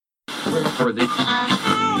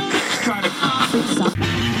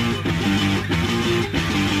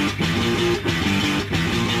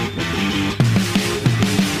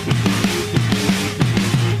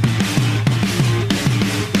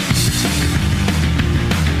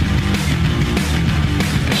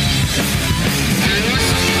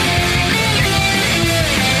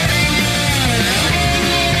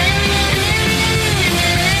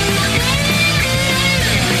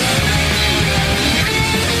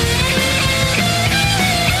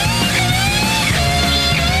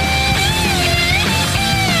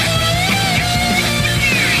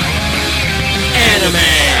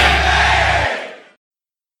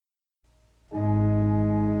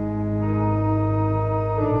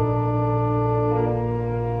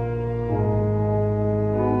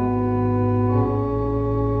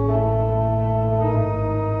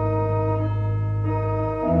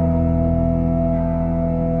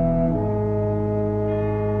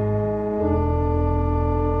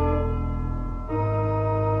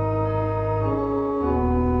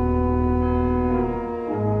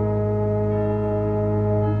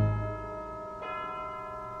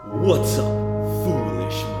What's up,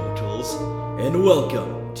 foolish mortals, and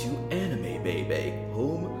welcome to Anime Baby,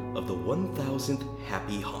 home of the 1000th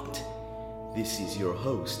Happy Haunt. This is your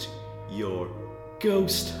host, your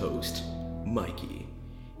ghost host, Mikey,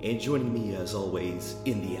 and joining me as always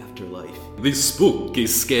in the afterlife, the spooky,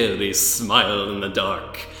 scary smile in the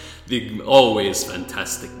dark, the always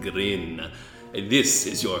fantastic grin. This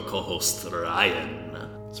is your co-host, Ryan.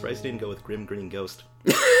 Surprised you didn't go with Grim Green Ghost.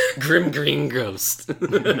 Grim Green Ghost.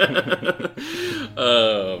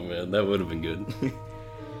 Oh man, that would have been good.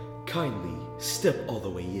 Kindly step all the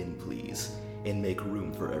way in, please, and make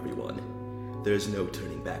room for everyone. There's no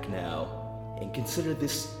turning back now. And consider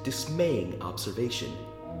this dismaying observation.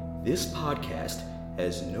 This podcast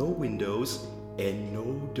has no windows and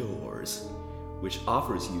no doors, which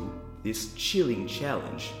offers you this chilling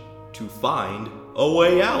challenge to find a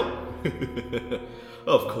way out.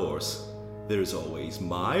 Of course, there's always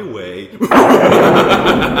my way.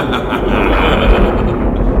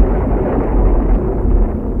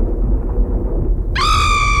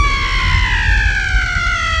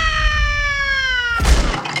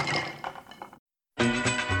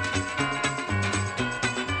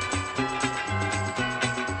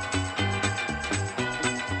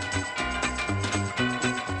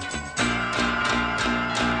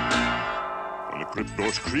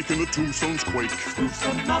 Cryptos creak and the tombstones quake.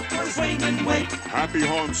 Tombstone knockers swing and wake. Happy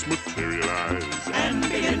haunts materialize. And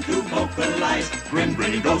begin to vocalize. Grim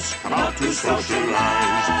grinning ghosts come out to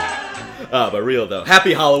socialize. But real though.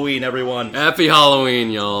 Happy Halloween, everyone. Happy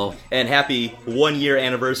Halloween, y'all. And happy 1 year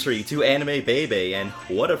anniversary to Anime Baby. And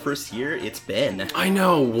what a first year it's been. I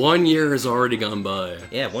know, 1 year has already gone by.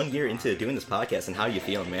 Yeah, 1 year into doing this podcast, and how are you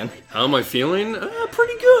feeling, man? How am I feeling?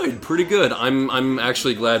 Pretty good. I'm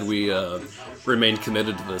actually glad we remained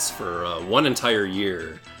committed to this for 1 entire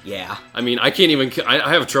year. Yeah. I mean, I can't even.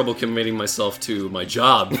 I have trouble committing myself to my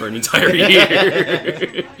job for an entire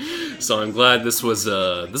year. So I'm glad this was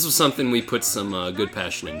something we put some good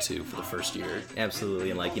passion into for the first year. Absolutely,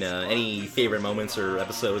 and any favorite moments or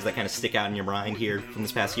episodes that kind of stick out in your mind here from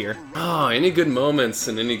this past year? Oh, any good moments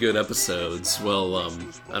and any good episodes? Well,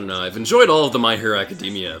 I don't know. I've enjoyed all of the My Hero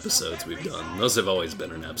Academia episodes we've done. Those have always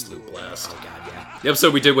been an absolute blast. Oh god, yeah. The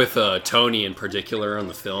episode we did with Tony in particular on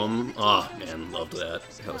the film. Oh man, loved that.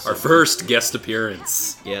 So Our first guest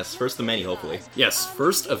appearance. Yes, first of many, hopefully. Yes,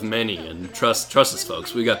 first of many, and trust us,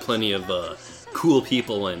 folks. We got plenty of cool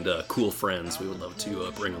people and cool friends we would love to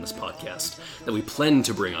bring on this podcast that we plan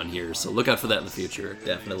to bring on here. So look out for that in the future.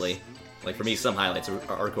 Definitely. Like for me, some highlights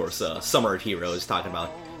are of course Summer of Heroes, talking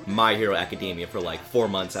about My Hero Academia for 4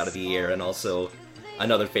 months out of the year, and also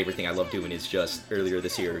another favorite thing I love doing is just earlier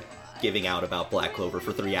this year giving out about Black Clover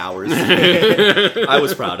for 3 hours. I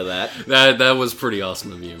was proud of that. That was pretty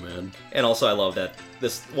awesome of you, man. And also I love that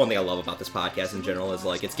this one thing I love about this podcast in general is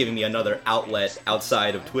it's giving me another outlet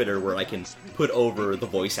outside of Twitter where I can put over the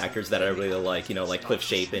voice actors that I really like, like Cliff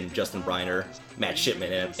Chapin, Justin Briner, Matt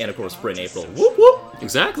Shipman, and of course Bryn April. Whoop whoop!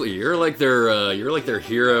 Exactly. You're like their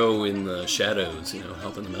hero in the shadows,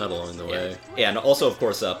 helping them out along the way. Yeah, and also of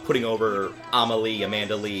course putting over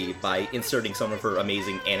Amanda Lee by inserting some of her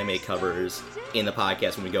amazing anime covers in the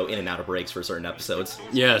podcast when we go in and out of breaks for certain episodes.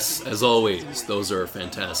 Yes, as always, those are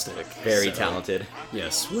fantastic. Very talented.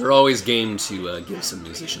 Yes, we're always game to give some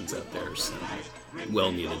musicians out there some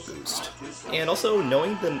well-needed boost. And also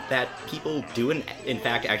knowing that people do in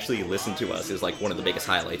fact actually listen to us is one of the biggest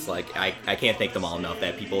highlights. I can't thank them all enough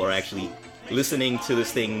that people are actually listening to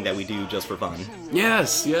this thing that we do just for fun.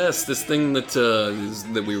 Yes, this thing that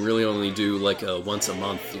that we really only do like once a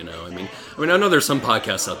month. You know, I mean, I know there's some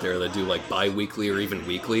podcasts out there that do like bi-weekly or even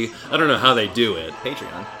weekly. I don't know how they do it.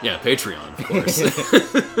 Patreon. Yeah, Patreon, of course.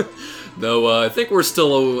 Though I think we're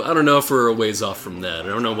still, I don't know if we're a ways off from that. I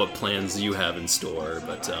don't know what plans you have in store,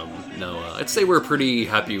 but no, I'd say we're pretty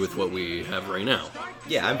happy with what we have right now.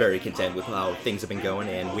 Yeah, I'm very content with how things have been going,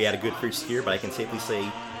 and we had a good first year, but I can safely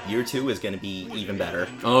say year 2 is going to be even better.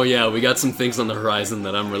 Oh yeah, we got some things on the horizon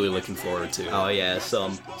that I'm really looking forward to. Oh yeah,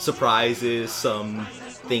 some surprises, some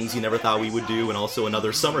things you never thought we would do, and also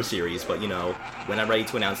another summer series, but you know, when I'm ready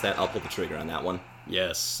to announce that, I'll pull the trigger on that one.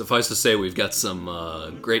 Yes, suffice to say, we've got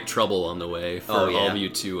some great trouble on the way for all of you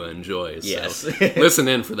to enjoy. Yes. So listen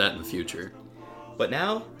in for that in the future. But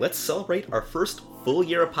now, let's celebrate our first full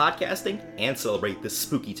year of podcasting and celebrate this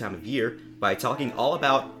spooky time of year by talking all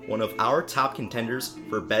about one of our top contenders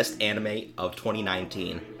for Best Anime of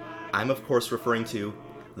 2019. I'm of course referring to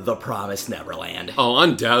The Promised Neverland. Oh,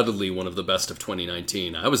 undoubtedly one of the best of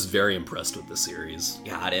 2019. I was very impressed with the series.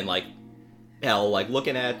 God, and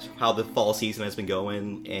looking at how the fall season has been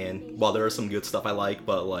going, and while there is some good stuff I like,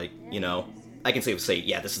 but I can safely say,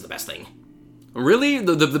 yeah, this is the best thing. Really?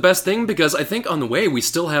 The best thing? Because I think on the way we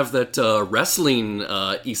still have that wrestling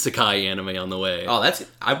isekai anime on the way. Oh,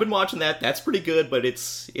 I've been watching that. That's pretty good, but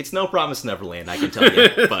it's no Promised Neverland, I can tell you.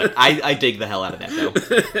 But I dig the hell out of that, though.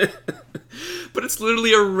 But it's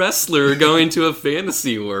literally a wrestler going to a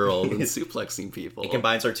fantasy world and suplexing people. It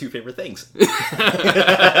combines our two favorite things.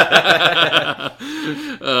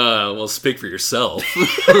 Well, speak for yourself.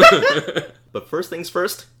 But first things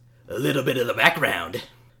first, a little bit of the background.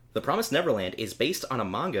 The Promised Neverland is based on a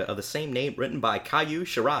manga of the same name written by Kaiu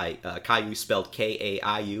Shirai. Kaiu spelled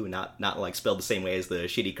K-A-I-U, not like spelled the same way as the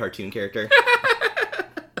shitty cartoon character.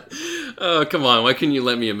 Oh, come on. Why couldn't you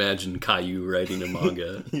let me imagine Kaiu writing a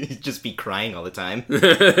manga? He'd just be crying all the time.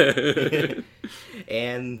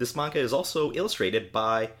 And this manga is also illustrated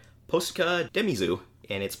by Posuka Demizu,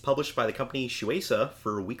 and it's published by the company Shueisha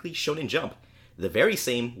for Weekly Shonen Jump. The very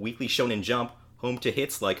same Weekly Shonen Jump home to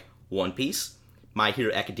hits like One Piece, My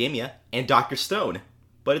Hero Academia, and Dr. Stone.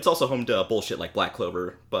 But it's also home to bullshit like Black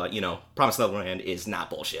Clover. But, Promised Neverland is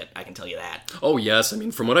not bullshit, I can tell you that. Oh, yes. I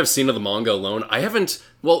mean, from what I've seen of the manga alone, I haven't...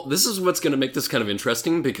 Well, this is what's going to make this kind of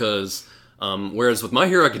interesting, because whereas with My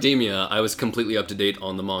Hero Academia, I was completely up to date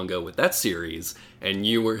on the manga with that series, and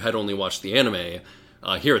you had only watched the anime,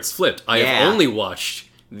 here it's flipped. I have only watched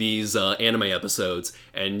these anime episodes,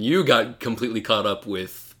 and you got completely caught up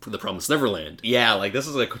with The Promised Neverland. Yeah, this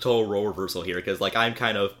is a total role reversal here, because, I'm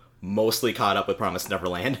kind of mostly caught up with Promised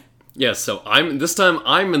Neverland. Yeah, so this time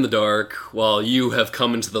I'm in the dark while you have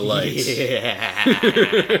come into the light. Yeah.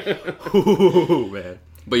 Ooh, man.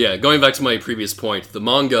 But yeah, going back to my previous point, the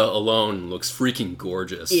manga alone looks freaking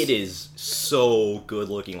gorgeous. It is so good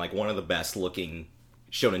looking, one of the best looking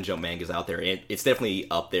Shonen Jump mangas out there. It's definitely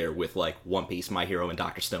up there with One Piece, My Hero, and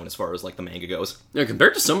Dr. Stone as far as the manga goes. Yeah,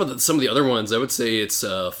 compared to some of the other ones, I would say it's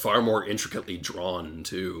far more intricately drawn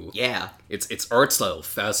too. Yeah, its art style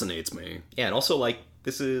fascinates me. Yeah, and also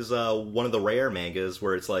this is one of the rare mangas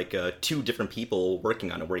where it's two different people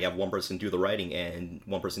working on it, where you have one person do the writing and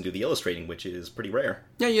one person do the illustrating, which is pretty rare.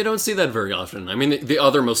 Yeah, you don't see that very often. I mean, the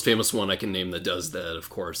other most famous one I can name that does that, of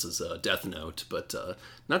course, is Death Note, but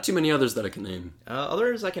not too many others that I can name.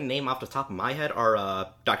 Others I can name off the top of my head are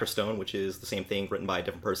Dr. Stone, which is the same thing, written by a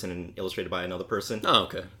different person and illustrated by another person. Oh,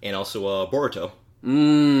 okay. And also Boruto.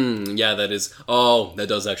 Yeah, that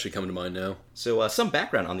does actually come to mind now. So, some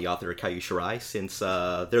background on the author Kaiu Shirai, since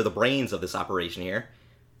they're the brains of this operation here.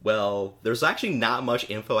 Well, there's actually not much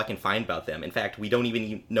info I can find about them. In fact, we don't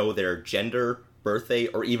even know their gender, birthday,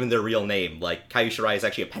 or even their real name. Kaiu Shirai is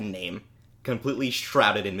actually a pen name. Completely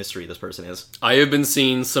shrouded in mystery, this person is. I have been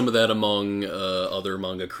seeing some of that among other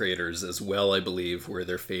manga creators as well, I believe, where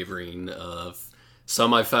they're favoring...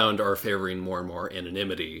 some I found are favoring more and more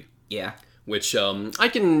anonymity. Yeah. Which, I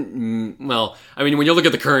can, when you look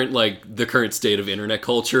at the current state of internet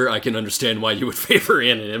culture, I can understand why you would favor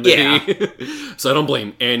anonymity. Yeah. So I don't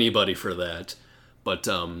blame anybody for that. But,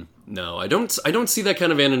 no, I don't see that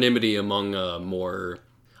kind of anonymity among,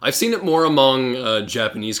 I've seen it more among,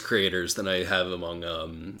 Japanese creators than I have among,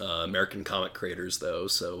 American comic creators, though,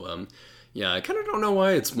 so, yeah, I kind of don't know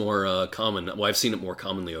why it's more, common, why I've seen it more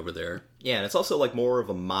commonly over there. Yeah, and it's also, more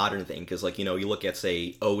of a modern thing, because, you look at,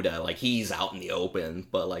 say, Oda, he's out in the open,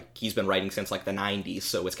 but, he's been writing since, the 90s,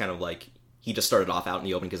 so it's kind of he just started off out in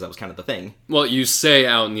the open because that was kind of the thing. Well, you say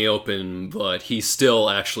out in the open, but he still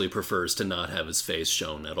actually prefers to not have his face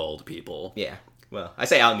shown at all to people. Yeah. Well, I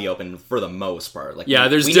say out in the open for the most part. Yeah,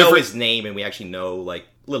 we know his name, and we actually know,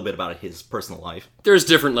 little bit about his personal life. There's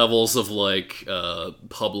different levels of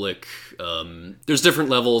public. There's different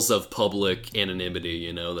levels of public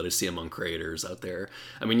anonymity, that I see among creators out there.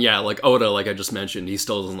 I mean, yeah, like Oda, like I just mentioned, he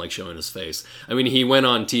still doesn't like showing his face. I mean, he went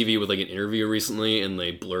on TV with like an interview recently, and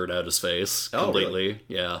they blurred out his face completely. Really?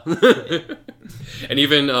 Yeah, and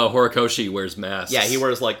even Horikoshi wears masks. Yeah, he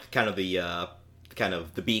wears like kind of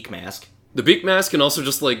the beak mask. The beak mask, and also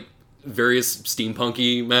just like various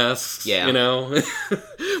steampunky masks,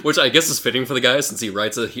 which I guess is fitting for the guy since he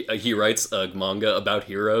writes a manga about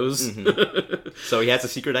heroes. Mm-hmm. So he has a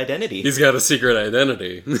secret identity. He's got a secret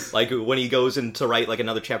identity. Like when he goes in to write like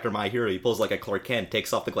another chapter of My Hero, he pulls like a Clark Kent,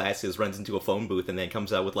 takes off the glasses, runs into a phone booth, and then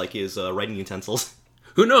comes out with like his writing utensils.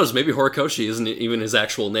 Who knows? Maybe Horikoshi isn't even his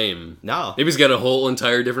actual name. No. Maybe he's got a whole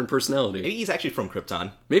entire different personality. Maybe he's actually from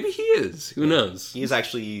Krypton. Maybe he is. Who knows? He is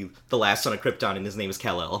actually the last son of Krypton, and his name is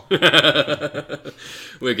Kal-El.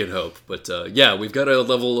 We could hope. But yeah, we've got a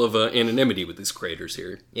level of anonymity with these creators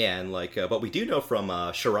here. Yeah, and like what we do know from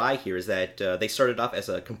Shirai here is that they started off as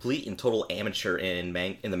a complete and total amateur in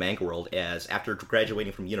the manga world, as after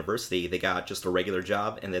graduating from university, they got just a regular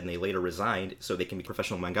job, and then they later resigned so they can be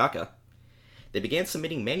professional mangaka. They began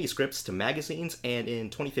submitting manuscripts to magazines, and in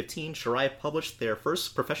 2015, Shirai published their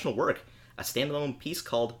first professional work, a standalone piece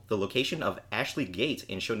called The Location of Ashley Gate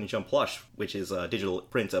in Shonen Jump Plush, which is a digital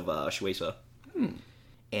print of Shueisha.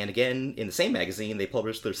 And again, in the same magazine, they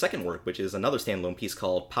published their second work, which is another standalone piece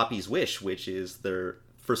called Poppy's Wish, which is their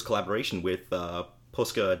first collaboration with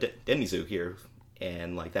Posca Denmizu here.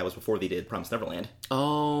 And like that was before they did Promised Neverland.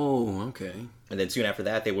 Oh, okay. And then soon after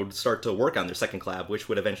that, they would start to work on their second collab, which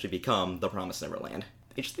would eventually become The Promised Neverland.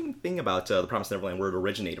 The interesting thing about The Promised Neverland, where it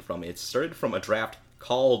originated from, it started from a draft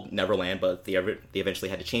called Neverland, but they eventually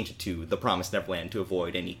had to change it to The Promised Neverland to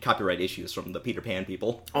avoid any copyright issues from the Peter Pan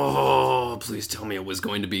people. Oh, please tell me it was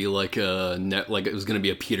going to be like it was going to be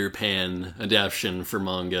a Peter Pan adaptation for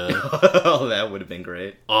manga. Oh, that would have been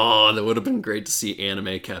great. Oh, that would have been great to see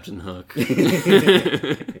anime Captain Hook.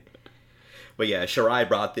 But yeah, Shirai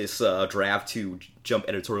brought this draft to Jump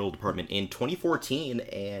editorial department in 2014,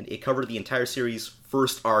 and it covered the entire series'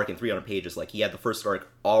 first arc in 300 pages. Like, he had the first arc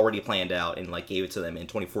already planned out and like gave it to them in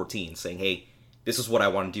 2014, saying, "Hey, this is what I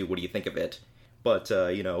want to do. What do you think of it?" But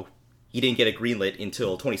he didn't get it greenlit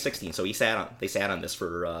until 2016, so they sat on this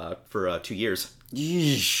for 2 years.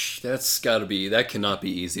 Yeesh, that cannot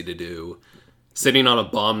be easy to do. Sitting on a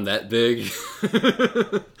bomb that big.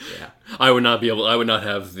 Yeah. I would not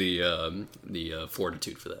have the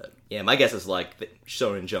fortitude for that. Yeah, my guess is like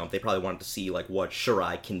Shonen Jump, they probably wanted to see like what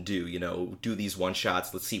Shirai can do, do these one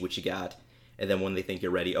shots, let's see what you got. And then when they think you're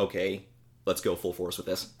ready, okay, let's go full force with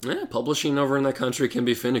this. Yeah, publishing over in that country can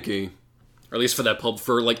be finicky. Or at least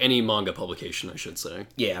for like any manga publication, I should say.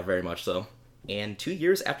 Yeah, very much so. And 2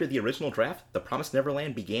 years after the original draft, The Promised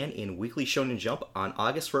Neverland began in Weekly Shonen Jump on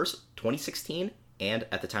August 1st, 2016, and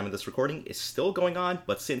at the time of this recording, is still going on,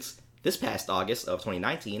 but since this past August of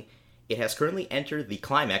 2019, it has currently entered the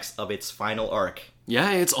climax of its final arc.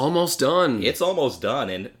 Yeah, it's almost done. It's almost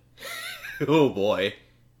done, and oh boy,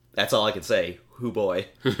 that's all I can say. Hoo boy.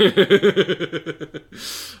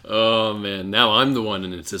 Oh man, now I'm the one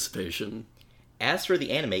in anticipation. As for the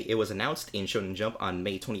anime, it was announced in Shonen Jump on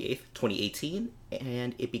May 28th, 2018,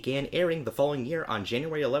 and it began airing the following year on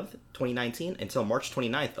January 11th, 2019, until March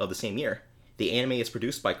 29th of the same year. The anime is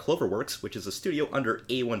produced by Cloverworks, which is a studio under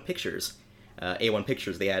A1 Pictures. A1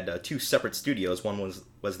 Pictures, they had two separate studios. One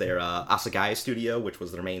was their Asagaya studio, which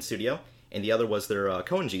was their main studio, and the other was their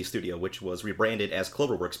Koenji studio, which was rebranded as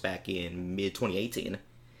Cloverworks back in mid-2018. The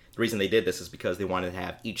reason they did this is because they wanted to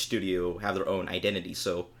have each studio have their own identity,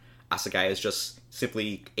 so Asagaya is just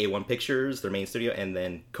simply A1 Pictures, their main studio, and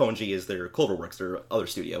then Koenji is their Cloverworks, their other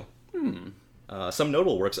studio. Some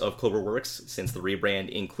notable works of Cloverworks since the rebrand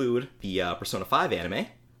include the Persona 5 anime,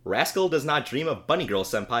 Rascal Does Not Dream of Bunny Girl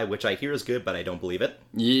Senpai, which I hear is good, but I don't believe it.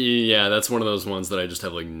 Yeah, that's one of those ones that I just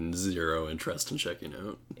have like zero interest in checking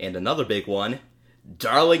out. And another big one,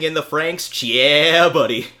 Darling in the Franxx, yeah,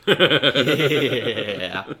 buddy.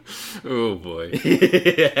 Yeah. Oh boy.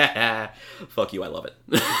 Fuck you, I love it.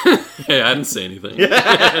 Hey, I didn't say anything.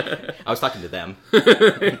 I was talking to them.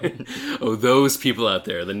 Oh, those people out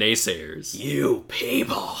there, the naysayers. You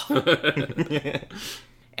people.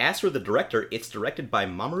 As for the director, it's directed by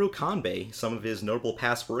Mamoru Kanbei. Some of his notable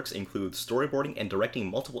past works include storyboarding and directing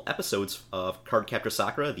multiple episodes of Cardcaptor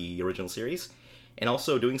Sakura, the original series, and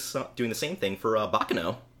also doing the same thing for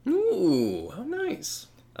Baccano. Ooh, how nice.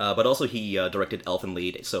 But also he directed Elfen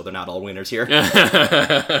Lied, so they're not all winners here.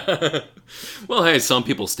 Well, hey, some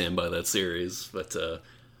people stand by that series, but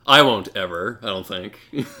I won't ever, I don't think.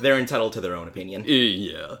 They're entitled to their own opinion.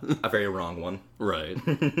 Yeah. A very wrong one. Right.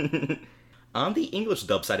 On the English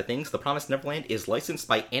dub side of things, The Promised Neverland is licensed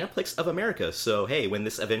by Aniplex of America, so hey, when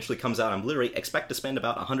this eventually comes out on Blu-ray, expect to spend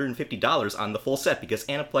about $150 on the full set, because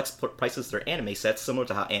Aniplex prices their anime sets similar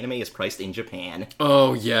to how anime is priced in Japan.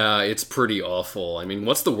 Oh, yeah, it's pretty awful. I mean,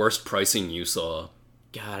 what's the worst pricing you saw?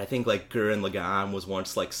 God, I think, like, Gurren Lagann was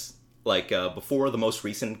once, before the most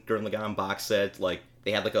recent Gurren Lagann box set, like,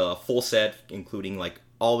 they had, like, a full set, including, like,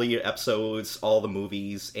 all the episodes, all the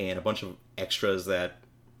movies, and a bunch of extras that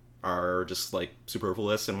are just, like,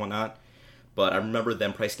 superfluous and whatnot. But I remember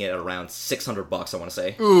them pricing it at around $600, I want to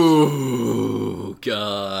say. Ooh,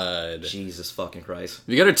 God. Jesus fucking Christ.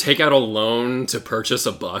 If you gotta take out a loan to purchase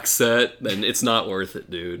a box set, then it's not worth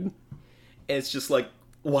it, dude. And it's just like,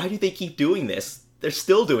 why do they keep doing this? They're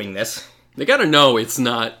still doing this. They gotta know it's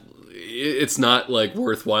not, like,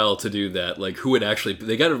 worthwhile to do that. Like, who would actually,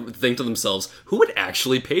 they gotta think to themselves, who would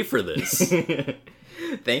actually pay for this?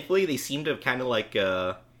 Thankfully, they seem to have kind of, like,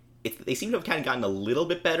 they seem to have kind of gotten a little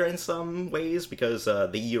bit better in some ways, because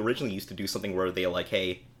they originally used to do something where they're like,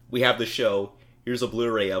 hey, we have this show, here's a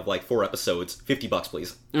Blu-ray of like 4 episodes, $50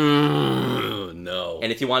 please. No.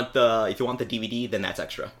 And if you want the DVD, then that's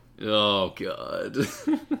extra. Oh, God.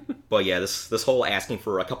 But yeah, this whole asking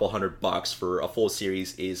for a couple $100 for a full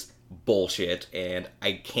series is bullshit, and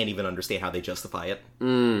I can't even understand how they justify it.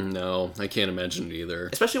 No, I can't imagine it either.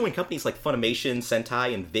 Especially when companies like Funimation,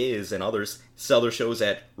 Sentai, and Viz, and others sell their shows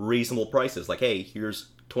at reasonable prices. Like, hey, here's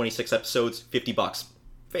 26 episodes, $50.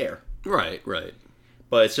 Fair. Right.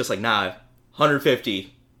 But it's just like, nah,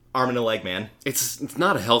 $150, arm and a leg, man. It's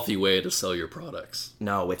not a healthy way to sell your products.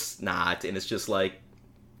 No, it's not, and it's just like,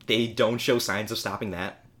 they don't show signs of stopping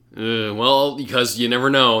that. Well, because you never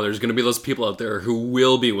know. There's going to be those people out there who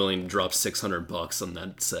will be willing to drop $600 on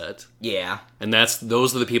that set. Yeah. And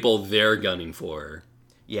those are the people they're gunning for.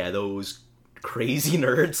 Yeah, those crazy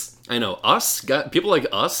nerds. I know. People like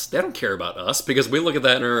us, they don't care about us, because we look at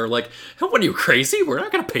that and are like, hey, what are you, crazy? We're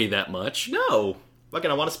not going to pay that much. No.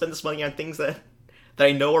 Fucking, I want to spend this money on things that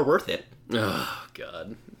I know are worth it. Oh,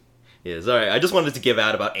 God. Yeah, sorry. I just wanted to give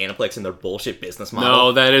out about Aniplex and their bullshit business model.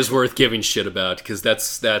 No, that is worth giving shit about, because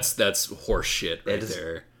that's horse shit right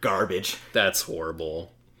there. Garbage. That's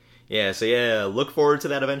horrible. Yeah, so yeah, look forward to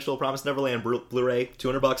that eventual Promised Neverland Blu-ray,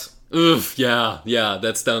 $200. Oof, yeah,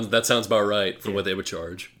 that sounds about right for what they would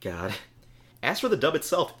charge. God. As for the dub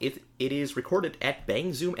itself, it is recorded at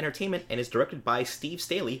Bang Zoom Entertainment and is directed by Steve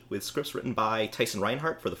Staley, with scripts written by Tyson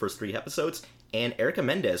Reinhardt for the first 3 episodes and Erica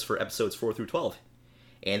Mendez for episodes 4 through 12.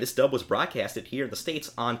 And this dub was broadcasted here in the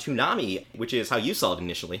States on Toonami, which is how you saw it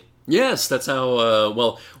initially. Yes, that's how,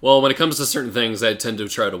 well, when it comes to certain things, I tend to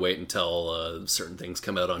try to wait until certain things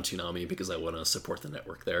come out on Toonami, because I want to support the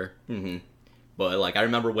network there. Mm-hmm. But, like, I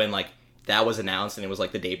remember when, like, that was announced, and it was,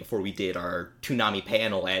 like, the day before we did our Toonami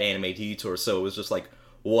panel at Anime Detour, so it was just, like,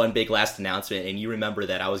 one big last announcement, and you remember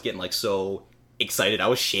that I was getting, like, so excited. I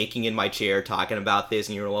was shaking in my chair talking about this,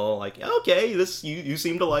 and you were all like, okay, this you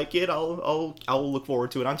seem to like it. I'll look forward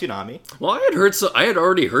to it on Toonami. Well, I had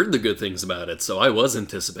already heard the good things about it, so I was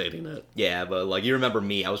anticipating it. Yeah, but like, you remember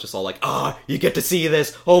me, I was just all like, you get to see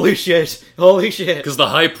this, holy shit. Because the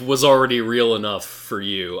hype was already real enough for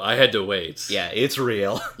you. I had to wait. Yeah, it's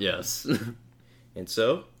real. Yes. And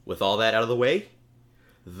so, with all that out of the way,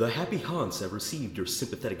 the Happy Haunts have received your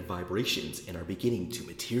sympathetic vibrations and are beginning to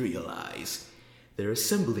materialize. They're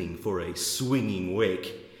assembling for a swinging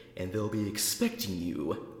wake, and they'll be expecting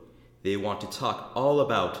you. They want to talk all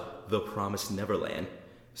about The Promised Neverland.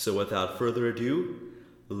 So without further ado,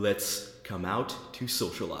 let's come out to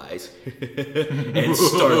socialize and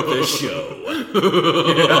start the show.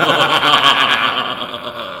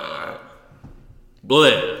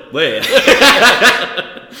 Bleh. Bleh.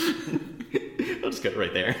 I'll just cut it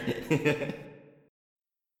right there.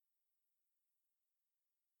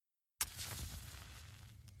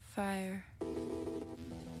 Fire.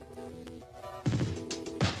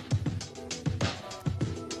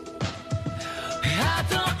 あ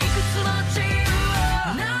といくつも自由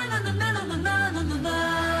をなななななななななな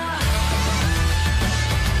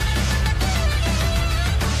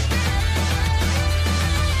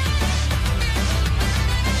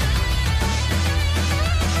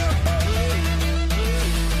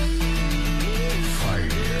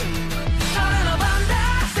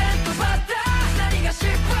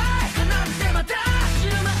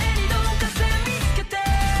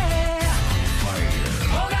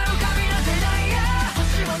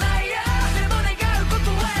星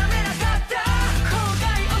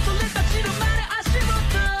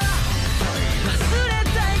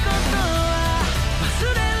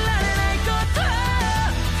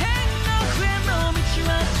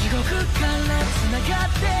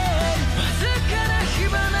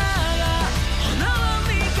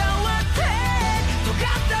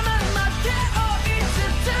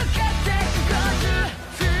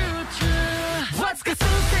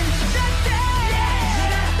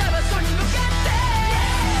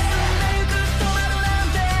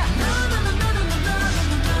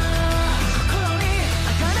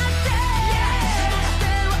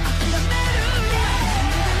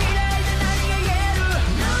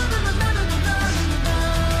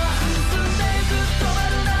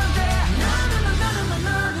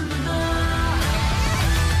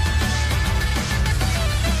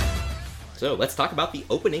So let's talk about the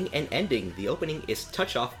opening and ending. The opening is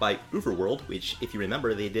Touch Off by Overworld, which, if you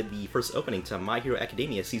remember, they did the first opening to My Hero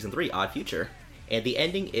Academia Season 3 Odd Future. And the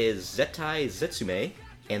ending is Zettai Zetsume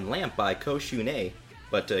and Lamp by Ko Shune.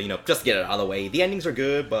 But, just to get it out of the way, the endings are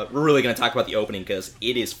good, but we're really going to talk about the opening because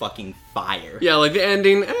it is fucking fire. Yeah, like the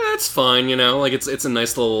ending, it's fine, like it's a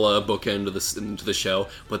nice little bookend to the show.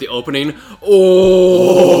 But the opening,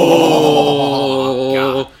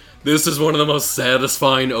 God. This is one of the most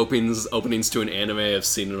satisfying openings to an anime I've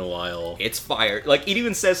seen in a while. It's fire. Like, it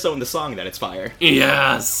even says so in the song that it's fire.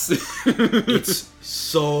 Yes! It's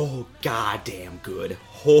so goddamn good.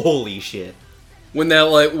 Holy shit. When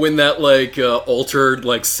that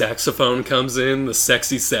altered saxophone comes in, the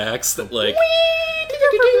sexy sax that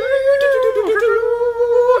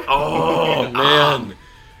oh man,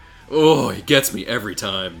 oh, it gets me every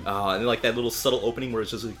time. And that little subtle opening where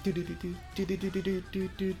it's just like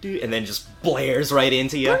and then just blares right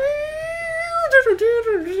into you.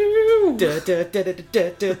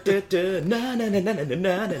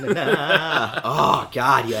 Oh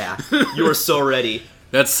god, yeah, you are so ready.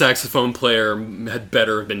 That saxophone player had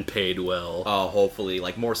better have been paid well. Oh, hopefully.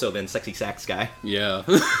 More so than Sexy Sax Guy. Yeah.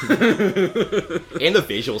 And the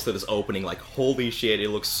visuals to this opening, holy shit, it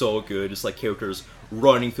looks so good. Just, characters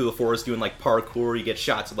running through the forest doing, parkour. You get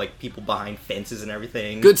shots of, people behind fences and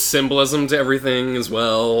everything. Good symbolism to everything as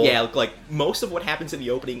well. Yeah, most of what happens in the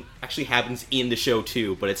opening actually happens in the show,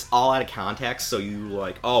 too. But it's all out of context, so you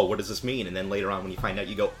oh, what does this mean? And then later on when you find out,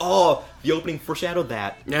 you go, oh, the opening foreshadowed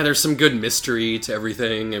that. Yeah, there's some good mystery to everything.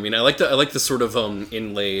 I mean, I like the sort of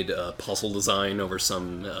inlaid puzzle design over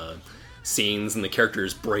some scenes, and the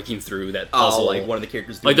characters breaking through that puzzle. Oh, one of the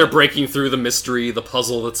characters they're breaking through the mystery, the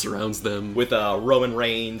puzzle that surrounds them. With Roman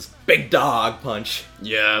Reigns' big dog punch.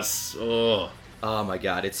 Yes. Oh my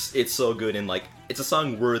god, it's so good, and it's a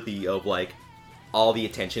song worthy of all the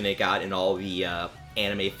attention it got and all the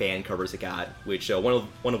anime fan covers it got, which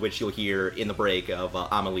one of which you'll hear in the break of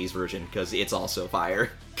Amelie's version, because it's also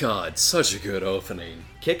fire. God, such a good opening.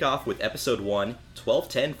 Kick off with episode 1,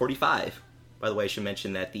 12/10/45. By the way, I should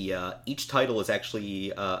mention that the each title is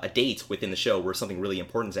actually a date within the show where something really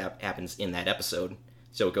important happens in that episode.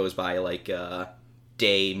 So it goes by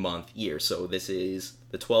day, month, year. So this is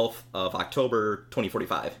the 12th of October,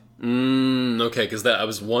 2045. Okay, because I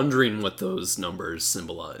was wondering what those numbers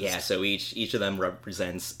symbolized. Yeah, so each of them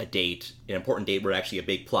represents a date, an important date where actually a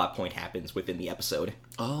big plot point happens within the episode.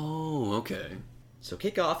 Oh, okay. So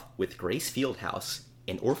kick off with Grace Fieldhouse,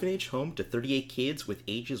 an orphanage home to 38 kids with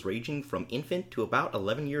ages ranging from infant to about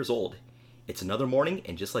 11 years old. It's another morning,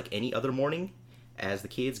 and just like any other morning, as the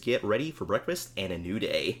kids get ready for breakfast and a new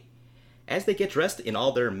day. As they get dressed in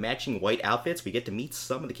all their matching white outfits, we get to meet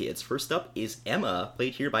some of the kids. First up is Emma,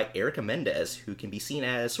 played here by Erica Mendez, who can be seen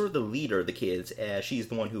as sort of the leader of the kids, as she's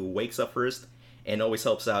the one who wakes up first and always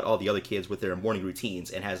helps out all the other kids with their morning routines,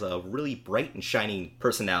 and has a really bright and shining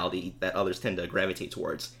personality that others tend to gravitate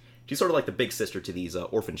towards. She's sort of like the big sister to these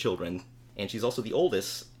orphan children, and she's also the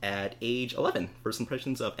oldest at age 11. First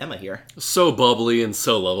impressions of Emma here. So bubbly and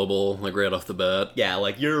so lovable, right off the bat. Yeah,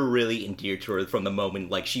 you're really endeared to her from the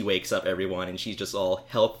moment, she wakes up everyone, and she's just all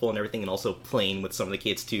helpful and everything, and also playing with some of the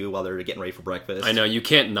kids, too, while they're getting ready for breakfast. I know, you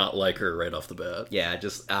can't not like her right off the bat. Yeah,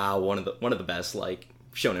 just, one of the best,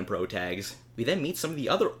 Shonen Pro tags. We then meet some of the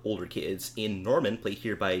other older kids in Norman, played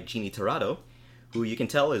here by Genie Torado, who you can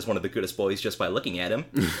tell is one of the goodest boys just by looking at him.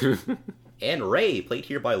 And Ray, played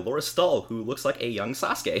here by Laura Stull, who looks like a young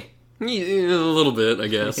Sasuke. Yeah, a little bit, I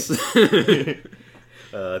guess.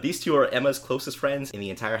 These two are Emma's closest friends in the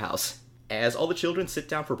entire house. As all the children sit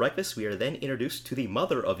down for breakfast, we are then introduced to the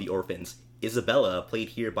mother of the orphans, Isabella, played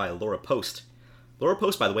here by Laura Post. Laura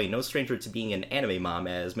Post, by the way, no stranger to being an anime mom,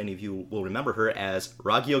 as many of you will remember her as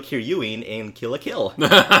Ragyo Kiryuin in Kill la Kill.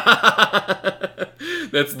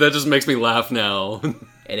 That just makes me laugh now,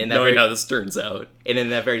 and in that knowing how this turns out. And in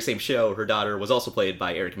that very same show, her daughter was also played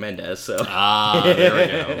by Erica Mendez, so... there we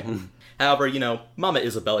go. However, Mama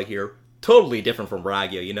Isabella here, totally different from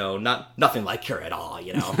Ragyo, nothing like her at all,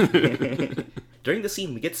 During the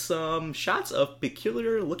scene, we get some shots of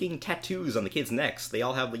peculiar-looking tattoos on the kids' necks. They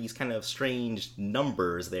all have these kind of strange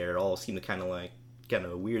numbers there. All seem to kind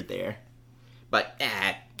of weird there. But,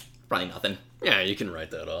 probably nothing. Yeah, you can write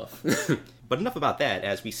that off. But enough about that,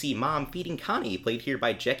 as we see Mom feeding Connie, played here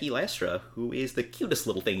by Jackie Lastra, who is the cutest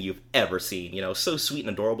little thing you've ever seen. So sweet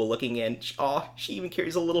and adorable looking, and she even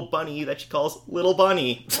carries a little bunny that she calls Little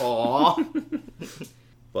Bunny. Aww.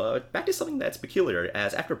 But back to something that's peculiar,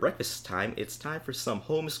 as after breakfast time, it's time for some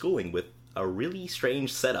homeschooling with a really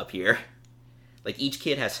strange setup here. Each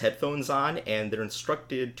kid has headphones on, and they're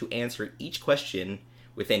instructed to answer each question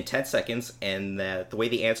within 10 seconds, and that the way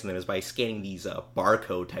they answer them is by scanning these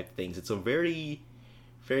barcode type things. It's a very,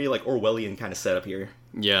 very like Orwellian kind of setup here.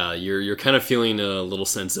 Yeah, you're kind of feeling a little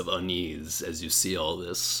sense of unease as you see all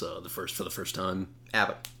this for the first time.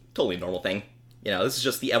 But totally normal thing. This is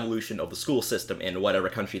just the evolution of the school system in whatever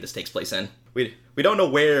country this takes place in. We don't know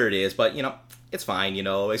where it is, but, it's fine,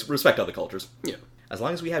 respect other cultures. Yeah. As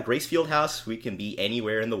long as we have Grace Fieldhouse, we can be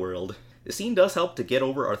anywhere in the world. The scene does help to get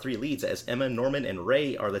over our three leads, as Emma, Norman, and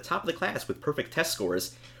Ray are the top of the class with perfect test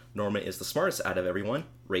scores. Norman is the smartest out of everyone,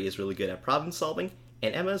 Ray is really good at problem solving,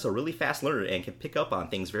 and Emma is a really fast learner and can pick up on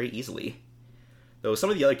things very easily. Though some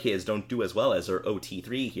of the other kids don't do as well as our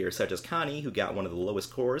OT3 here, such as Connie, who got one of the lowest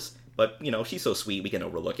scores, but, she's so sweet we can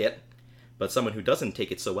overlook it. But someone who doesn't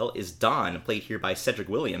take it so well is Don, played here by Cedric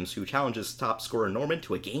Williams, who challenges top scorer Norman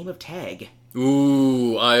to a game of tag.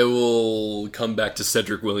 Ooh, I will come back to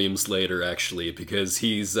Cedric Williams later, actually, because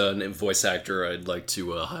he's a voice actor I'd like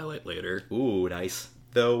to highlight later. Ooh, nice.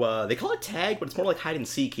 Though, they call it tag, but it's more like hide and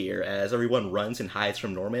seek here, as everyone runs and hides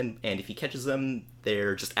from Norman, and if he catches them,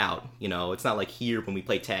 they're just out. It's not like here when we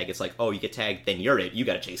play tag, it's like, oh, you get tagged, then you're it, you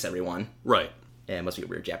gotta chase everyone. Right. Yeah, it must be a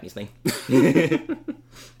weird Japanese thing.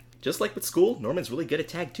 Just like with school, Norman's really good at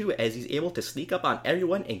tag too, as he's able to sneak up on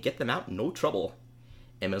everyone and get them out no trouble.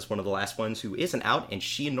 Emma's one of the last ones who isn't out, and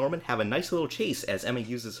she and Norman have a nice little chase as Emma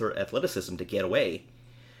uses her athleticism to get away.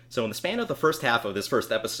 So in the span of the first half of this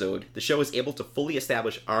first episode, the show is able to fully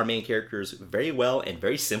establish our main characters very well and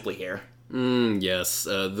very simply here. Yes.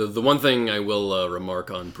 The one thing I will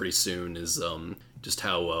remark on pretty soon is just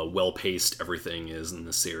how well-paced everything is in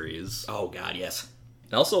the series. Oh god, yes.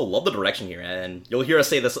 I also love the direction here, and you'll hear us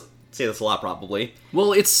say this a lot probably.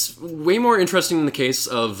 Well, it's way more interesting in the case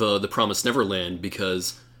of The Promised Neverland,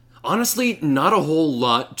 because honestly, not a whole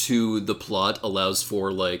lot to the plot allows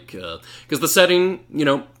for, because the setting,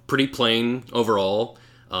 pretty plain overall.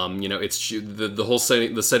 It's the whole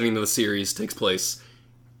setting. The setting of the series takes place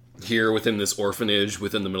here within this orphanage,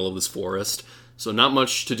 within the middle of this forest. So not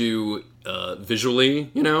much to do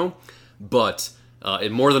visually, but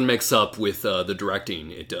it more than makes up with the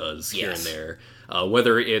directing it does here and there.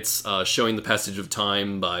 Whether it's showing the passage of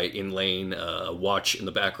time by inlaying a watch in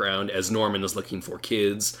the background as Norman is looking for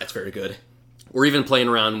kids. That's very good. Or even playing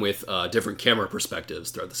around with different camera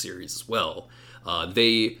perspectives throughout the series as well.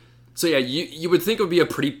 You would think it would be a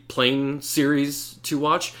pretty plain series to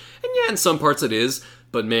watch, and yeah, in some parts it is.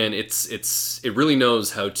 But man, it really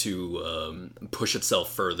knows how to push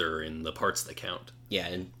itself further in the parts that count. Yeah,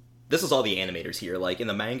 and this is all the animators here. Like in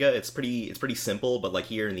the manga, it's pretty simple, but like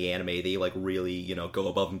here in the anime, they like really go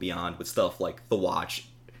above and beyond with stuff like the watch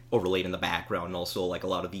overlaid in the background, and also like a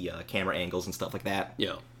lot of the camera angles and stuff like that.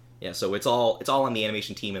 Yeah. Yeah, so it's all on the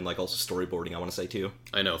animation team and like also storyboarding, I want to say too.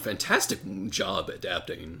 I know, fantastic job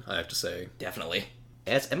adapting, I have to say. Definitely.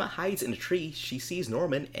 As Emma hides in a tree, she sees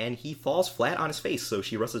Norman and he falls flat on his face, so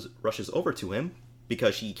she rushes over to him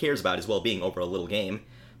because she cares about his well-being over a little game.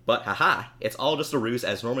 But haha, it's all just a ruse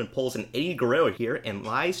as Norman pulls an Eddie Guerrero here and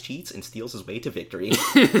lies, cheats, and steals his way to victory.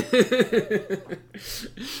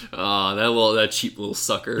 That cheap little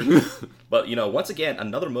sucker. But, once again,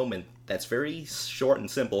 another moment that's very short and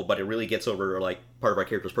simple, but it really gets over, like, part of our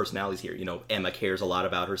character's personalities here. Emma cares a lot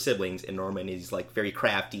about her siblings, and Norman is, like, very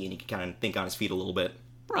crafty, and he can kind of think on his feet a little bit.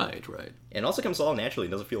 Right. And it also comes all naturally,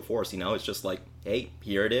 it doesn't feel forced, it's just like, hey,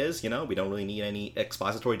 here it is, we don't really need any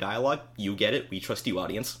expository dialogue, you get it, we trust you,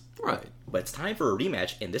 audience. Right. But it's time for a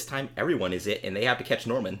rematch, and this time everyone is it, and they have to catch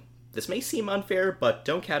Norman. This may seem unfair, but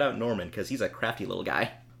don't count out Norman, because he's a crafty little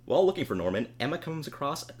guy. While looking for Norman, Emma comes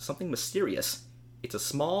across something mysterious. It's a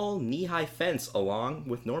small, knee-high fence along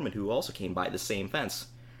with Norman, who also came by the same fence.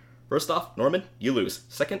 First off, Norman, you lose.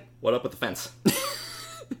 Second, what up with the fence?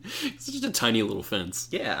 It's just a tiny little fence.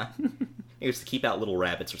 Yeah. It was to keep out little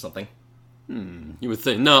rabbits or something. You would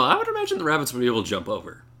think. No, I would imagine the rabbits would be able to jump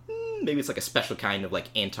over. Maybe it's like a special kind of like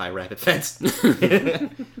anti-rabbit fence.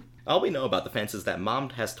 All we know about the fence is that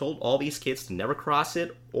Mom has told all these kids to never cross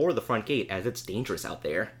it or the front gate as it's dangerous out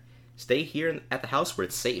there. Stay here at the house where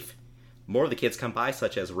it's safe. More of the kids come by,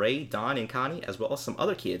 such as Ray, Don, and Connie, as well as some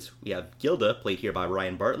other kids. We have Gilda, played here by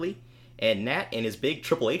Ryan Bartley, and Nat and his big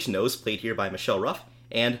Triple H nose, played here by Michelle Ruff,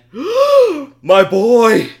 and my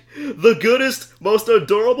boy! The goodest, most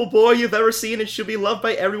adorable boy you've ever seen and should be loved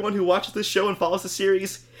by everyone who watches this show and follows the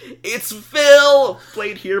series. It's Phil!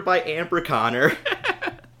 Played here by Amber Connor.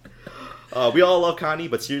 We all love Connie,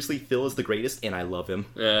 but seriously, Phil is the greatest, and I love him.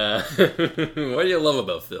 What do you love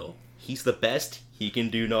about Phil? He's the best, he can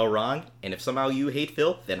do no wrong, and if somehow you hate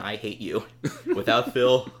Phil, then I hate you. Without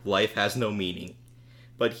Phil, life has no meaning.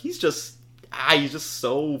 But he's just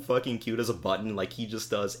so fucking cute as a button. Like, he just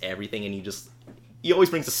does everything, and he just he always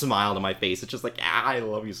brings a smile to my face. It's just like, I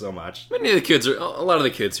love you so much. A lot of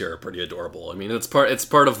the kids here are pretty adorable. I mean, it's part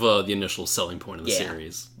of the initial selling point of the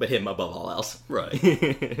series. But him above all else.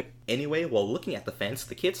 Right. Anyway, while looking at the fence,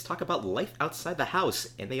 the kids talk about life outside the house,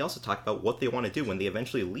 and they also talk about what they want to do when they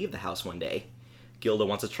eventually leave the house one day. Gilda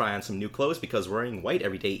wants to try on some new clothes because wearing white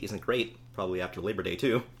every day isn't great, probably after Labor Day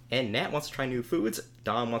too. And Nat wants to try new foods,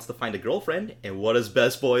 Dom wants to find a girlfriend, and what does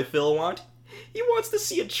best boy Phil want? He wants to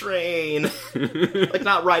see a train. Like,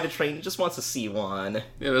 not ride a train, he just wants to see one.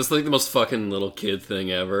 Yeah, it's like the most fucking little kid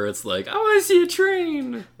thing ever. It's like, I want to see a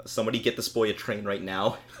train. Somebody get this boy a train right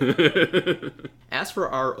now. As for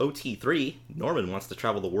our OT3, Norman wants to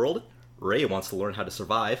travel the world, Ray wants to learn how to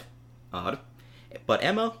survive. Odd. But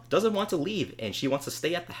Emma doesn't want to leave, and she wants to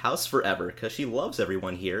stay at the house forever, because she loves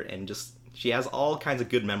everyone here, and she has all kinds of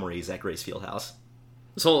good memories at Grace Fieldhouse.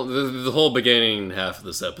 The whole beginning half of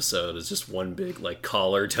this episode is just one big, like,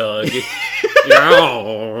 collar tug.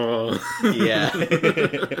 Yeah.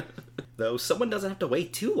 Though someone doesn't have to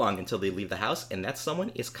wait too long until they leave the house, and that someone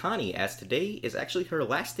is Connie, as today is actually her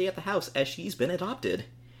last day at the house as she's been adopted.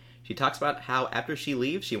 She talks about how after she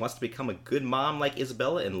leaves, she wants to become a good mom like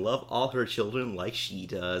Isabella and love all her children like she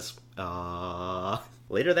does.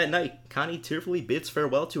 Later that night, Connie tearfully bids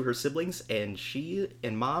farewell to her siblings, and she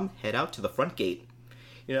and Mom head out to the front gate.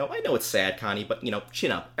 I know it's sad, Connie, but,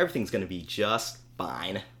 chin up. Everything's gonna be just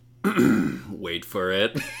fine. Wait for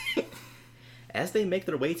it. As they make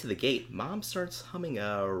their way to the gate, Mom starts humming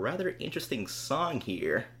a rather interesting song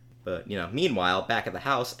here. But, meanwhile, back at the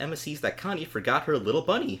house, Emma sees that Connie forgot her little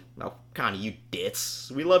bunny. Oh, Connie, you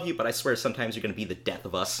ditz. We love you, but I swear sometimes you're gonna be the death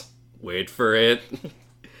of us. Wait for it.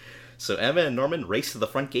 So Emma and Norman race to the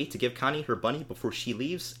front gate to give Connie her bunny before she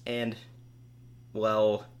leaves, and,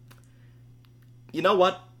 well, you know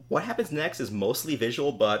what? What happens next is mostly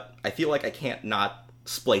visual, but I feel like I can't not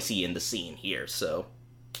Splicey in the scene here, so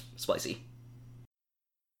Splicey.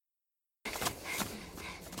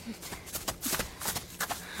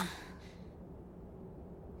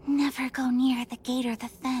 Never go near the gate or the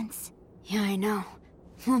fence. Yeah, I know.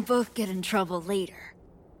 We'll both get in trouble later.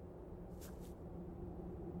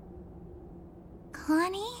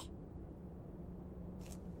 Connie?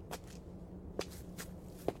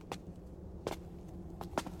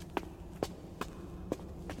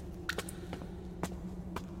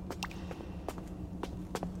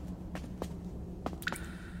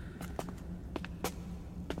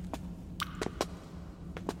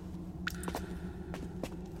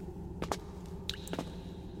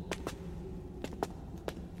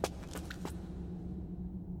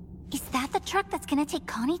 Is that the truck that's gonna take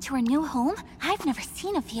Connie to her new home? I've never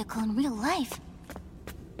seen a vehicle in real life.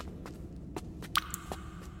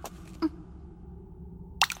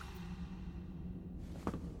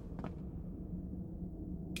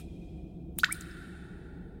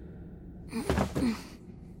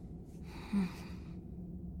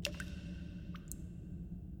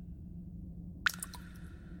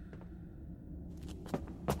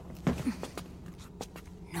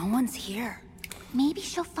 No one's here. Maybe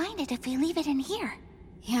she'll find it if we leave it in here.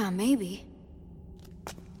 Yeah, maybe.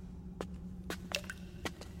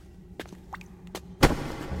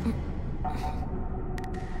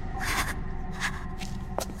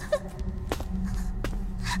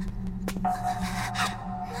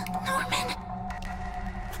 Norman!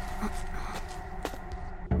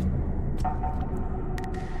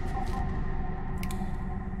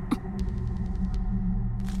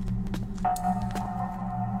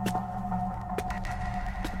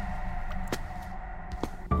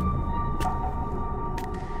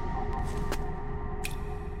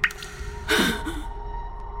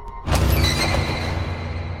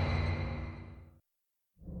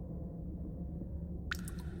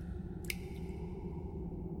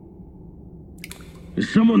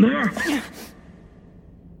 Is someone there?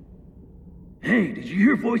 Hey, did you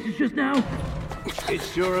hear voices just now?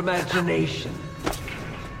 It's your imagination.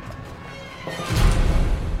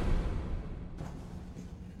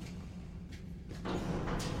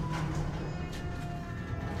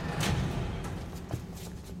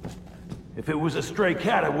 If it was a stray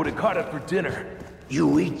cat, I would have caught it for dinner.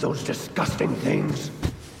 You eat those disgusting things?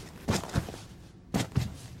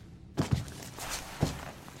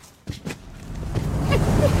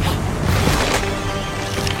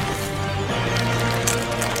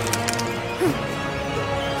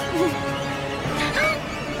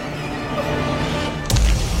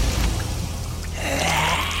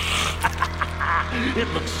 It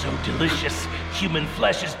looks so delicious. Human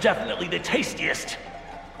flesh is definitely the tastiest.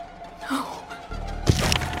 No.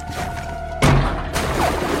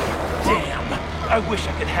 Damn! I wish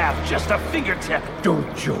I could have just a fingertip.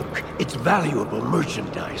 Don't joke. It's valuable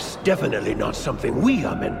merchandise. Definitely not something we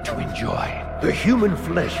are meant to enjoy. The human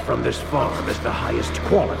flesh from this farm is the highest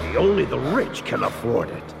quality. Only the rich can afford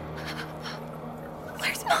it.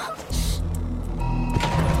 Where's Mom?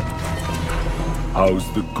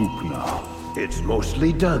 How's the goop now? It's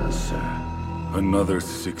mostly done, sir. Another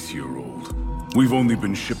 6-year-old. We've only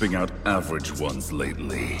been shipping out average ones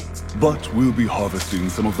lately. But we'll be harvesting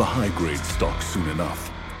some of the high-grade stock soon enough.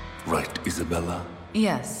 Right, Isabella?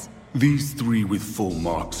 Yes. These 3 with full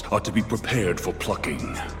marks are to be prepared for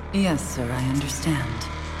plucking. Yes, sir, I understand.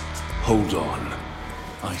 Hold on.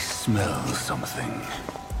 I smell something.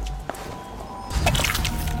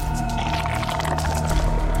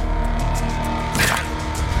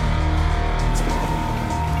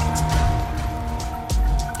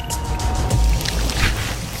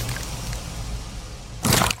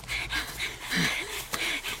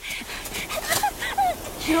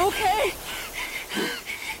 You okay?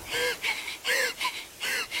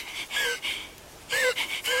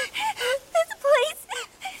 This place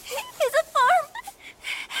is a farm.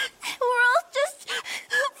 We're all just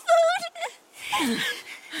food.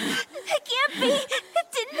 It can't be.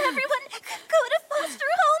 Didn't everyone go to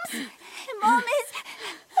foster homes? Mom is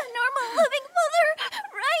a normal living mother,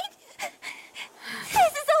 right?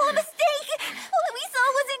 This is all a mistake. All we saw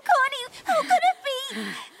wasn't Connie. How could it be?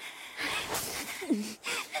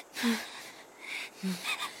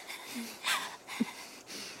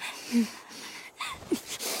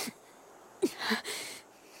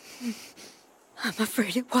 I'm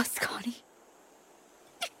afraid it was Connie.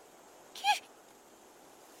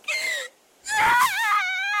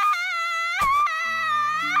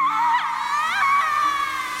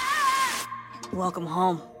 Welcome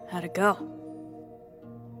home. How'd it go?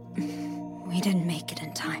 We didn't make it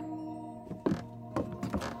in time.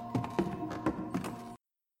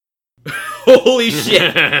 Holy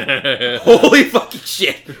shit! Holy fucking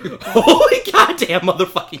shit! Holy goddamn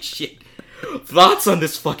motherfucking shit! Thoughts on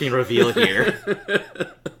this fucking reveal here?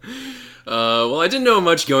 Well, I didn't know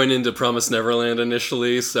much going into Promised Neverland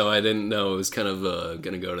initially, so I didn't know it was kind of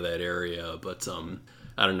gonna go to that area. But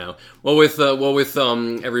I don't know. Well, with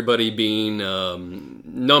everybody being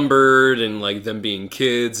numbered and like them being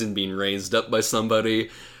kids and being raised up by somebody,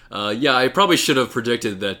 yeah, I probably should have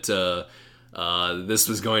predicted that this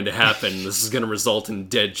was going to happen. This is going to result in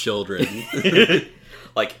dead children.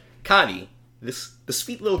 Like Connie, the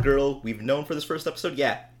sweet little girl we've known for this first episode,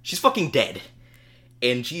 yeah, she's fucking dead.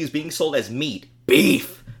 And she is being sold as meat,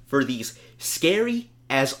 beef, for these scary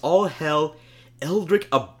as all hell eldritch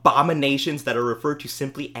abominations that are referred to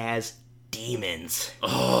simply as demons.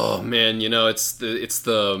 Oh man, you know, it's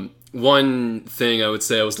the one thing I would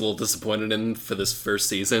say I was a little disappointed in for this first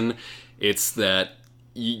season. It's that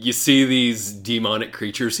you see these demonic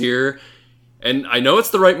creatures here, and I know it's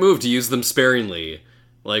the right move to use them sparingly.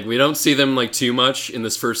 Like, we don't see them like too much in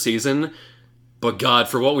this first season, but God,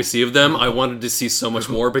 for what we see of them, I wanted to see so much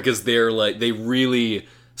more because they're like, they really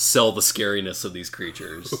sell the scariness of these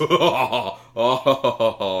creatures.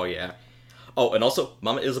 Oh, yeah. Oh, and also,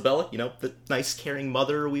 Mama Isabella, you know, the nice, caring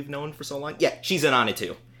mother we've known for so long. Yeah, she's in on it,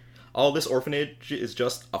 too. All this orphanage is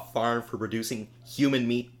just a farm for producing human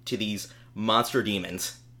meat to these monster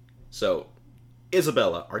demons. So,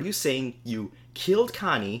 Isabella, are you saying you killed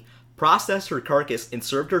Connie, processed her carcass, and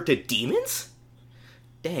served her to demons?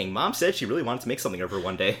 Dang, Mom said she really wanted to make something of her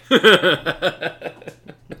one day.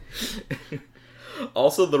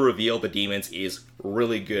 Also, the reveal of the demons is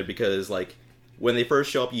really good because, like, when they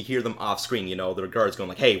first show up, you hear them off screen, you know, their guards going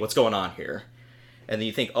like, hey, what's going on here? And then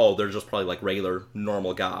you think, oh, they're just probably, like, regular,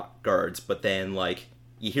 normal guards. But then, like,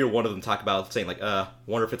 you hear one of them talk about saying, like,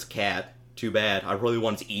 wonder if it's a cat. Too bad. I really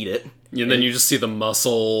wanted to eat it. And then you just see the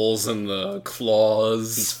muscles and the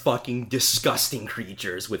claws. These fucking disgusting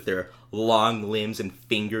creatures with their long limbs and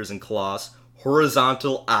fingers and claws,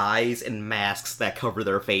 horizontal eyes and masks that cover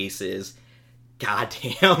their faces. God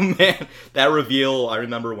damn, man. That reveal, I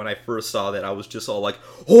remember when I first saw that, I was just all like,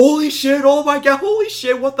 holy shit, oh my god, holy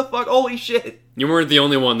shit, what the fuck, holy shit. You weren't the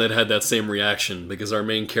only one that had that same reaction, because our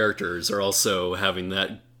main characters are also having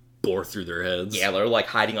that bore through their heads. Yeah, they're like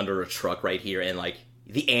hiding under a truck right here, and like,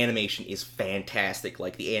 the animation is fantastic.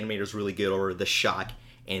 Like, the animator's really good over the shock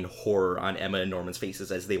and horror on Emma and Norman's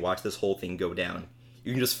faces as they watch this whole thing go down.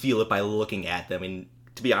 You can just feel it by looking at them, and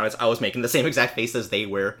to be honest, I was making the same exact face as they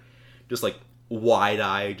were. Just like,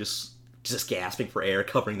 wide-eyed, just gasping for air,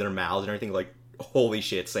 covering their mouths and everything, like, holy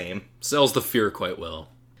shit, same. Sells the fear quite well.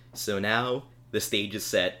 So now, the stage is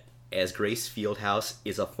set. As Grace Fieldhouse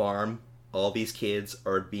is a farm, all these kids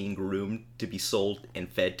are being groomed to be sold and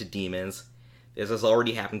fed to demons. This has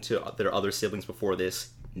already happened to their other siblings before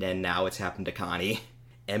this, and now it's happened to Connie.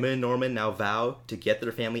 Emma and Norman now vow to get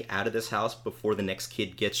their family out of this house before the next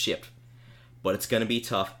kid gets shipped. But it's gonna be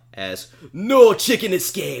tough, as no chicken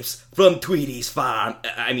escapes from Tweety's farm.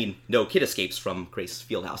 I mean, no kid escapes from Grace's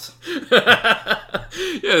Fieldhouse.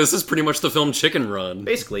 Yeah, this is pretty much the film Chicken Run.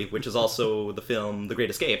 Basically, which is also the film The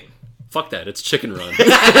Great Escape. Fuck that, it's Chicken Run.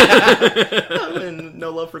 And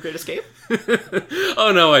no love for Great Escape?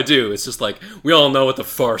 Oh no, I do. It's just like, we all know what the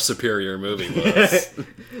far superior movie was.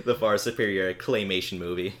 The far superior claymation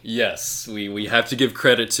movie. Yes, we have to give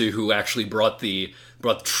credit to who actually brought the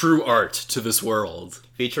true art to this world.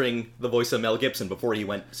 Featuring the voice of Mel Gibson before he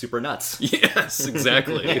went super nuts. Yes,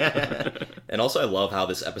 exactly. And also I love how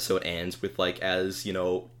this episode ends with, like, as, you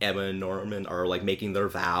know, Emma and Norman are, like, making their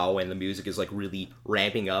vow and the music is, like, really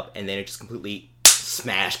ramping up, and then it just completely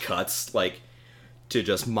smash cuts, like, to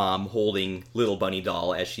just Mom holding little bunny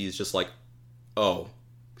doll as she's just like, oh,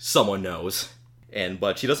 someone knows.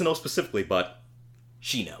 But she doesn't know specifically, but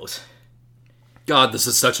she knows. God, this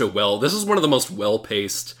is one of the most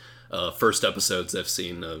well-paced first episodes I've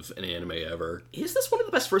seen of an anime ever. Is this one of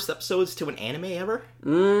the best first episodes to an anime ever?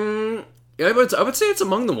 I would say it's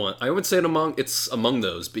among the one. I would say it's among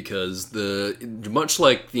those because much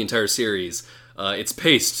like the entire series, it's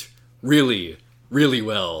paced really, really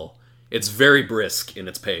well. It's very brisk in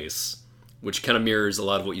its pace, which kind of mirrors a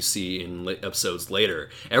lot of what you see in episodes later.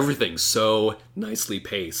 Everything's so nicely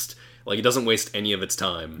paced. Like, it doesn't waste any of its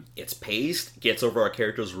time. It's paced, gets over our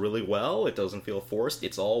characters really well, it doesn't feel forced,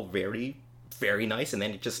 it's all very, very nice, and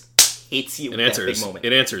then it just hits you with that big moment.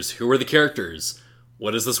 It answers, who are the characters?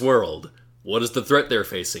 What is this world? What is the threat they're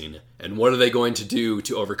facing? And what are they going to do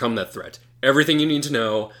to overcome that threat? Everything you need to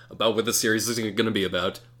know about what the series is going to be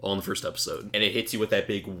about, all in the first episode. And it hits you with that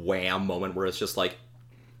big wham moment where it's just like,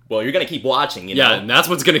 well, you're going to keep watching, you know? Yeah, and that's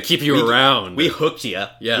what's going to keep you around. We hooked you.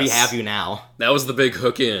 Yes. We have you now. That was the big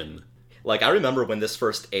hook in. Like, I remember when this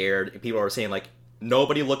first aired, people were saying, like,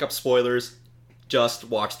 nobody look up spoilers, just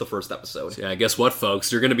watch the first episode. Yeah, guess what,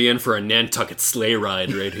 folks? You're going to be in for a Nantucket sleigh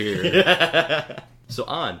ride right here. So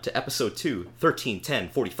on to episode 2,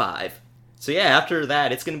 13-10-45. So yeah, after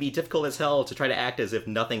that, it's going to be difficult as hell to try to act as if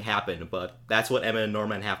nothing happened, but that's what Emma and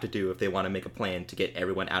Norman have to do if they want to make a plan to get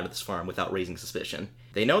everyone out of this farm without raising suspicion.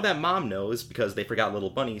 They know that Mom knows because they forgot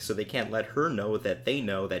Little Bunny, so they can't let her know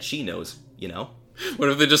that she knows, you know? What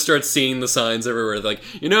if they just start seeing the signs everywhere? Like,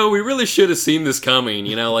 you know, we really should have seen this coming.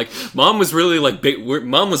 You know, like, Mom was really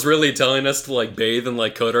telling us to, like, bathe and,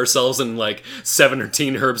 like, coat ourselves in, like, 7 or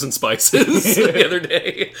 10 herbs and spices the other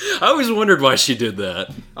day. I always wondered why she did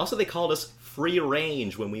that. Also, they called us free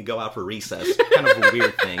range when we go out for recess. Kind of a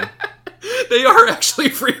weird thing. They are actually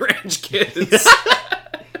free range kids.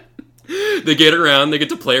 They get around. They get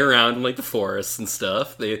to play around in, like, the forests and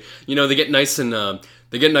stuff. They get nice and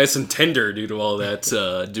tender due to all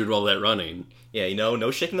that running. Yeah, you know,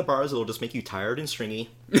 no shaking the bars, it'll just make you tired and stringy.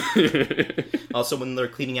 Also, when they're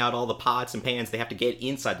cleaning out all the pots and pans, they have to get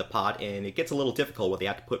inside the pot, and it gets a little difficult when they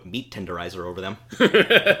have to put meat tenderizer over them.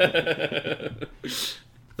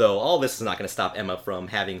 Though, all this is not going to stop Emma from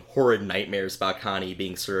having horrid nightmares about Connie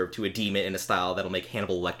being served to a demon in a style that'll make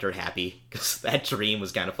Hannibal Lecter happy, because that dream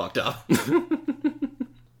was kind of fucked up.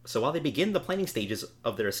 So while they begin the planning stages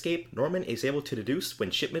of their escape, Norman is able to deduce when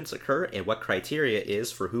shipments occur and what criteria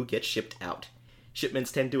is for who gets shipped out.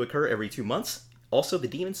 Shipments tend to occur every 2 months. Also, the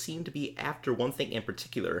demons seem to be after one thing in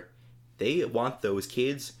particular. They want those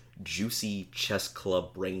kids' juicy chess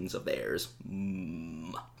club brains of theirs.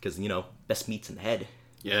 Because, you know, best meat's in the head.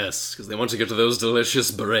 Yes, because they want to get to those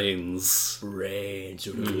delicious brains.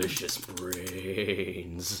 Delicious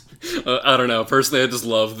brains. I don't know. Personally, I just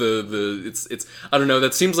love it's. I don't know.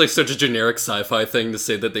 That seems like such a generic sci-fi thing to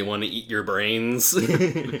say that they want to eat your brains.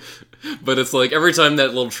 But it's like every time that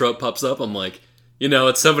little trope pops up, I'm like, you know,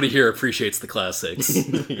 it's somebody here appreciates the classics.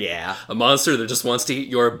 Yeah, a monster that just wants to eat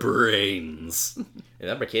your brains.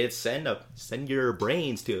 Remember, kids, send your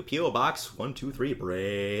brains to P.O. Box 123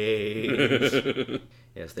 Brains.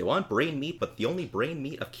 Yes, they want brain meat, but the only brain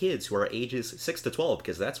meat of kids who are ages 6 to 12,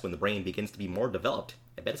 because that's when the brain begins to be more developed.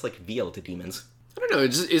 I bet it's like veal to demons. I don't know,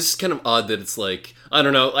 it's kind of odd that it's like, I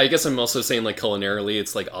don't know, I guess I'm also saying like culinarily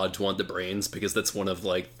it's like odd to want the brains, because that's one of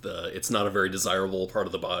like it's not a very desirable part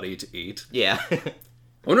of the body to eat. Yeah.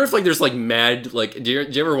 I wonder if, like, there's, like, mad, like, do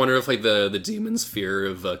you ever wonder if, like, the demon's fear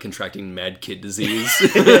of contracting mad kid disease?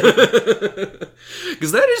 Because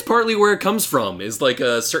that is partly where it comes from, is, like,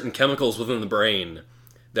 certain chemicals within the brain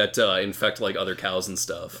that infect, like, other cows and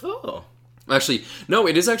stuff. Oh. Actually, no,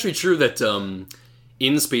 it is actually true that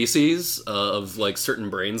in species of, like,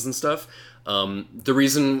 certain brains and stuff, the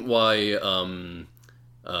reason why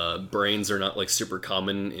brains are not like super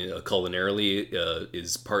common culinarily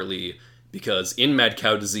is partly because in mad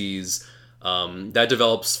cow disease, that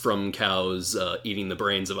develops from cows eating the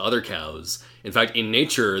brains of other cows. In fact, in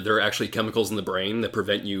nature, there are actually chemicals in the brain that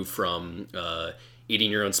prevent you from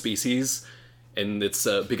eating your own species. And it's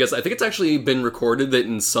because I think it's actually been recorded that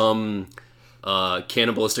in some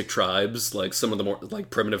cannibalistic tribes, like some of the more like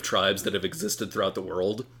primitive tribes that have existed throughout the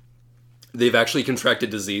world, they've actually contracted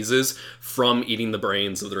diseases from eating the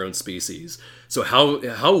brains of their own species. So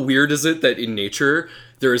how weird is it that in nature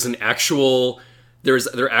there is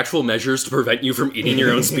there are actual measures to prevent you from eating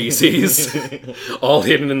your own species, all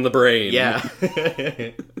hidden in the brain. Yeah.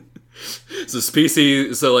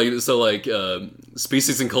 Species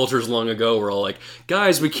and cultures long ago were all like,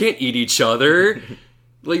 guys, we can't eat each other.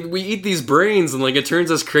 Like, we eat these brains and like it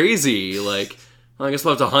turns us crazy. Like, well, I guess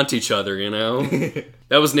we'll have to hunt each other, you know?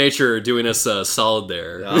 That was nature doing us solid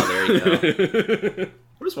there. Oh, there you go.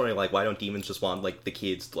 I'm just wondering, like, why don't demons just want, like, the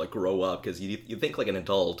kids to, like, grow up? Because you think, like, an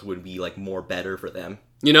adult would be, like, more better for them.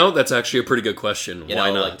 You know, that's actually a pretty good question.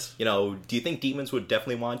 Why not? Like, do you think demons would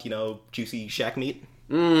definitely want, juicy shack meat?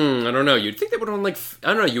 I don't know. You'd think they would want, like,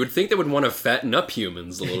 I don't know. You would think they would want to fatten up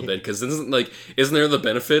humans a little bit, because isn't there the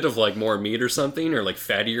benefit of, like, more meat or something, or, like,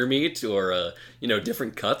 fattier meat, or,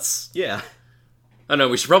 different cuts? Yeah. I don't know.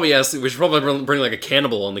 We should probably bring like a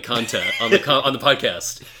cannibal on the on the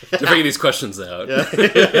podcast to figure these questions out.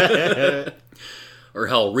 Yeah. Or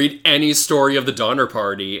hell, read any story of the Donner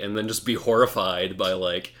Party and then just be horrified by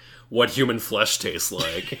like what human flesh tastes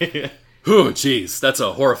like. Oh, jeez, that's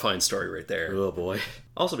a horrifying story right there. Oh boy.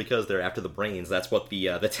 Also, because they're after the brains, that's what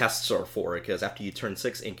the tests are for. Because after you turn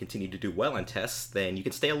 6 and continue to do well on tests, then you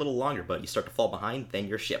can stay a little longer. But you start to fall behind, then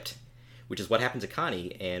you're shipped. Which is what happened to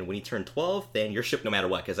Connie, and when you turn 12, then you're shipped no matter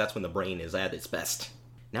what, because that's when the brain is at its best.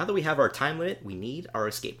 Now that we have our time limit, we need our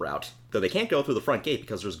escape route. Though they can't go through the front gate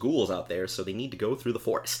because there's ghouls out there, so they need to go through the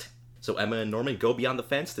forest. So Emma and Norman go beyond the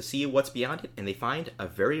fence to see what's beyond it, and they find a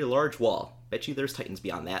very large wall. Bet you there's titans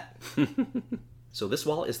beyond that. So this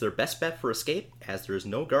wall is their best bet for escape, as there's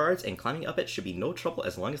no guards, and climbing up it should be no trouble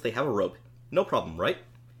as long as they have a rope. No problem, right?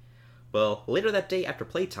 Well, later that day after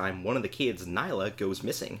playtime, one of the kids, Nyla, goes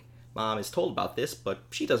missing. Mom is told about this, but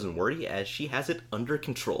she doesn't worry as she has it under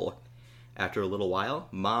control. After a little while,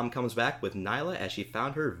 Mom comes back with Nyla as she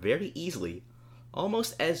found her very easily,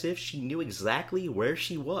 almost as if she knew exactly where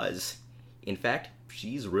she was. In fact,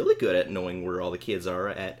 she's really good at knowing where all the kids are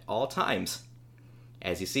at all times.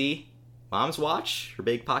 As you see, Mom's watch, her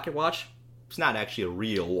big pocket watch, it's not actually a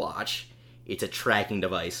real watch. It's a tracking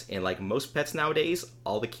device, and like most pets nowadays,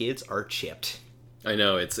 all the kids are chipped. I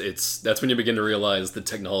know, that's when you begin to realize the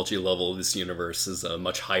technology level of this universe is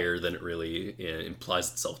much higher than it really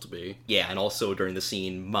implies itself to be. Yeah, and also during the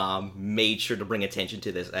scene, Mom made sure to bring attention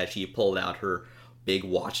to this as she pulled out her big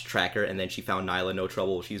watch tracker, and then she found Nyla no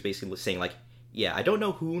trouble. She's basically saying like, yeah, I don't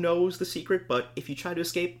know who knows the secret, but if you try to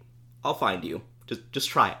escape, I'll find you. Just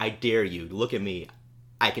try. I dare you. Look at me.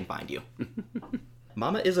 I can find you.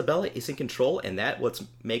 Mama Isabella is in control, and that's what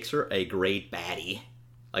makes her a great baddie.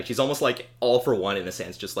 Like, she's almost like all for one in a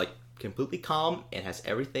sense, just like completely calm and has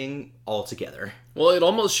everything all together.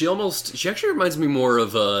 Well, she actually reminds me more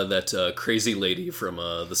of that crazy lady from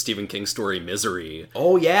the Stephen King story Misery.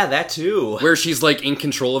 Oh yeah, that too. Where she's like in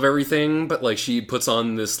control of everything, but like she puts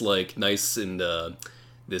on this like nice and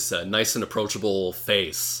approachable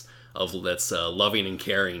face that's loving and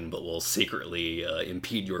caring, but will secretly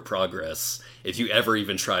impede your progress if you ever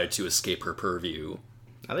even try to escape her purview.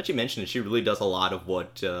 Now that you mention it, she really does a lot of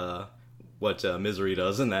what Misery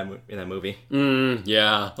does in that movie.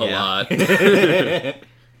 Yeah, a lot.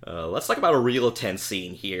 Let's talk about a real tense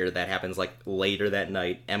scene here that happens like later that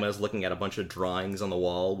night. Emma's looking at a bunch of drawings on the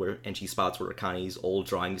wall and she spots where Connie's old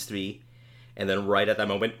drawings to be. And then right at that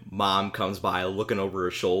moment, Mom comes by looking over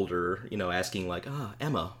her shoulder, asking like,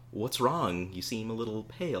 Emma, what's wrong? You seem a little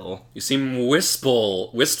pale. You seem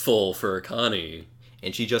wistful for Connie.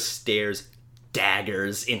 And she just stares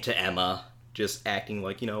daggers into Emma, just acting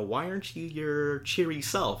like, why aren't you your cheery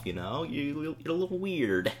self, you're a little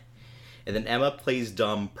weird. And then Emma plays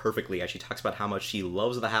dumb perfectly as she talks about how much she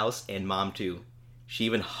loves the house and Mom too. She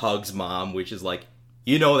even hugs Mom, which is like,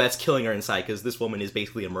 that's killing her inside because this woman is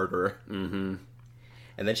basically a murderer. Mm-hmm.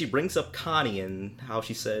 And then she brings up Connie and how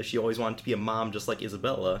she says she always wanted to be a mom just like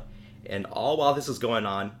Isabella. And all while this is going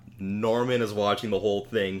on, Norman is watching the whole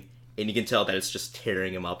thing, and you can tell that it's just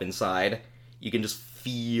tearing him up inside. You can just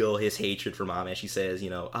feel his hatred for Mom as she says,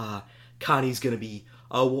 Connie's gonna be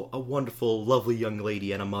a wonderful, lovely young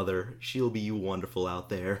lady and a mother. She'll be wonderful out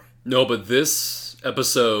there. No, but this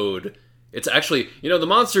episode It's actually, the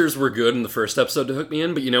monsters were good in the first episode to hook me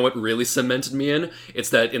in, but you know what really cemented me in? It's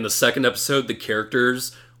that in the second episode, the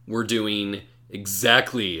characters were doing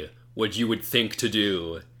exactly what you would think to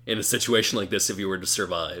do in a situation like this if you were to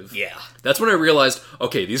survive. Yeah. That's when I realized,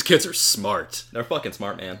 okay, these kids are smart. They're fucking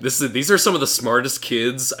smart, man. These are some of the smartest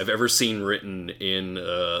kids I've ever seen written in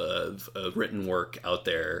written work out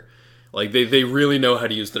there. Like, they really know how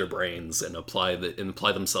to use their brains and apply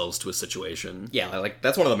themselves to a situation. Yeah, like,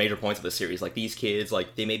 that's one of the major points of the series. Like, these kids,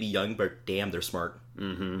 like, they may be young, but damn, they're smart.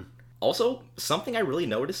 Mm-hmm. Also, something I really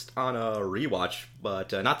noticed on a rewatch,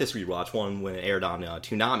 but not this rewatch, one when it aired on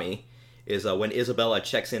Toonami, is when Isabella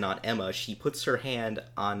checks in on Emma, she puts her hand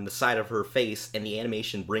on the side of her face, and the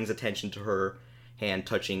animation brings attention to her hand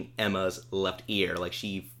touching Emma's left ear. Like,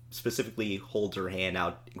 she specifically holds her hand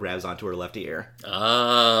out, grabs onto her left ear.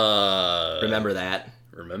 Ah. Remember that.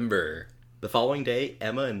 Remember. The following day,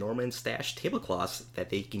 Emma and Norman stash tablecloths that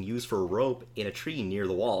they can use for a rope in a tree near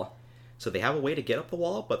the wall. So they have a way to get up the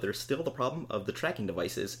wall, but there's still the problem of the tracking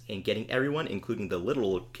devices and getting everyone, including the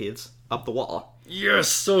little kids, up the wall. You're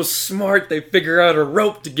so smart. They figure out a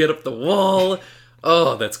rope to get up the wall.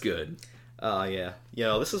 Oh, that's good. Yeah.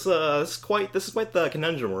 This is quite the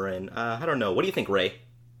conundrum we're in. I don't know. What do you think, Ray?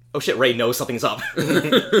 Oh shit, Ray knows something's up.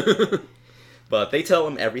 But they tell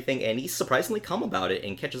him everything, and he's surprisingly calm about it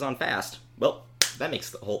and catches on fast. Well, that makes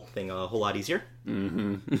the whole thing a whole lot easier.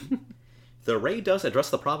 Mm-hmm. The Ray does address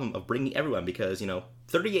the problem of bringing everyone because,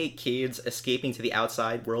 38 kids escaping to the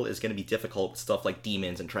outside world is going to be difficult with stuff like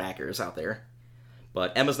demons and trackers out there.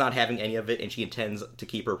 But Emma's not having any of it, and she intends to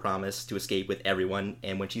keep her promise to escape with everyone.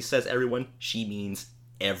 And when she says everyone, she means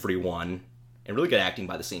everyone. And really good acting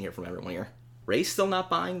by the scene here from everyone here. Ray's still not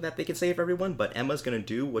buying that they can save everyone, but Emma's going to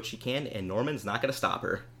do what she can, and Norman's not going to stop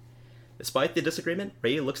her. Despite the disagreement,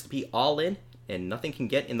 Ray looks to be all in, and nothing can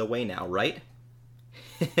get in the way now, right?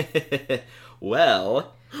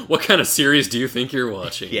 Well... What kind of series do you think you're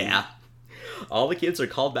watching? Yeah. All the kids are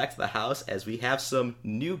called back to the house as we have some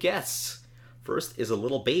new guests. First is a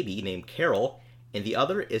little baby named Carol, and the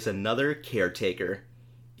other is another caretaker.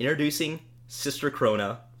 Introducing Sister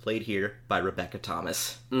Krona, played here by Rebecca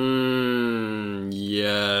Thomas.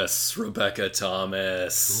 Yes, Rebecca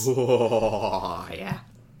Thomas. Oh, yeah.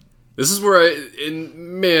 This is where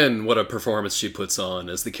man, what a performance she puts on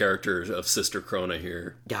as the character of Sister Krona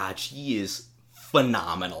here. God, she is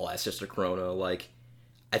phenomenal as Sister Krona. Like,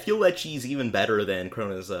 I feel that she's even better than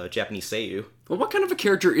Krona's Japanese seiyuu. Well, what kind of a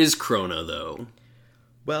character is Krona, though?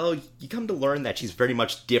 Well, you come to learn that she's very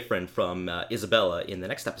much different from Isabella in the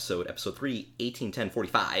next episode, episode 3,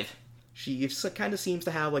 1810-45. She kind of seems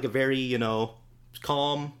to have, like, a very,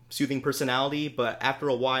 calm, soothing personality, but after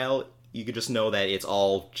a while, you could just know that it's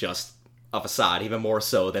all just a facade, even more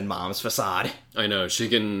so than Mom's facade. I know, she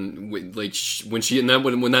can, like, when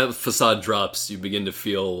that facade drops, you begin to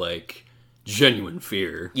feel, like, genuine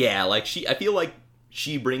fear. Yeah, like, I feel like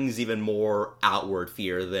she brings even more outward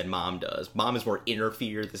fear than Mom does. Mom is more inner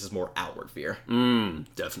fear, this is more outward fear.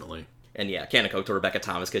 Definitely. And yeah, Kaneko to Rebecca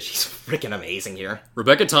Thomas, because she's freaking amazing here.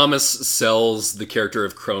 Rebecca Thomas sells the character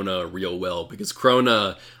of Krona real well, because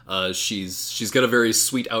Krona, she's got a very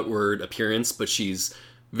sweet outward appearance, but she's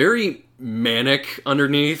very manic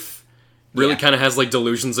underneath. Really kind of has, like,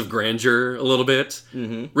 delusions of grandeur a little bit.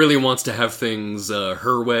 Mm-hmm. Really wants to have things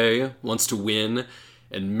her way, wants to win.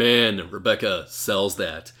 And man, Rebecca sells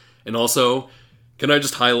that. And also, can I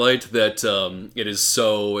just highlight that it is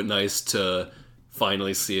so nice to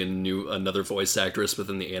finally see another voice actress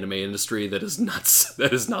within the anime industry that is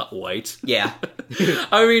not white. Yeah.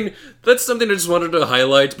 I mean, that's something I just wanted to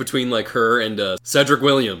highlight between, like, her and Cedric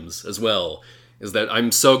Williams as well. Is that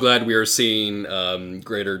I'm so glad we are seeing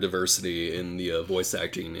greater diversity in the voice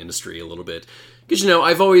acting industry a little bit. Because,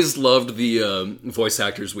 I've always loved the voice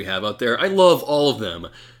actors we have out there. I love all of them.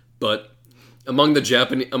 But among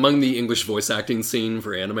the English voice acting scene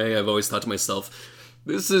for anime, I've always thought to myself,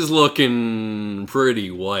 this is looking pretty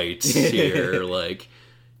white here. Like,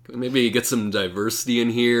 maybe get some diversity in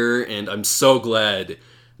here. And I'm so glad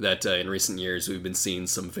that in recent years we've been seeing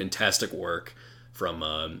some fantastic work from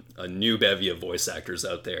a new bevy of voice actors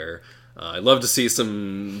out there. I'd love to see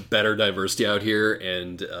some better diversity out here,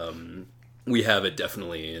 and we have it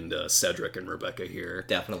definitely in Cedric and Rebecca here.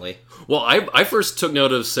 Definitely. Well, I first took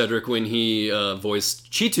note of Cedric when he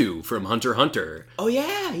voiced Cheetu from Hunter x Hunter. Oh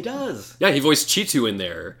yeah, he does. Yeah, he voiced Cheetu in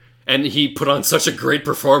there. And he put on such a great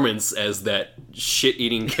performance as that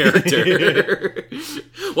shit-eating character.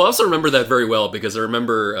 Well, I also remember that very well because I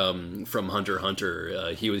remember from Hunter x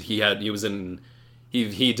Hunter, he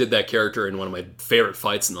did that character in one of my favorite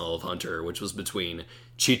fights in all of Hunter, which was between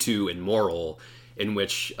Cheetu and Moral. in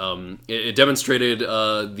which it demonstrated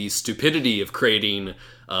the stupidity of creating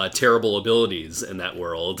terrible abilities in that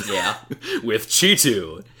world. Yeah. With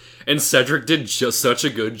Cheetu. And Cedric did just such a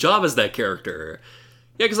good job as that character.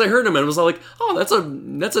 Yeah, because I heard him and was all like, oh,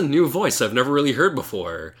 that's a new voice I've never really heard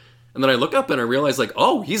before. And then I look up and I realize, like,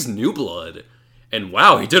 oh, he's New Blood. And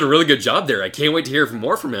wow, he did a really good job there. I can't wait to hear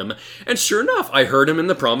more from him. And sure enough, I heard him in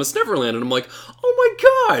The Promised Neverland, and I'm like, oh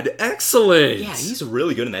my god, excellent! Yeah, he's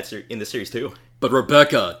really good in this series, too. But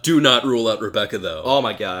Rebecca, do not rule out Rebecca, though. Oh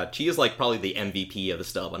my god, she is, like, probably the MVP of the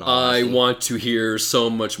stub. I want to hear so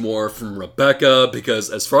much more from Rebecca, because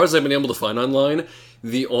as far as I've been able to find online,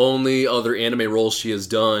 the only other anime role she has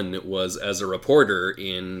done was as a reporter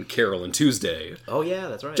in Carol and Tuesday. Oh yeah,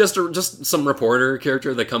 that's right. Just some reporter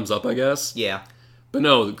character that comes up, I guess. Yeah. But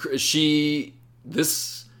no,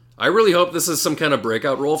 I really hope this is some kind of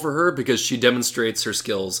breakout role for her, because she demonstrates her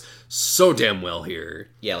skills so damn well here.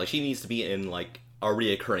 Yeah, like, she needs to be in, like, a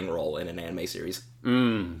reoccurring role in an anime series.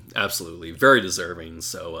 Absolutely. Very deserving.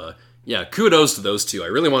 So, yeah, kudos to those two. I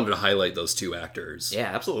really wanted to highlight those two actors.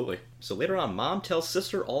 Yeah, absolutely. So later on, Mom tells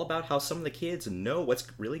Sister all about how some of the kids know what's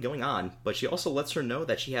really going on, but she also lets her know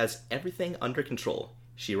that she has everything under control.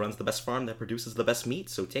 She runs the best farm that produces the best meat,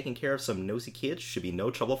 so taking care of some nosy kids should be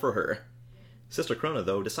no trouble for her. Sister Krona,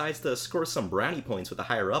 though, decides to score some brownie points with the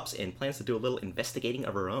higher-ups and plans to do a little investigating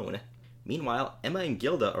of her own. Meanwhile, Emma and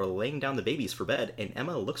Gilda are laying down the babies for bed, and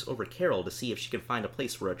Emma looks over Carol to see if she can find a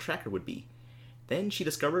place where a tracker would be. Then she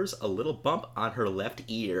discovers a little bump on her left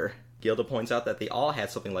ear. Gilda points out that they all had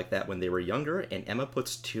something like that when they were younger, and Emma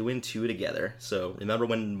puts 2 and 2 together. So, remember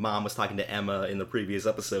when Mom was talking to Emma in the previous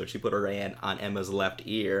episode, she put her hand on Emma's left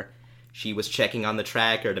ear. She was checking on the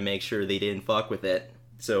tracker to make sure they didn't fuck with it.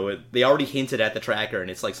 So, they already hinted at the tracker, and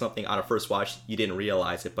it's like something on a first watch, you didn't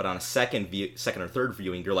realize it, but on a second or third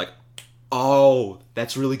viewing, you're like, oh,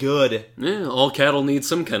 that's really good. Yeah, all cattle need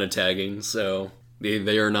some kind of tagging, so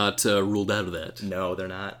they are not ruled out of that. No, they're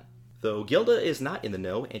not. Though Gilda is not in the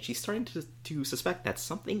know, and she's starting to suspect that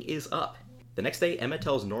something is up. The next day, Emma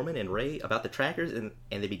tells Norman and Ray about the trackers, and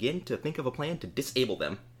they begin to think of a plan to disable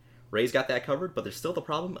them. Ray's got that covered, but there's still the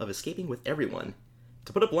problem of escaping with everyone.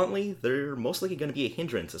 To put it bluntly, they're most likely going to be a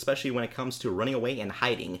hindrance, especially when it comes to running away and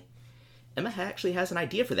hiding. Emma actually has an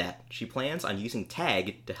idea for that. She plans on using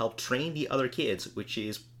Tag to help train the other kids, which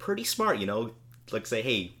is pretty smart, you know? Like, say,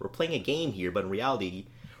 hey, we're playing a game here, but in reality,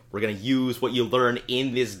 we're going to use what you learn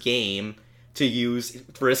in this game to use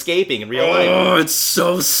for escaping in real life. Oh, it's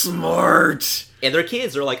so smart! And their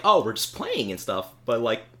kids are like, oh, we're just playing and stuff, but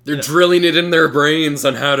like... They're drilling it in their brains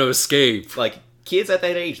on how to escape. Like, kids at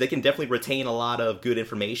that age, they can definitely retain a lot of good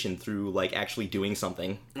information through, like, actually doing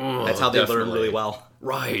something. Oh, that's how they learn really well.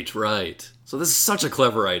 Right. So this is such a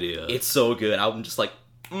clever idea. It's so good. I'm just like,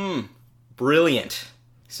 brilliant.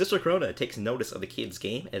 Sister Krona takes notice of the kids'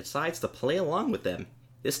 game and decides to play along with them.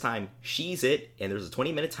 This time, she's it, and there's a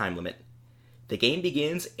 20-minute time limit. The game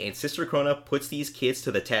begins, and Sister Krona puts these kids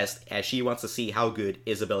to the test as she wants to see how good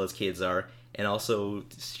Isabella's kids are, and also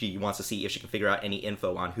she wants to see if she can figure out any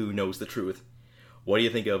info on who knows the truth. What do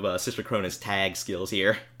you think of Sister Krona's tag skills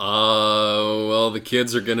here? Well, the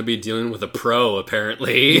kids are going to be dealing with a pro,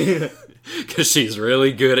 apparently. Because she's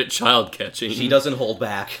really good at child catching. She doesn't hold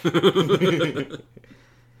back.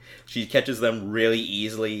 She catches them really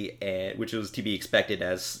easily, which was to be expected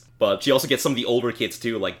but she also gets some of the older kids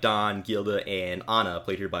too, like Don, Gilda, and Anna,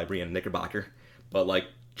 played here by Brianna Knickerbocker. But like,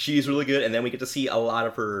 she's really good, and then we get to see a lot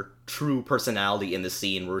of her true personality in the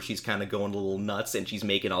scene, where she's kind of going a little nuts, and she's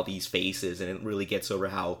making all these faces, and it really gets over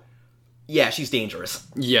how, yeah, she's dangerous.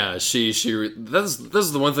 Yeah, this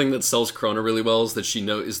is the one thing that sells Krona really well, is that she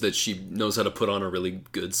knows how to put on a really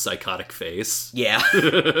good psychotic face. Yeah.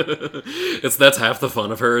 That's half the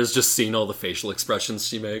fun of her, is just seeing all the facial expressions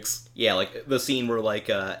she makes. Yeah, like the scene where like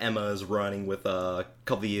Emma's running with a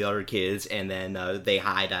couple of the other kids, and then they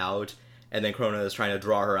hide out, and then Krona is trying to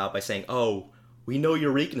draw her out by saying, oh, we know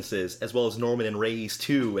your weaknesses, as well as Norman and Ray's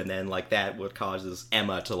too, and then like that what causes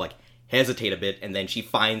Emma to like hesitate a bit, and then she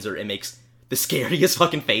finds her and makes the scariest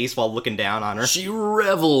fucking face while looking down on her. She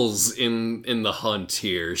revels in the hunt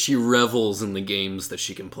here. She revels in the games that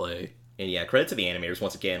she can play. And yeah, credit to the animators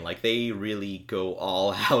once again. Like, they really go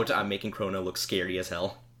all out on making Krona look scary as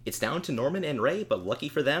hell. It's down to Norman and Ray, but lucky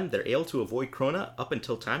for them, they're able to avoid Krona up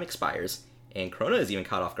until time expires. And Krona is even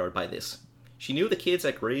caught off guard by this. She knew the kids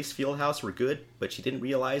at Gray's Fieldhouse were good, but she didn't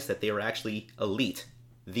realize that they were actually elite.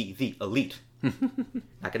 The elite.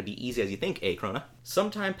 Not gonna be easy as you think, Krona?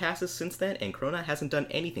 Some time passes since then, and Krona hasn't done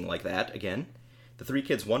anything like that again. The 3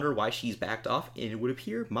 kids wonder why she's backed off, and it would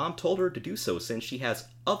appear Mom told her to do so since she has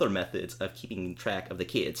other methods of keeping track of the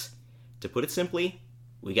kids. To put it simply,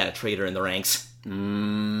 we got a traitor in the ranks.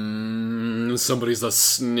 Somebody's a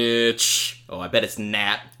snitch. Oh, I bet it's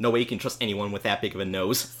Nat. No way you can trust anyone with that big of a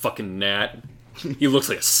nose. Fucking Nat. He looks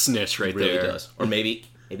like a snitch right Really there. does. Or maybe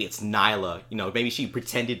it's Nyla. You know, maybe she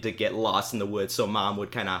pretended to get lost in the woods so Mom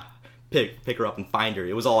would kind of pick her up and find her.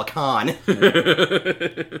 It was all a con.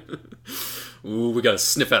 Ooh, we gotta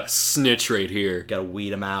sniff out a snitch right here. Gotta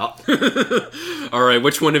weed him out. Alright,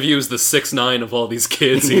 which one of you is the 6'9" of all these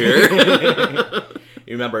kids here?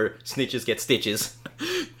 You remember, snitches get stitches.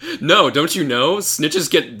 No, don't you know?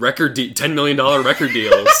 Snitches get $10 million record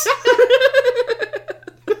deals.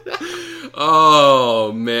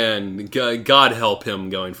 Oh, man. God help him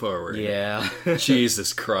going forward. Yeah.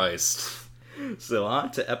 Jesus Christ. So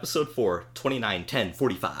on to episode 4,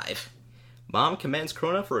 29/10/45. Mom commends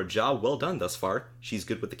Krona for a job well done thus far. She's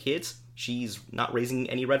good with the kids. She's not raising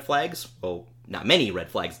any red flags. Well, not many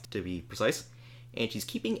red flags to be precise. And she's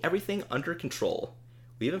keeping everything under control.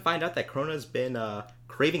 We even find out that Krona's been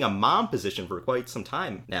craving a mom position for quite some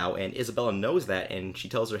time now, and Isabella knows that, and she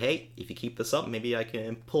tells her, hey, if you keep this up, maybe I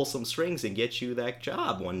can pull some strings and get you that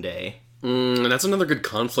job one day. And that's another good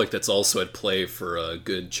conflict that's also at play for a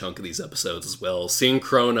good chunk of these episodes as well. Seeing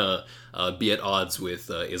Krona be at odds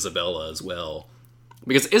with Isabella as well.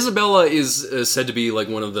 Because Isabella is said to be like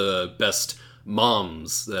one of the best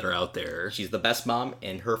moms that are out there. She's the best mom,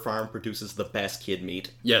 and her farm produces the best kid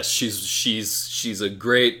meat. Yes, she's a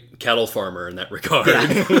great cattle farmer in that regard.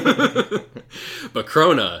 Yeah. But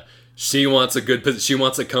Krona, she wants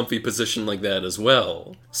a comfy position like that as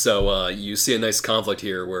well. So you see a nice conflict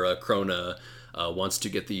here where Krona wants to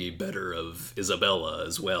get the better of Isabella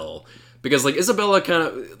as well. Because Isabella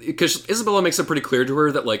makes it pretty clear to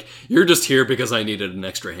her that you're just here because I needed an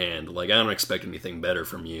extra hand. I don't expect anything better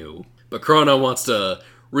from you. But Krona wants to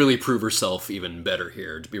really prove herself even better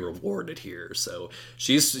here, to be rewarded here. So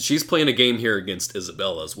she's playing a game here against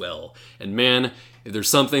Isabella as well. And man, if there's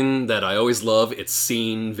something that I always love, it's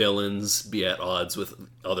seeing villains be at odds with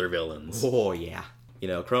other villains. Oh yeah. You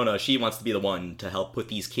know, Krona, she wants to be the one to help put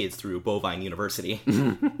these kids through Bovine University.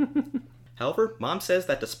 However, Mom says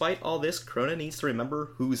that despite all this, Krona needs to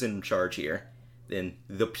remember who's in charge here. Then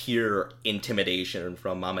the pure intimidation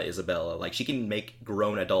from Mama Isabella. She can make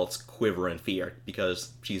grown adults quiver in fear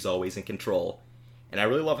because she's always in control. And I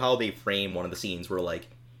really love how they frame one of the scenes where, Sister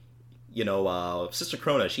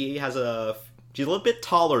Krona, she's a little bit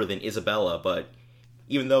taller than Isabella, but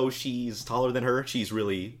even though she's taller than her,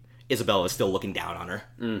 Isabella's still looking down on her.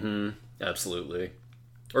 Mm-hmm. Absolutely.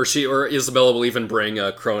 Or Isabella will even bring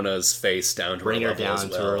Krona's face down to bring her her level down as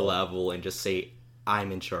well. to her level and just say,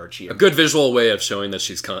 I'm in charge here. A good visual way of showing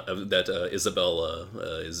that Isabella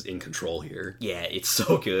is in control here. Yeah, it's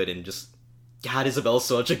so good, and just, God, Isabella's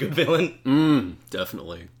such a good villain.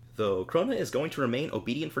 Definitely. Though Krona is going to remain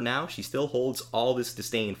obedient for now, she still holds all this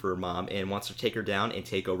disdain for her mom and wants to take her down and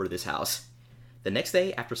take over this house. The next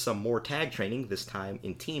day, after some more tag training, this time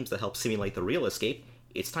in teams that help simulate the real escape,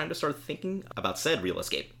 it's time to start thinking about said real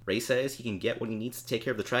escape. Ray says he can get what he needs to take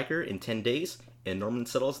care of the tracker in 10 days, and Norman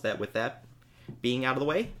settles that with that being out of the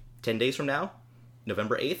way, 10 days from now,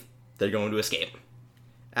 November 8th, they're going to escape.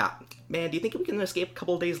 Man, do you think we can escape a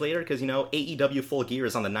couple of days later? Because, AEW Full Gear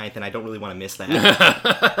is on the 9th, and I don't really want to miss that.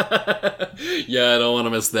 Yeah, I don't want to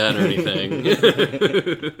miss that or anything.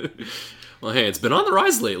 Well, hey, it's been on the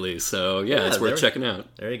rise lately, so yeah it's worth checking out.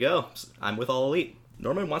 There you go. I'm with All Elite.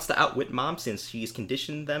 Norman wants to outwit Mom since she's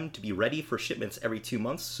conditioned them to be ready for shipments every 2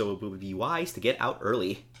 months, so it would be wise to get out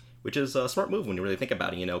early. Which is a smart move when you really think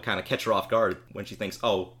about it, kind of catch her off guard when she thinks,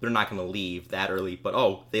 oh, they're not going to leave that early, but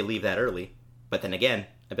oh, they leave that early. But then again,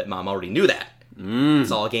 I bet Mom already knew that.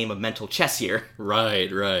 It's all a game of mental chess here.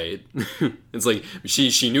 Right. It's like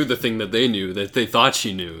she knew the thing that they knew, that they thought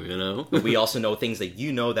she knew, But we also know things that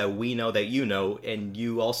you know, that we know, that you know, and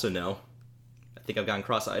you also know. I think I've gotten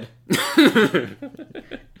cross-eyed.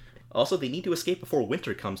 Also, they need to escape before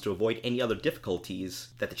winter comes to avoid any other difficulties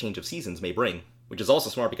that the change of seasons may bring. Which is also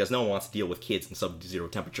smart because no one wants to deal with kids in sub-zero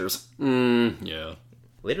temperatures. Yeah.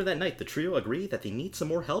 Later that night, the trio agree that they need some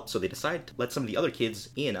more help, so they decide to let some of the other kids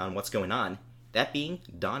in on what's going on. That being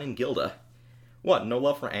Don and Gilda. What, no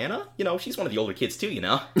love for Anna? She's one of the older kids too,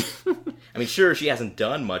 I mean, sure, she hasn't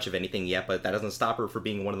done much of anything yet, but that doesn't stop her from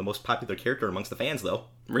being one of the most popular characters amongst the fans, though.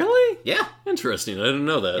 Really? Yeah. Interesting, I didn't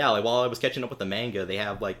know that. Yeah, while I was catching up with the manga, they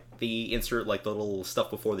have, they insert, the little stuff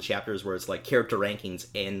before the chapters where it's, character rankings,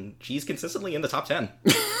 and she's consistently in the top 10.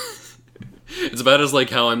 It's about as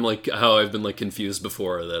how I've been confused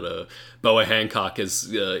before that Boa Hancock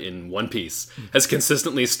is in One Piece has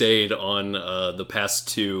consistently stayed on the past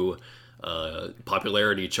 2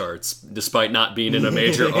 popularity charts, despite not being in a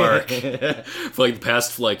major arc for like the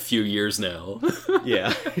past few years now.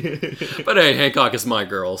 Yeah. But hey, Hancock is my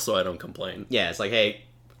girl, so I don't complain. Yeah, it's like, hey,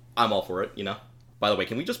 I'm all for it, you know? By the way,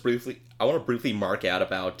 can we just I want to briefly mark out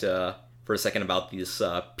for a second about this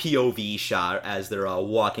POV shot as they're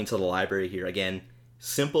walking to the library here. Again,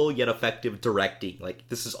 simple yet effective directing. Like,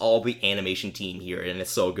 this is all the animation team here, and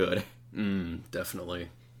it's so good. Definitely.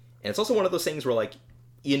 And it's also one of those things where, like,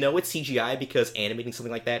 you know it's CGI because animating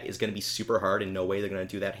something like that is going to be super hard, and no way they're going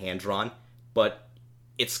to do that hand-drawn, but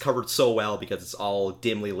it's covered so well because it's all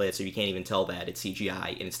dimly lit, so you can't even tell that it's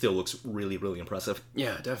CGI, and it still looks really, really impressive.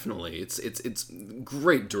 Yeah, definitely. It's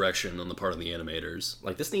great direction on the part of the animators.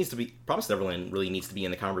 Like, this needs to be... Promised Neverland really needs to be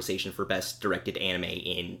in the conversation for best directed anime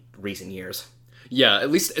in recent years. Yeah,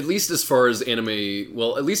 at least as far as anime...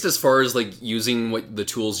 Well, at least as far as, like, using what the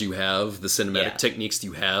tools you have, the cinematic techniques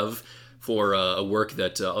you have for a work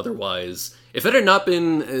that otherwise... If it had not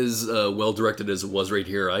been as well-directed as it was right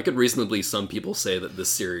here, I could reasonably, some people say that this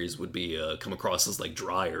series would be come across as, like,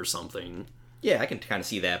 dry or something. Yeah, I can kind of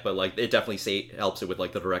see that, but, like, it definitely helps it with,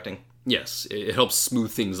 like, the directing. Yes, it helps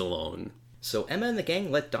smooth things along. So Emma and the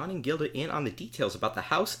gang let Dawn and Gilda in on the details about the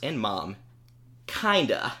house and Mom.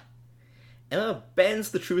 Kinda. Emma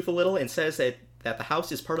bends the truth a little and says that the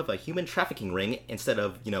house is part of a human trafficking ring instead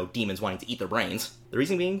of, you know, demons wanting to eat their brains. The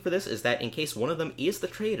reason being for this is that in case one of them is the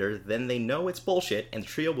traitor, then they know it's bullshit, and the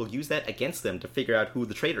trio will use that against them to figure out who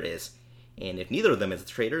the traitor is. And if neither of them is the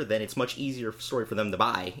traitor, then it's much easier story for them to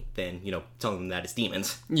buy than, you know, telling them that it's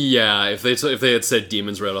demons. Yeah, if they had said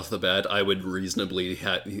demons right off the bat, I would reasonably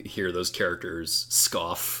hear those characters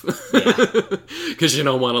scoff. Yeah. Because you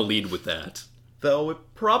don't want to lead with that. Though it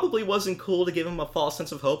probably wasn't cool to give him a false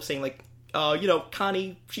sense of hope, saying like, you know,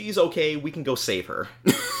 Connie, she's okay, we can go save her.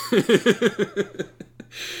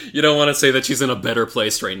 You don't want to say that she's in a better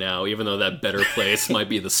place right now, even though that better place might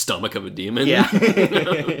be the stomach of a demon. Yeah.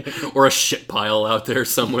 Or a shit pile out there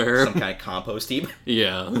somewhere. Some kind of compost heap.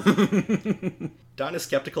 Yeah. Don is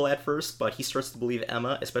skeptical at first, but he starts to believe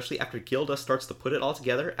Emma, especially after Gilda starts to put it all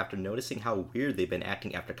together after noticing how weird they've been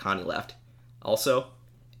acting after Connie left. Also,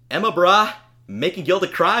 Emma, brah, making Gilda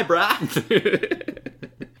cry, brah.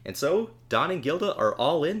 And so, Don and Gilda are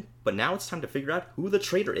all in, but now it's time to figure out who the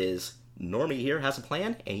traitor is. Normie here has a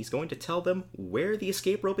plan, and he's going to tell them where the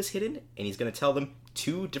escape rope is hidden, and he's going to tell them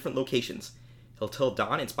 2 different locations. He'll tell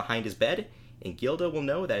Don it's behind his bed, and Gilda will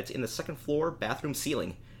know that it's in the 2nd floor bathroom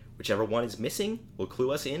ceiling. Whichever one is missing will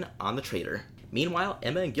clue us in on the traitor. Meanwhile,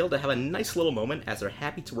 Emma and Gilda have a nice little moment as they're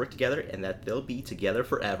happy to work together and that they'll be together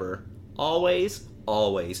forever. Always,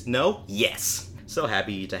 always. No? Yes. So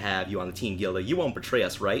happy to have you on the team, Gilda. You won't betray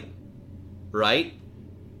us, right? Right?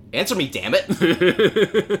 Answer me, damn it!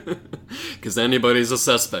 Because anybody's a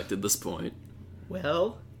suspect at this point.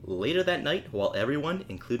 Well, later that night, while everyone,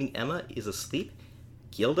 including Emma, is asleep,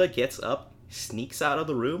 Gilda gets up, sneaks out of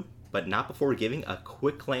the room, but not before giving a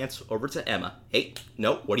quick glance over to Emma. Hey,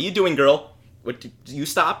 no, what are you doing, girl? You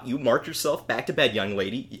stop. You march yourself back to bed, young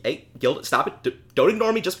lady. Hey, Gilda, stop it. Don't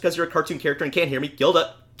ignore me just because you're a cartoon character and can't hear me.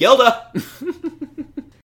 Gilda! Gilda!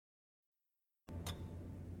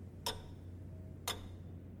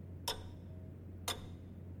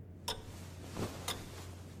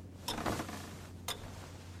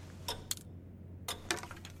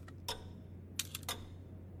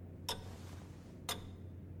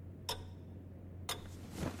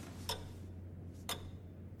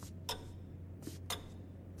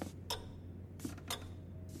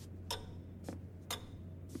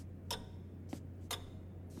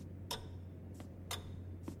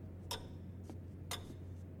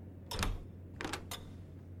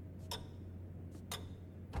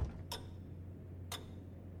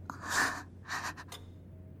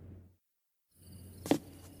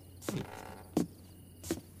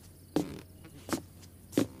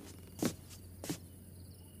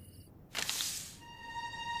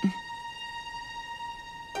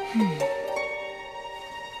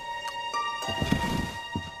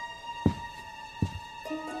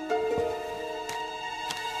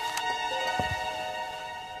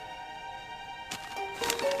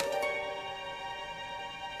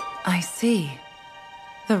 I see.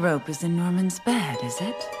 The rope is in Norman's bed, is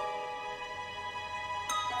it?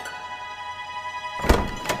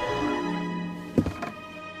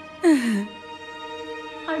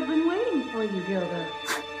 I've been waiting for you, Gilda.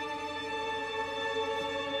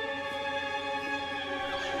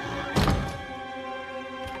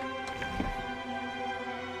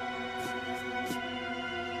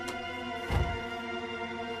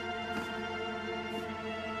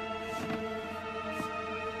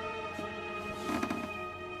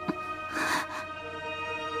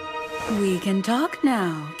 We can talk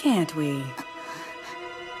now, can't we?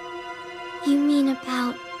 You mean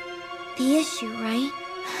about the issue, right?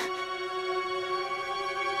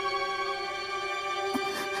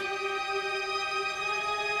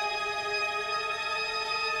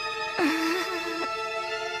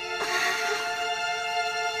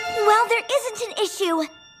 Well, there isn't an issue.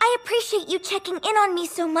 I appreciate you checking in on me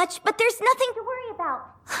so much, but there's nothing to worry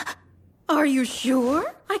about. Are you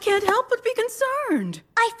sure? I can't help but be concerned.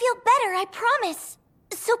 I feel better, I promise.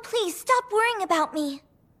 So please, stop worrying about me.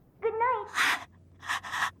 Good night.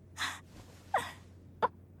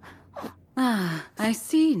 Ah, I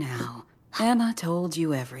see now. Emma told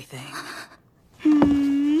you everything.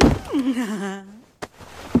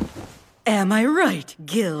 Am I right,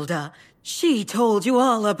 Gilda? She told you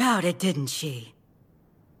all about it, didn't she?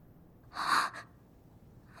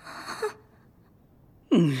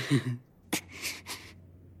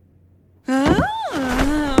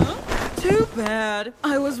 Too bad.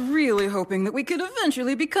 I was really hoping that we could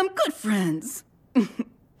eventually become good friends.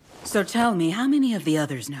 So tell me, how many of the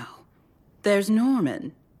others know? There's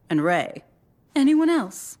Norman and Ray. Anyone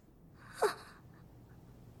else?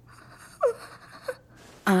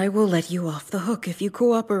 I will let you off the hook if you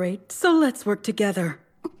cooperate, so let's work together.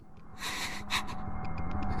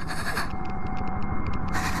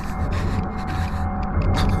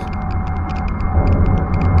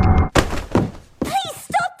 Please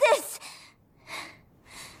stop this!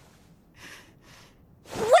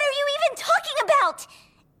 What are you even talking about?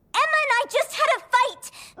 Emma and I just had a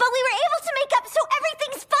fight, but we were able to make up, so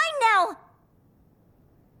everything's fine now!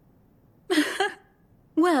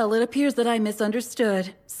 Well, it appears that I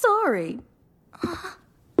misunderstood. Sorry.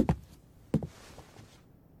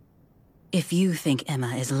 If you think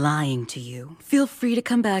Emma is lying to you, feel free to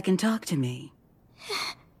come back and talk to me.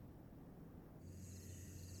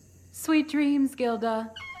 Sweet dreams,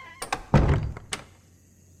 Gilda.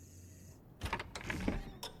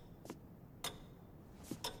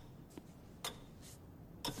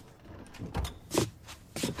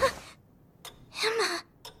 Emma.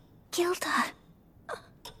 Gilda.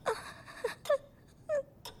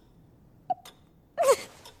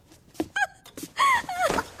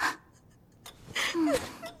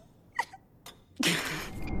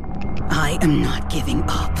 I am not giving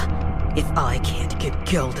up. If I can't get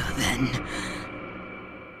Gilda, then...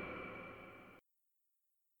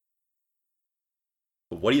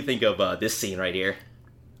 What do you think of this scene right here?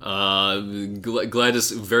 Very glad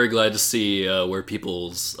to see where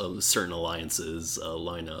people's certain alliances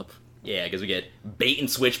line up. Yeah, because we get bait and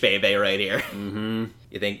switch baby right here.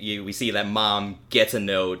 Mm-hmm. We see that Mom gets a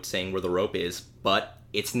note saying where the rope is, but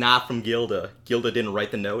it's not from Gilda. Gilda didn't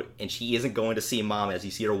write the note, and she isn't going to see Mom as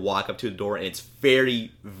you see her walk up to the door, and it's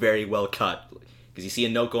very, very well cut. Because you see a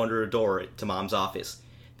note go under her door to Mom's office.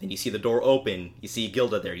 Then you see the door open, you see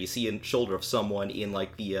Gilda there, you see a shoulder of someone in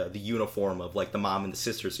like the uniform of like the mom and the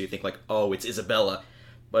sister, so you think like, oh, it's Isabella.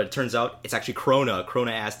 But it turns out it's actually Krona.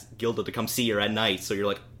 Krona asked Gilda to come see her at night, so you're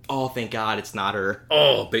like, oh, thank God, it's not her.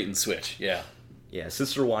 Oh, bait and switch, yeah. Yeah,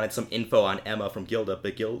 sister wanted some info on Emma from Gilda,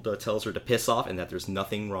 but Gilda tells her to piss off and that there's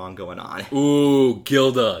nothing wrong going on. Ooh,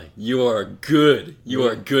 Gilda, you are good. You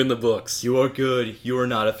are good in the books. You are good. You are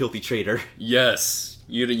not a filthy traitor. Yes,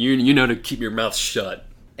 you know to keep your mouth shut.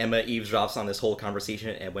 Emma eavesdrops on this whole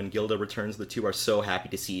conversation, and when Gilda returns, the two are so happy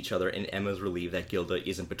to see each other, and Emma's relieved that Gilda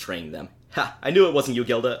isn't betraying them. Ha! I knew it wasn't you,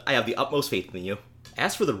 Gilda. I have the utmost faith in you.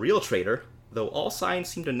 As for the real traitor, though all signs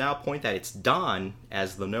seem to now point that it's Don,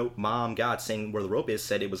 as the note Mom got saying where the rope is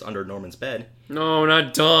said it was under Norman's bed. No,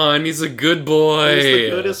 not Don. He's a good boy. He's the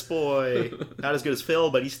goodest boy. Not as good as Phil,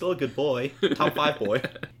 but he's still a good boy. Top 5 boy.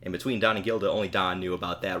 And between Don and Gilda, only Don knew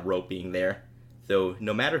about that rope being there. Though,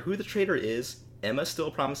 no matter who the traitor is, Emma still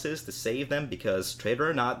promises to save them because, traitor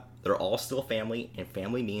or not, they're all still family, and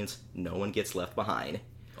family means no one gets left behind.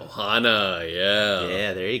 Ohana, yeah.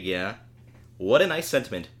 Yeah, there you go. What a nice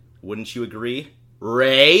sentiment. Wouldn't you agree?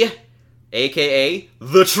 Ray, a.k.a.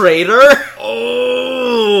 the traitor?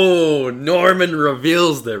 Oh, Norman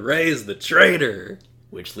reveals that Ray's the traitor.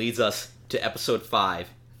 Which leads us to episode 5,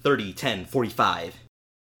 30-10-45.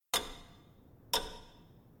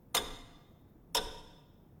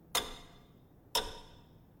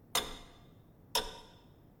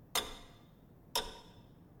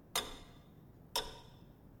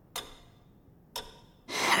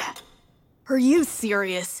 Are you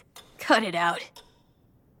serious? Cut it out.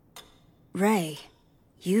 Ray,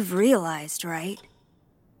 you've realized, right?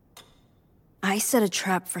 I set a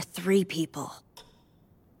trap for 3 people.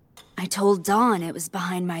 I told Dawn it was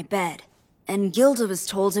behind my bed, and Gilda was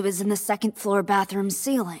told it was in the 2nd floor bathroom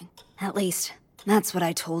ceiling. At least, that's what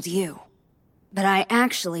I told you. But I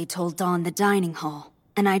actually told Dawn the dining hall,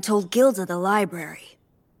 and I told Gilda the library.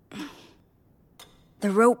 The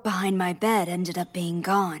rope behind my bed ended up being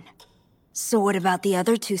gone. So what about the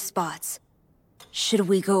other 2 spots? Should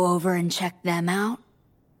we go over and check them out?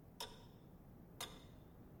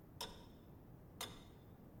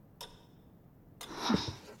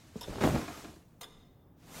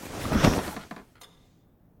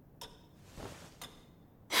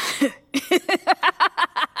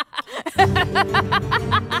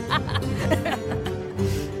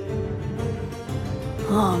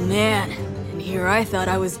 Oh man, and here I thought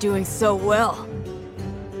I was doing so well.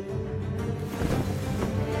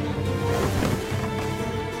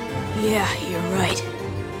 Yeah, you're right.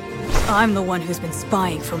 I'm the one who's been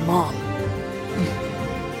spying for Mom.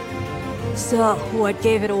 So, what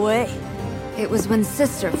gave it away? It was when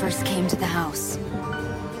Sister first came to the house.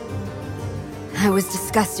 I was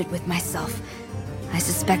disgusted with myself. I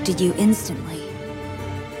suspected you instantly.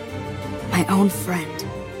 My own friend.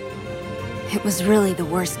 It was really the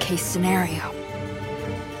worst-case scenario.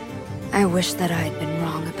 I wish that I had been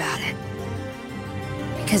wrong about it.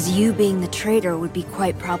 Because you being the traitor would be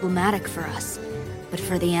quite problematic for us. But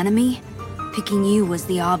for the enemy, picking you was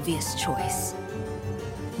the obvious choice.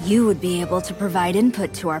 You would be able to provide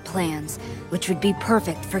input to our plans, which would be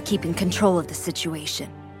perfect for keeping control of the situation.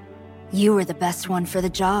 You were the best one for the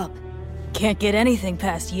job. Can't get anything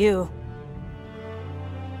past you.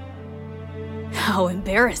 How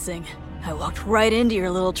embarrassing. I walked right into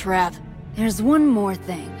your little trap. There's one more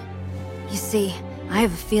thing. You see, I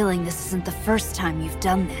have a feeling this isn't the first time you've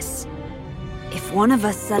done this. If one of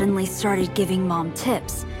us suddenly started giving Mom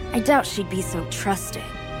tips, I doubt she'd be so trusting.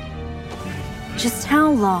 Just how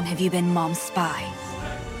long have you been Mom's spy?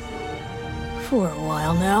 For a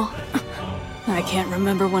while now. I can't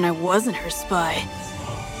remember when I wasn't her spy.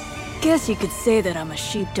 Guess you could say that I'm a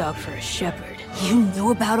sheepdog for a shepherd. You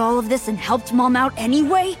knew about all of this and helped Mom out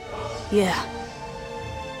anyway? Yeah.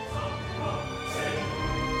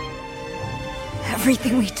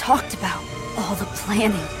 Everything we talked about, all the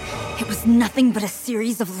planning, it was nothing but a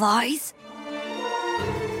series of lies?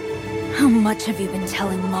 How much have you been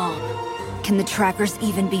telling Mom? Can the trackers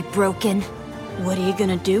even be broken? What are you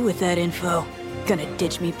gonna do with that info? Gonna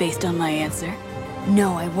ditch me based on my answer?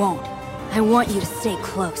 No, I won't. I want you to stay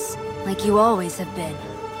close, like you always have been.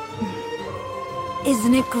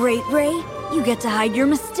 Isn't it great, Ray? You get to hide your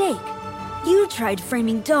mistake. You tried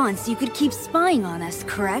framing Dawn so you could keep spying on us,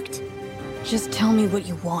 correct? Just tell me what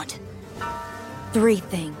you want. 3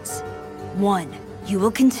 things. 1, you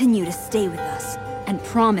will continue to stay with us, and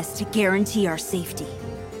promise to guarantee our safety.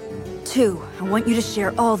 2, I want you to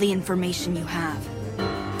share all the information you have.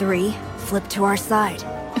 3, flip to our side.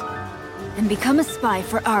 And become a spy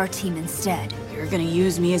for our team instead. You're gonna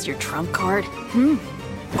use me as your trump card?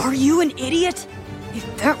 Are you an idiot?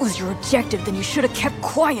 If that was your objective, then you should have kept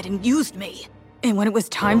quiet and used me. And when it was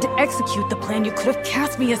time to execute the plan, you could have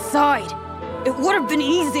cast me aside. It would have been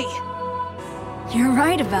easy. You're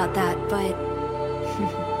right about that, but...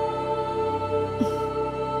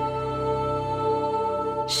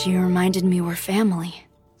 She reminded me we're family,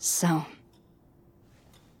 so...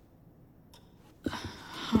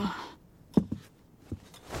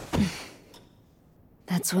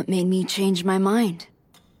 That's what made me change my mind.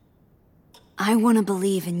 I want to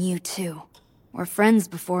believe in you too. We're friends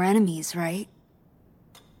before enemies, right?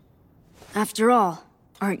 After all,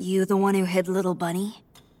 aren't you the one who hid Little Bunny?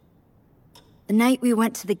 The night we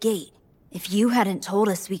went to the gate, if you hadn't told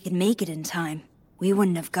us we could make it in time, we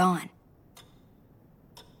wouldn't have gone.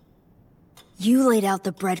 You laid out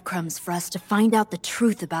the breadcrumbs for us to find out the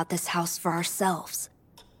truth about this house for ourselves.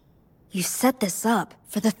 You set this up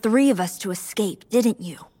for the 3 of us to escape, didn't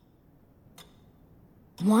you?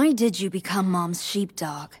 Why did you become Mom's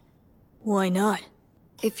sheepdog? Why not?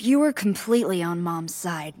 If you were completely on Mom's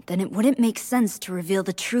side, then it wouldn't make sense to reveal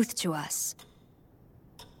the truth to us.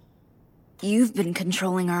 You've been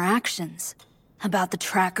controlling our actions. About the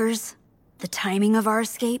trackers, the timing of our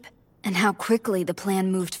escape, and how quickly the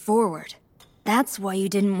plan moved forward. That's why you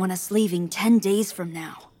didn't want us leaving 10 days from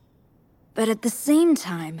now. But at the same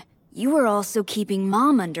time, you were also keeping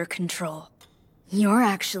Mom under control. You're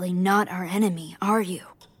actually not our enemy, are you?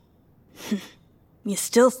 You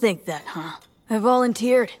still think that, huh? I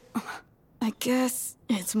volunteered. I guess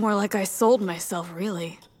it's more like I sold myself,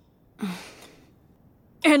 really.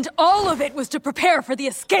 And all of it was to prepare for the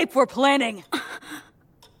escape we're planning!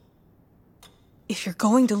 If you're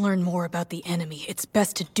going to learn more about the enemy, it's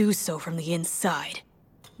best to do so from the inside.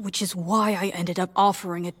 Which is why I ended up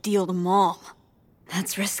offering a deal to Mom.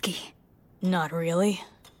 That's risky. Not really.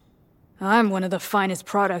 I'm one of the finest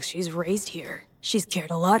products she's raised here. She's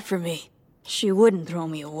cared a lot for me. She wouldn't throw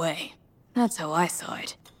me away. That's how I saw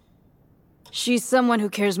it. She's someone who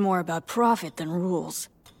cares more about profit than rules.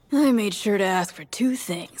 I made sure to ask for 2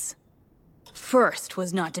 things. First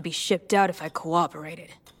was not to be shipped out if I cooperated.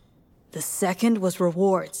 The second was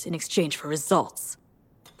rewards in exchange for results.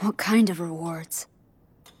 What kind of rewards?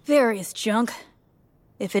 Various junk.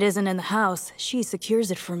 If it isn't in the house, she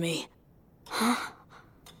secures it for me. Huh?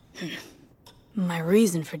 My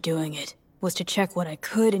reason for doing it was to check what I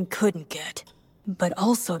could and couldn't get, but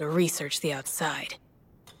also to research the outside.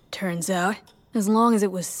 Turns out, as long as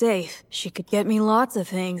it was safe, she could get me lots of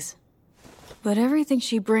things. But everything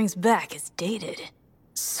she brings back is dated.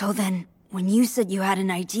 So then, when you said you had an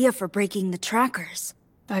idea for breaking the trackers...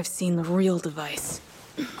 I've seen the real device.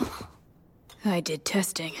 I did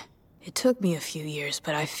testing. It took me a few years,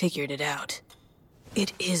 but I figured it out.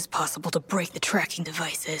 It is possible to break the tracking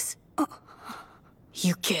devices.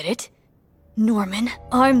 You get it? Norman,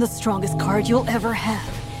 I'm the strongest card you'll ever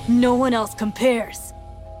have. No one else compares.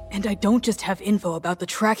 And I don't just have info about the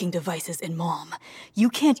tracking devices in Mom. You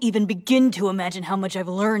can't even begin to imagine how much I've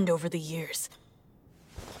learned over the years.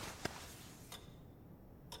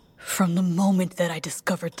 From the moment that I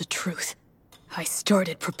discovered the truth, I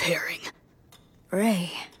started preparing.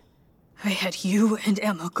 Ray. I had you and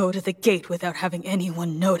Emma go to the gate without having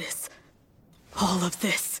anyone notice. All of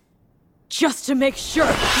this, just to make sure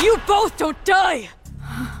you both don't die!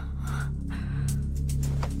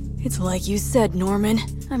 It's like you said, Norman.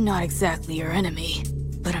 I'm not exactly your enemy,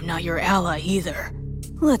 but I'm not your ally either.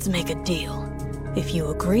 Let's make a deal. If you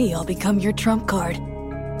agree, I'll become your trump card.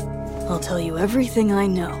 I'll tell you everything I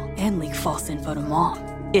know and leak false info to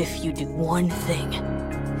Mom, if you do one thing.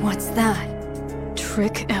 What's that?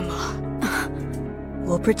 Trick Emma.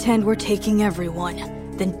 We'll pretend we're taking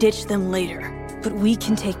everyone, then ditch them later. But we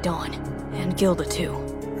can take Dawn, and Gilda too.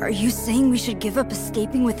 Are you saying we should give up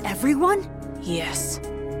escaping with everyone? Yes.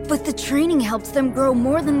 But the training helped them grow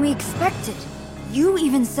more than we expected. You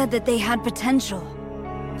even said that they had potential.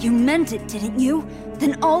 You meant it, didn't you?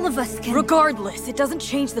 Then all of us can— Regardless, it doesn't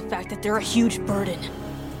change the fact that they're a huge burden.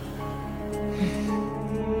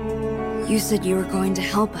 You said you were going to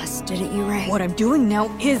help us, didn't you, Ray? What I'm doing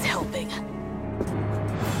now is helping.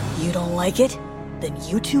 You don't like it? Then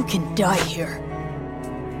you two can die here.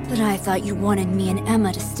 But I thought you wanted me and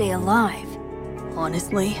Emma to stay alive.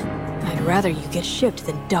 Honestly, I'd rather you get shipped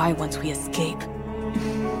than die once we escape.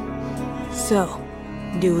 So,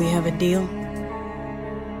 do we have a deal?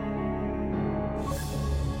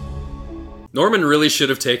 Norman really should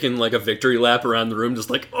have taken like a victory lap around the room, just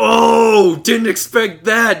like, oh, didn't expect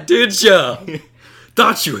that, did ya?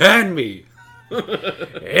 Thought you had me.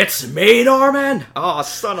 It's me, Norman! Oh,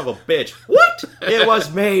 son of a bitch. What? It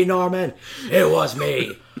was me, Norman. It was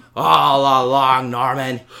me. All along,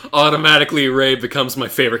 Norman. Automatically, Ray becomes my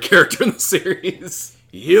favorite character in the series.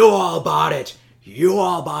 You all bought it. You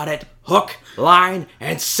all bought it. Hook, line,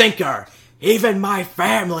 and sinker. Even my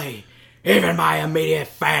family. Even my immediate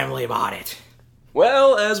family bought it.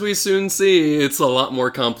 Well, as we soon see, it's a lot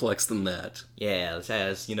more complex than that. Yeah,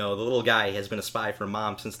 as you know, the little guy has been a spy for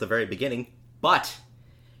Mom since the very beginning, but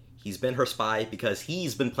he's been her spy because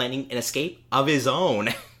he's been planning an escape of his own.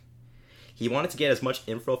 He wanted to get as much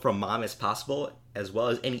info from Mom as possible, as well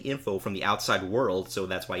as any info from the outside world, so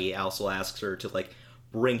that's why he also asks her to, like,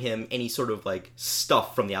 bring him any sort of, like,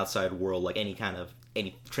 stuff from the outside world, like any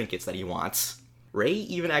trinkets that he wants. Ray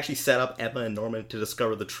even actually set up Emma and Norman to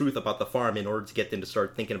discover the truth about the farm in order to get them to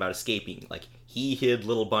start thinking about escaping. Like, he hid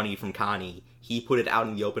Little Bunny from Connie. He put it out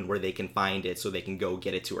in the open where they can find it so they can go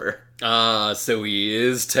get it to her. Ah, so he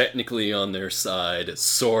is technically on their side,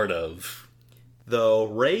 sort of. Though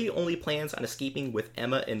Ray only plans on escaping with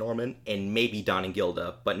Emma and Norman and maybe Dawn and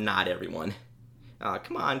Gilda, but not everyone.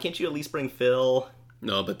 Come on, can't you at least bring Phil?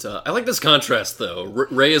 No, but I like this contrast, though.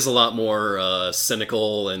 Ray is a lot more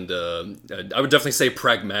cynical and, I would definitely say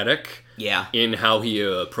pragmatic. Yeah. In how he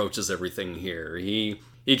approaches everything here. He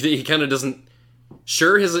kind of doesn't...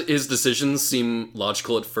 Sure, his decisions seem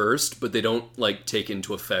logical at first, but they don't, like, take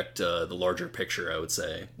into effect the larger picture, I would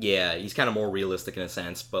say. Yeah, he's kind of more realistic in a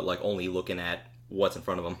sense, but, like, only looking at what's in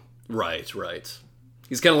front of him. Right.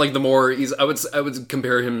 He's kind of like the more... I would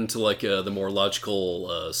compare him to, like, the more logical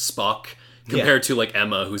Spock... Compared to, like,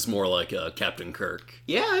 Emma, who's more like Captain Kirk.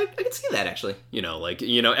 Yeah, I can see that, actually.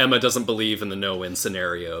 Emma doesn't believe in the no-win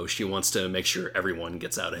scenario. She wants to make sure everyone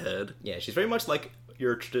gets out ahead. Yeah, she's very much like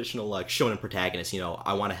your traditional, like, shonen protagonist,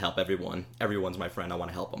 I want to help everyone. Everyone's my friend, I want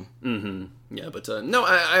to help them. Mm-hmm. Yeah, but, no,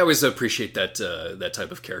 I always appreciate that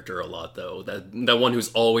type of character a lot, though. That one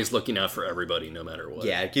who's always looking out for everybody, no matter what.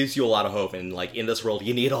 Yeah, it gives you a lot of hope, and, like, in this world,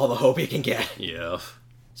 you need all the hope you can get. Yeah.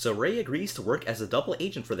 So Ray agrees to work as a double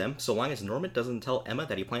agent for them so long as Norman doesn't tell Emma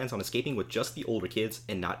that he plans on escaping with just the older kids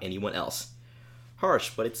and not anyone else.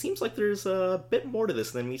 Harsh, but it seems like there's a bit more to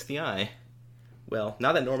this than meets the eye. Well,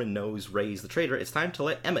 now that Norman knows Ray's the traitor, it's time to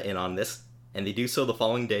let Emma in on this, and they do so the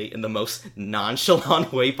following day in the most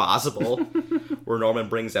nonchalant way possible, where Norman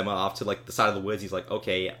brings Emma off to, like, the side of the woods. He's like,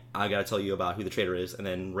 okay, I gotta tell you about who the traitor is, and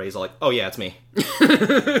then Ray's all like, oh yeah, it's me. Well,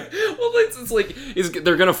 it's like,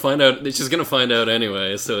 they're gonna find out, she's gonna find out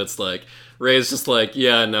anyway, so it's like, Ray's just like,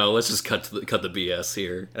 yeah, no, let's just cut the BS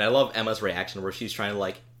here. And I love Emma's reaction, where she's trying to,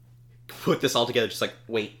 like, put this all together, just like,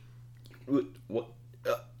 wait, what?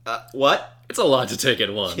 It's a lot to take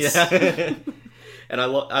at once. Yeah. And I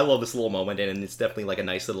love this little moment, and it's definitely like a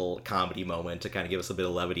nice little comedy moment to kind of give us a bit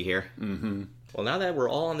of levity here. Mm-hmm. Well, now that we're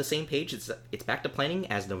all on the same page, it's back to planning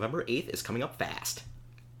as November 8th is coming up fast.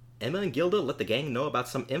 Emma and Gilda let the gang know about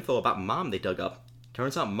some info about Mom they dug up.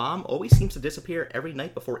 Turns out Mom always seems to disappear every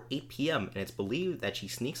night before 8 p.m., and it's believed that she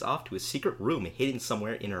sneaks off to a secret room hidden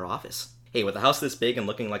somewhere in her office. Hey, with a house this big and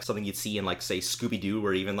looking like something you'd see in, like, say, Scooby-Doo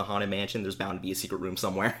or even the Haunted Mansion, there's bound to be a secret room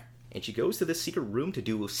somewhere. And she goes to this secret room to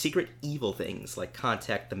do secret evil things, like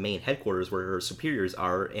contact the main headquarters where her superiors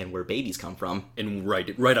are and where babies come from. And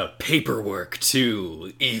write out paperwork,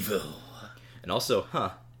 too. Evil. And also,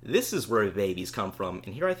 this is where babies come from.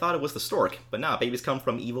 And here I thought it was the stork, but nah, babies come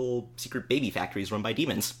from evil secret baby factories run by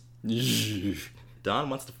demons. Don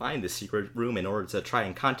wants to find this secret room in order to try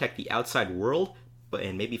and contact the outside world,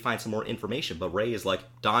 and maybe find some more information. But Ray is like,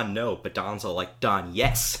 Don, no. But Don's all like, Don,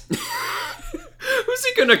 yes. Who's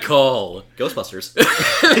he gonna call? Ghostbusters.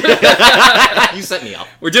 You set me up.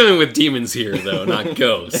 We're dealing with demons here, though, not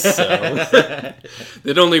ghosts. So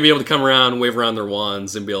they'd only be able to come around, wave around their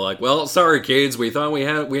wands, and be like, "Well, sorry, kids, we thought we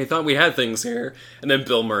had things here." And then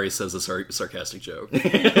Bill Murray says a sarcastic joke. I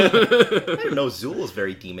don't know. Zool is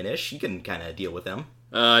very demonish. You can kind of deal with them.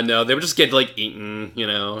 No, they would just get, like, eaten, you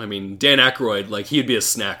know? I mean, Dan Aykroyd, like, he'd be a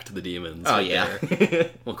snack to the demons. Oh, yeah.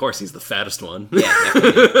 Well, of course, he's the fattest one. Yeah,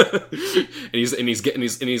 definitely. and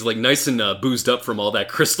he's like, nice and boozed up from all that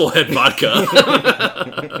Crystal Head vodka.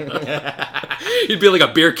 He'd be like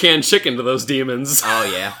a beer can chicken to those demons. Oh,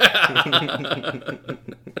 yeah.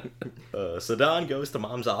 So Don goes to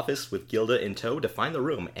Mom's office with Gilda in tow to find the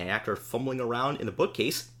room, and after fumbling around in the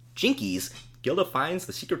bookcase, jinkies, Gilda finds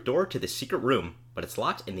the secret door to the secret room, but it's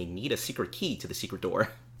locked and they need a secret key to the secret door.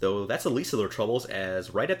 Though that's the least of their troubles,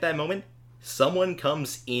 as right at that moment, someone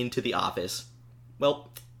comes into the office.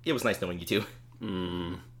 Well, it was nice knowing you two.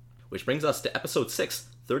 Which brings us to episode 6,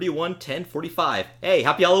 31-10-45. Hey,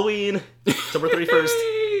 happy Halloween! December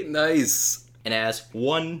 31st. Nice. And as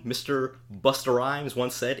one Mr. Busta Rhymes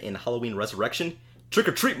once said in Halloween Resurrection, trick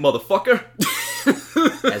or treat, motherfucker!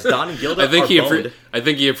 As Don and Gilda I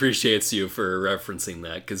think he appreciates you for referencing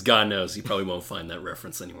that, because God knows he probably won't find that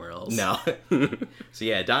reference anywhere else. No. So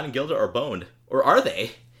yeah, Don and Gilda are boned. Or are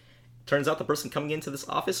they? Turns out the person coming into this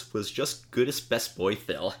office was just goodest best boy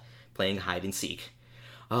Phil, playing hide and seek.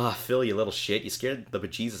 Phil, you little shit, you scared the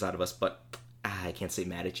bejesus out of us, but I can't say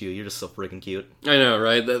mad at you, you're just so friggin' cute. I know,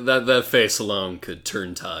 right? That face alone could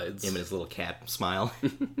turn tides. Him and his little cat smile.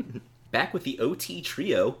 Back with the OT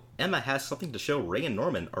trio, Emma has something to show Ray and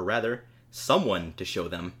Norman, or rather, someone to show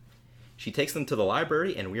them. She takes them to the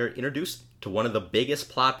library, and we are introduced to one of the biggest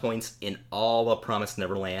plot points in all of Promised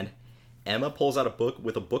Neverland. Emma pulls out a book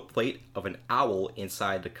with a bookplate of an owl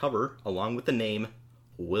inside the cover, along with the name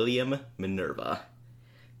William Minerva.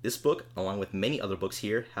 This book, along with many other books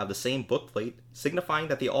here, have the same bookplate, signifying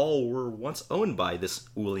that they all were once owned by this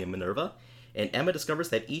William Minerva. And Emma discovers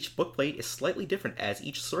that each bookplate is slightly different, as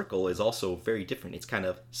each circle is also very different. It's kind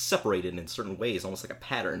of separated in certain ways, almost like a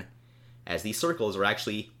pattern, as these circles are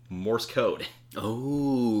actually Morse code.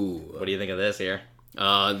 Oh. What do you think of this here?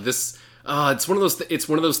 It's one of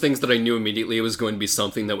those things that I knew immediately it was going to be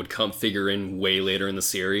something that would come figure in way later in the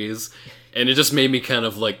series. And it just made me kind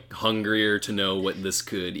of, like, hungrier to know what this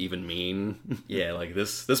could even mean. Yeah, like,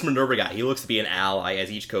 this Minerva guy, he looks to be an ally, as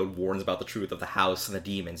each code warns about the truth of the house and the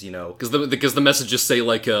demons, you know. Because the messages say,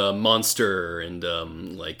 like, a monster and,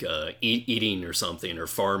 eating or something, or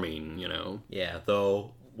farming, you know. Yeah,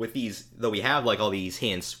 though we have, like, all these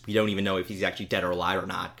hints, we don't even know if he's actually dead or alive or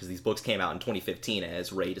not, because these books came out in 2015,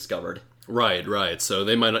 as Ray discovered. Right, so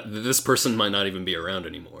this person might not even be around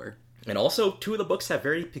anymore. And also, 2 of the books have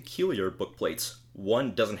very peculiar book plates.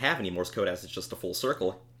 One doesn't have any Morse code, as it's just a full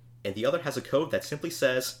circle, and the other has a code that simply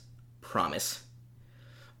says, promise.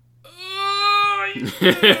 I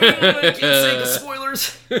can't say the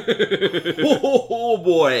spoilers. Oh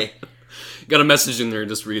boy. Got a message in there that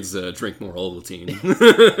just reads, drink more Ovaltine.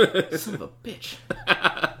 Son of a bitch.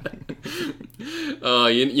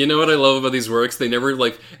 You know what I love about these works? They never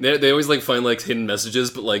like they always like find like hidden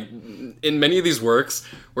messages, but like in many of these works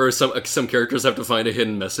where some characters have to find a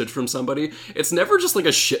hidden message from somebody, it's never just like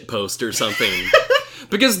a shit post or something.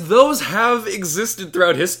 Because those have existed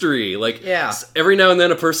throughout history. Like, yeah. Every now and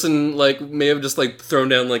then a person, like, may have just, like, thrown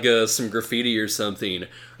down, like, some graffiti or something.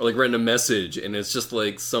 Or, like, written a message, and it's just,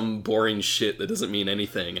 like, some boring shit that doesn't mean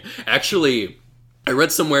anything. Actually, I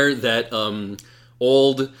read somewhere that,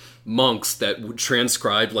 old monks that would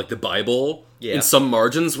transcribe, like, the Bible in some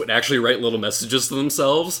margins would actually write little messages to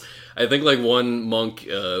themselves. I think, like, one monk,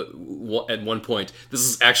 at one point, this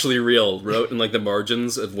is actually real, wrote in, like, the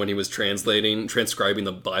margins of when he was transcribing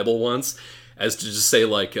the Bible once, as to just say,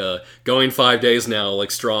 like, going 5 days now,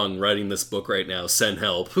 like, strong, writing this book right now, send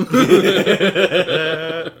help.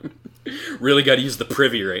 Really got to use the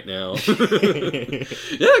privy right now.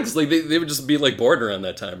 Yeah, because like they would just be like bored around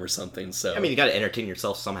that time or something. So I mean, you got to entertain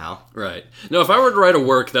yourself somehow, right? No, if I were to write a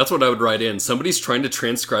work, that's what I would write in. Somebody's trying to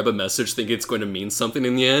transcribe a message, thinking it's going to mean something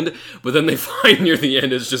in the end, but then they find near the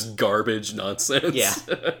end it's just garbage nonsense. Yeah,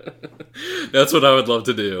 that's what I would love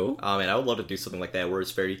to do. Oh man, I would love to do something like that where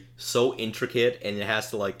it's so intricate and it has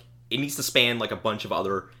to like it needs to span like a bunch of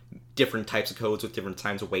other different types of codes with different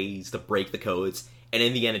times of ways to break the codes. And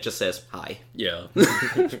in the end, it just says, hi. Yeah.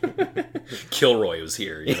 Kilroy was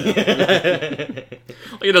here, you know? Like,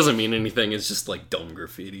 it doesn't mean anything. It's just, like, dumb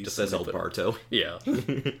graffiti. Just says El Barto. Yeah.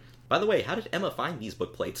 By the way, how did Emma find these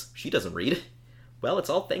book plates? She doesn't read. Well, it's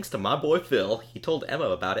all thanks to my boy Phil. He told Emma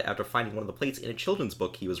about it after finding one of the plates in a children's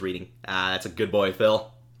book he was reading. Ah, that's a good boy, Phil.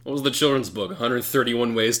 What was the children's book?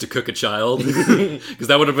 131 Ways to Cook a Child? Because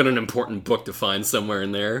that would have been an important book to find somewhere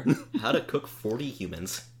in there. How to Cook 40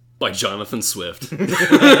 Humans. By Jonathan Swift.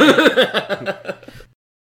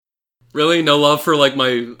 Really? No love for, like,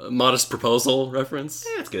 my Modest Proposal reference?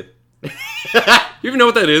 Yeah, it's good. You even know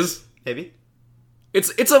what that is? Maybe.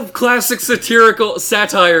 It's a classic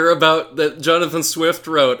satire about that Jonathan Swift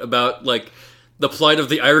wrote about, like, the plight of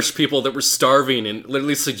the Irish people that were starving and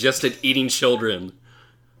literally suggested eating children.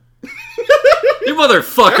 You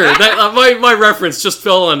motherfucker! My reference just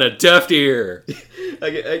fell on a deaf ear.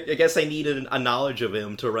 I guess I needed a knowledge of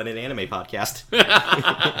him to run an anime podcast.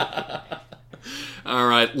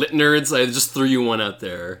 Alright, lit nerds, I just threw you one out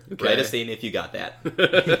there. Okay. Write us in if you got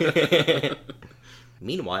that.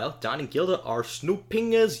 Meanwhile, Don and Gilda are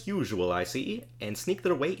snooping as usual, I see, and sneak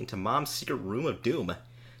their way into Mom's secret room of doom.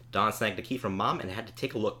 Don snagged a key from Mom and had to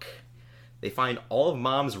take a look. They find all of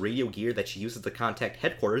Mom's radio gear that she uses to contact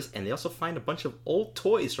headquarters, and they also find a bunch of old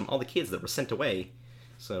toys from all the kids that were sent away.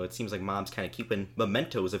 So it seems like Mom's kind of keeping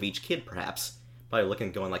mementos of each kid, perhaps. Probably looking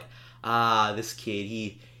and going like, this kid,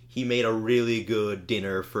 he made a really good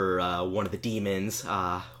dinner for one of the demons.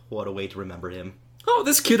 What a way to remember him. Oh,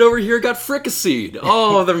 this kid over here got fricasseed.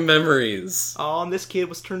 Oh, the memories. Oh, and this kid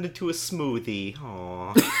was turned into a smoothie.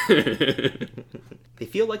 Aww. They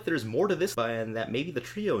feel like there's more to this, and that maybe the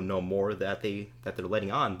trio know more that they're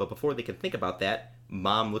letting on, but before they can think about that,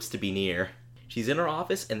 Mom looks to be near. She's in her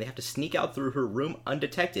office, and they have to sneak out through her room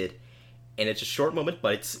undetected. And it's a short moment,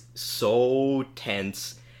 but it's so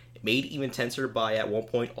tense. Made even tenser by, at one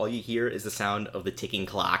point, all you hear is the sound of the ticking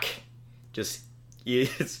clock.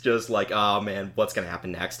 It's just like, oh man, what's gonna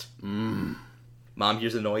happen next? Mom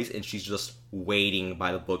hears a noise, and she's just waiting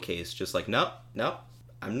by the bookcase. Just like, nope,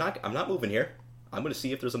 I'm not moving here. I'm going to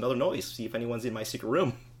see if there's another noise, see if anyone's in my secret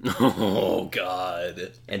room. Oh,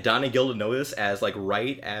 God. And Don and Gilda notice as, like,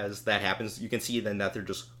 right as that happens, you can see then that they're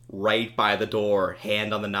just right by the door,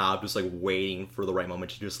 hand on the knob, just, like, waiting for the right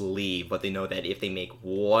moment to just leave. But they know that if they make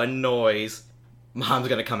one noise, Mom's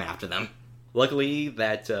going to come after them. Luckily,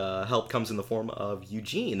 that help comes in the form of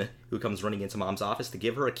Eugene, who comes running into Mom's office to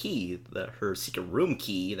give her a key, her secret room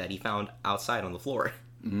key that he found outside on the floor.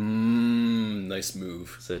 Nice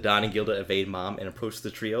move. So Don and Gilda evade Mom and approach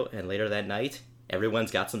the trio, and later that night,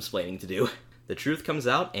 everyone's got some splaining to do. The truth comes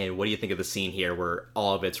out, and what do you think of the scene here where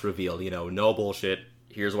all of it's revealed? You know, no bullshit,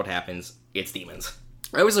 here's what happens, it's demons.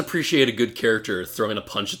 I always appreciate a good character throwing a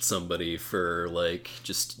punch at somebody for, like,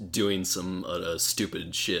 just doing some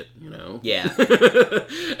stupid shit, you know? Yeah.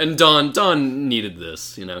 And Don needed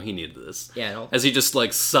this, you know, he needed this. Yeah, no. As he just,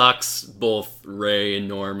 like, socks both Ray and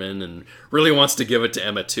Norman and really wants to give it to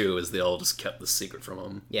Emma, too, as they all just kept the secret from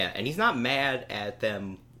him. Yeah, and he's not mad at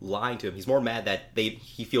them lying to him. He's more mad that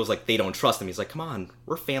he feels like they don't trust him. He's like, come on,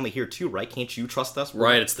 we're family here, too, right? Can't you trust us?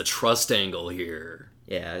 Right, it's the trust angle here.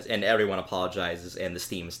 Yeah, and everyone apologizes, and this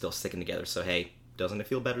team is still sticking together, so hey, doesn't it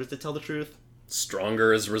feel better to tell the truth?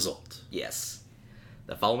 Stronger as a result. Yes.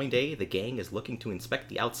 The following day, the gang is looking to inspect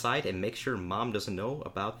the outside and make sure Mom doesn't know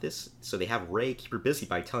about this, so they have Ray keep her busy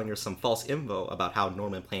by telling her some false info about how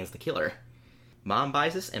Norman plans to kill her. Mom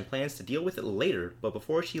buys this and plans to deal with it later, but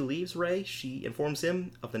before she leaves Ray, she informs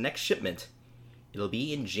him of the next shipment. It'll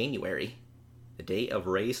be in January, the day of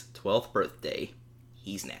Ray's 12th birthday.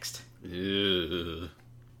 He's next. Ew.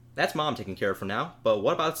 That's Mom taken care of for now, but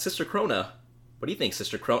what about Sister Krona? What do you think,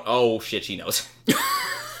 Sister Krona? Oh, shit, she knows.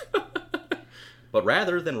 But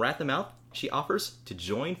rather than rat them out, she offers to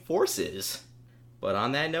join forces. But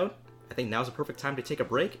on that note, I think now's a perfect time to take a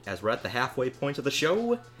break, as we're at the halfway point of the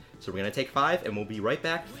show. So we're going to take 5, and we'll be right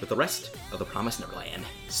back with the rest of The Promised Neverland.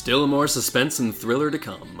 Still more suspense and thriller to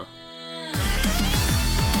come.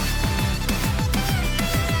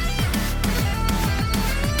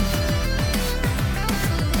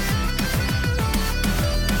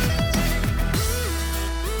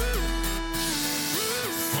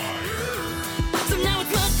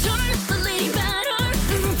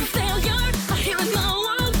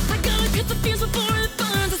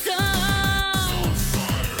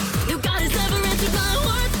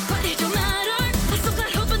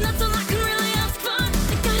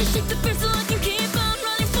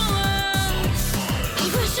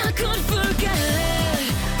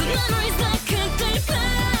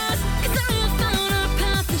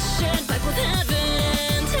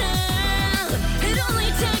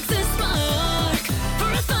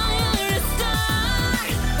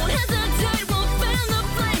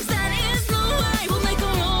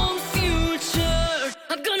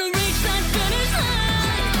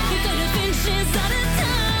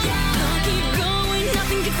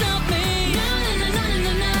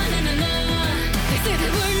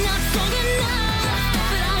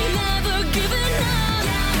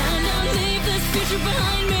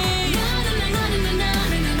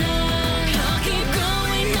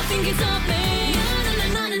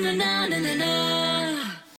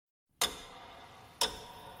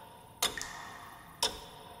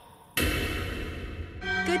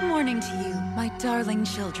 Good morning to you, my darling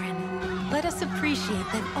children. Let us appreciate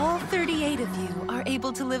that all 38 of you are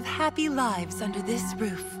able to live happy lives under this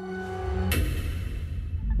roof.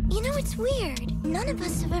 You know, it's weird. None of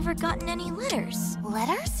us have ever gotten any letters.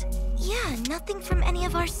 Letters? Yeah, nothing from any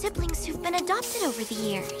of our siblings who've been adopted over the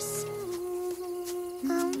years.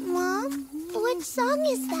 Mom? What song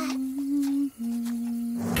is that?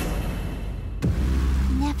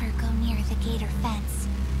 Never go near the gate or fence.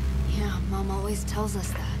 Yeah, Mom always tells us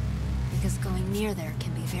that, because going near there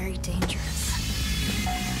can be very dangerous.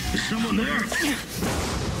 Is someone there? This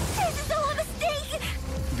is all a mistake!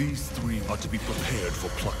 These 3 ought to be prepared for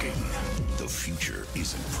plucking. The future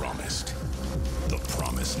isn't promised. The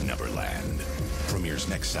Promised Neverland premieres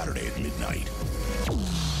next Saturday at midnight.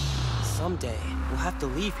 Someday, we'll have to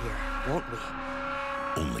leave here, won't we?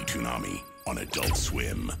 Only Toonami on Adult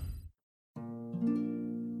Swim.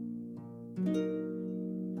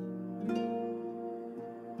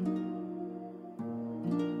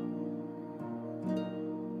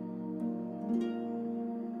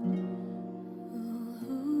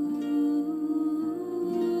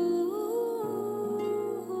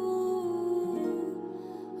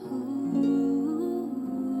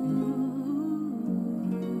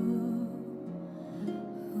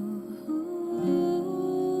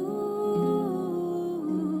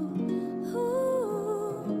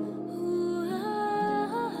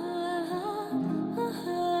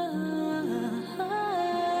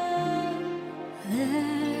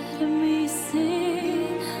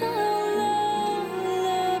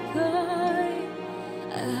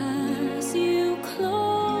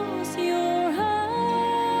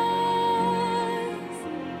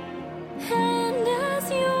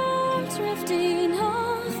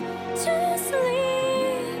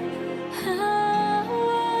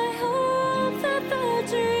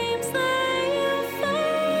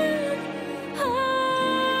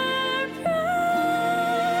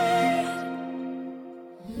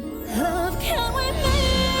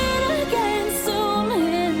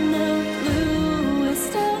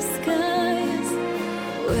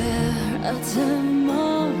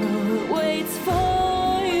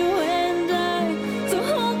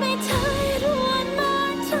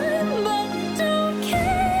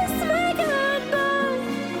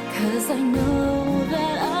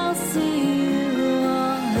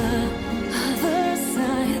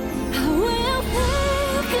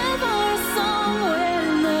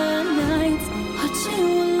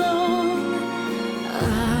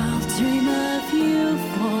 Dream of you,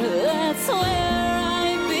 for that's where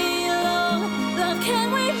I belong.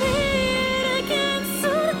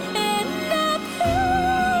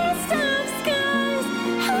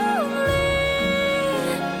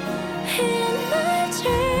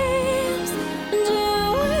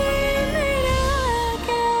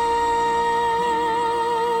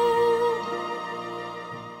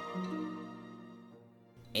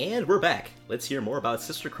 back. Let's hear more about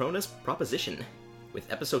Sister Krona's proposition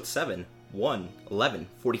with episode 7,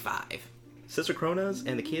 1/11/45. Sister Krona's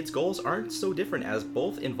and the kids' goals aren't so different as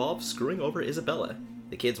both involve screwing over Isabella.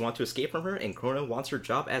 The kids want to escape from her, and Krona wants her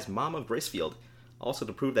job as mom of Gracefield. Also,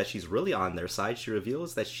 to prove that she's really on their side, she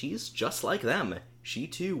reveals that she's just like them. She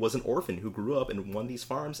too was an orphan who grew up in one of these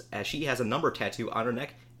farms, as she has a number tattoo on her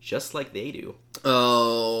neck just like they do.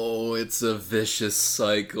 Oh, it's a vicious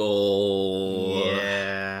cycle.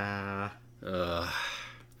 Yeah.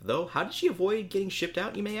 Though, how did she avoid getting shipped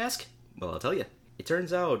out, you may ask? Well, I'll tell you. It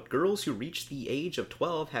turns out girls who reach the age of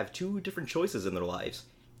 12 have two different choices in their lives.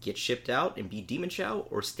 Get shipped out and be Demon Chow,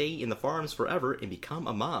 or stay in the farms forever and become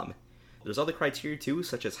a mom. There's other criteria too,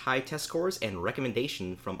 such as high test scores and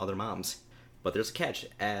recommendation from other moms. But there's a catch,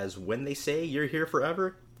 as when they say you're here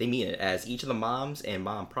forever, they mean it, as each of the moms and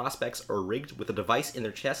mom prospects are rigged with a device in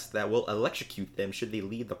their chest that will electrocute them should they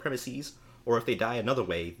leave the premises, or if they die another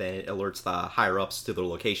way, then it alerts the higher-ups to their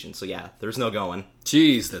location. So yeah, there's no going.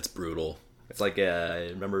 Jeez, that's brutal. It's like,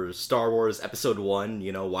 remember Star Wars Episode 1,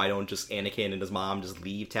 why don't just Anakin and his mom just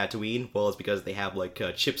leave Tatooine? Well, it's because they have,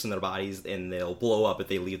 chips in their bodies, and they'll blow up if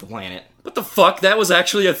they leave the planet. What the fuck? That was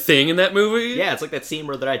actually a thing in that movie? Yeah, it's like that scene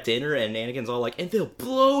where they're at dinner, and Anakin's all like, and they'll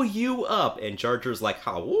blow you up, and Jar Jar's like,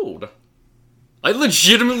 how old? I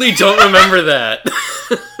legitimately don't remember that.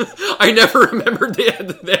 I never remembered they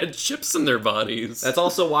had chips in their bodies. That's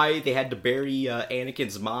also why they had to bury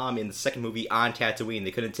Anakin's mom in the second movie on Tatooine. They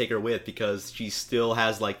couldn't take her with because she still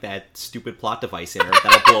has that stupid plot device in her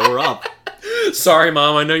that'll blow her up. Sorry,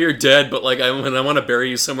 Mom, I know you're dead, but I want to bury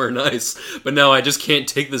you somewhere nice. But no, I just can't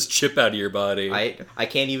take this chip out of your body. I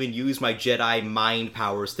can't even use my Jedi mind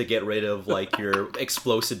powers to get rid of your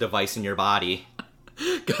explosive device in your body.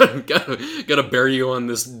 Gotta bury you on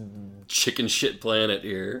this chicken shit planet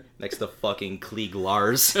here. Next to fucking Klieg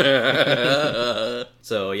Lars.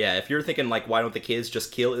 So yeah, if you're thinking why don't the kids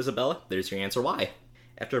just kill Isabella? There's your answer why.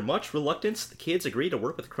 After much reluctance, the kids agree to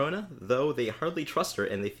work with Krona, though they hardly trust her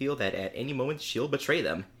and they feel that at any moment she'll betray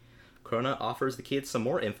them. Krona offers the kids some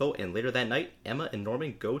more info, and later that night, Emma and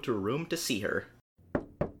Norman go to a room to see her.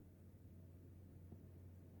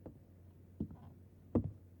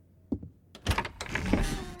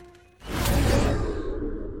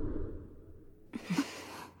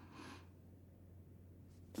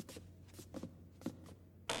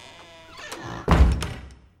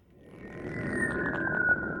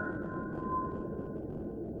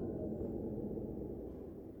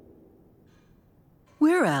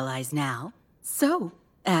 We're allies now, so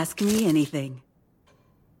ask me anything.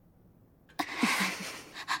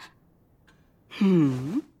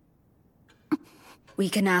 We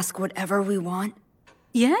can ask whatever we want?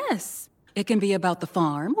 Yes. It can be about the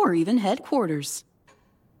farm or even headquarters.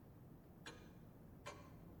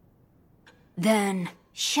 Then...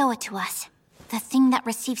 Show it to us. The thing that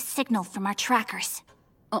receives signal from our trackers.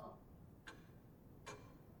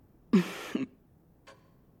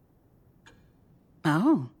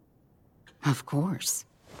 Oh, of course.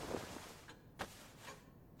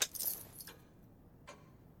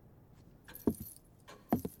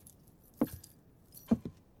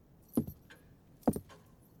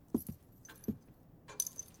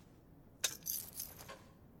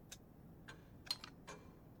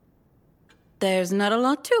 There's not a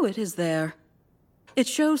lot to it, is there? It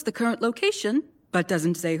shows the current location, but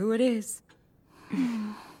doesn't say who it is.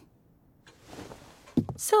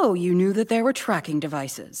 So, you knew that there were tracking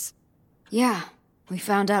devices? Yeah, we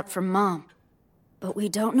found out from Mom. But we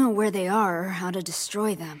don't know where they are or how to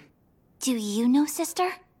destroy them. Do you know, sister?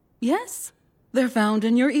 Yes. They're found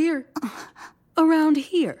in your ear. Around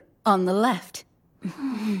here, on the left.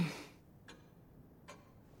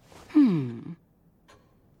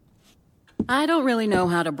 I don't really know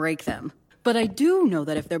how to break them, but I do know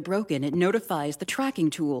that if they're broken, it notifies the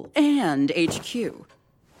tracking tool and HQ.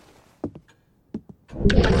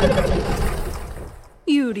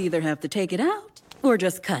 You'd either have to take it out, or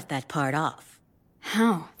just cut that part off.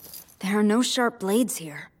 How? There are no sharp blades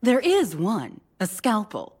here. There is one, a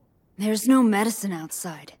scalpel. There's no medicine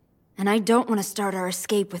outside, and I don't want to start our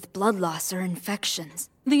escape with blood loss or infections.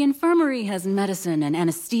 The infirmary has medicine and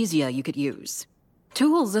anesthesia you could use.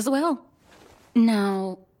 Tools as well.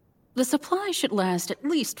 Now, the supply should last at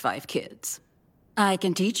least 5 kids. I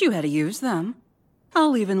can teach you how to use them.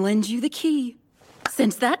 I'll even lend you the key.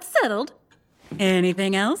 Since that's settled,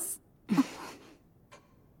 anything else?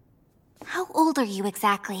 How old are you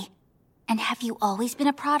exactly? And have you always been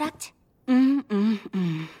a product?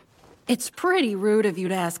 It's pretty rude of you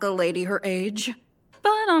to ask a lady her age,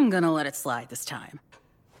 but I'm gonna let it slide this time.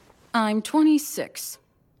 I'm 26.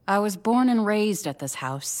 I was born and raised at this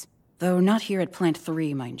house, though not here at Plant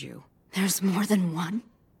 3, mind you. There's more than one?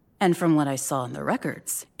 And from what I saw in the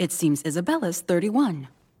records, it seems Isabella's 31.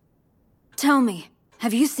 Tell me,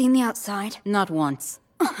 have you seen the outside? Not once.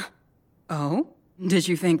 Oh? Did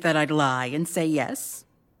you think that I'd lie and say yes?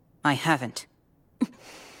 I haven't.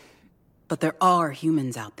 But there are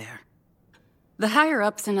humans out there. The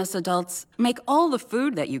higher-ups in us adults make all the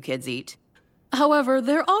food that you kids eat. However,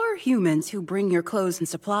 there are humans who bring your clothes and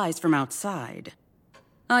supplies from outside.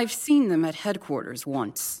 I've seen them at headquarters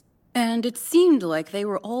once, and it seemed like they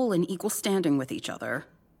were all in equal standing with each other.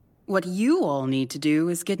 What you all need to do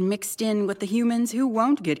is get mixed in with the humans who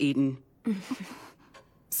won't get eaten.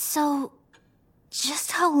 So,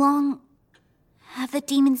 just how long have the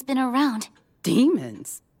demons been around?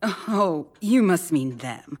 Demons? Oh, you must mean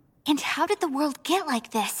them. And how did the world get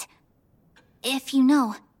like this? If you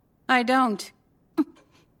know. I don't.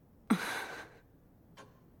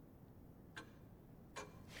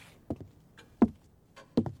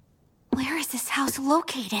 Where is this house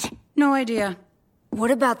located? No idea.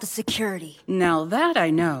 What about the security? Now that I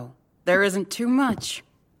know. There isn't too much.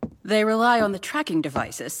 They rely on the tracking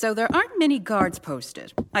devices, so there aren't many guards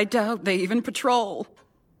posted. I doubt they even patrol.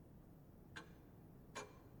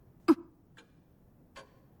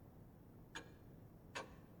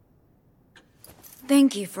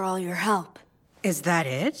 Thank you for all your help. Is that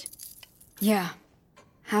it? Yeah.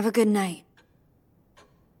 Have a good night.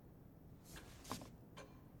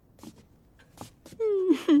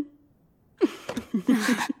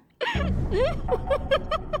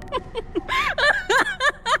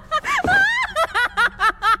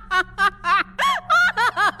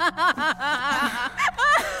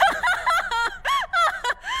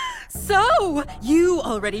 So, you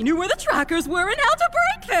already knew where the trackers were and how to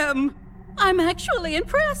break them! I'm actually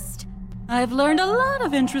impressed. I've learned a lot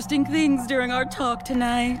of interesting things during our talk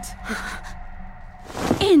tonight.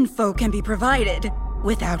 Info can be provided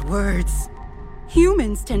without words.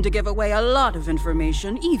 Humans tend to give away a lot of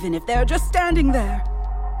information, even if they're just standing there.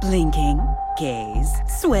 Blinking, gaze,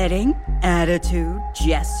 sweating, attitude,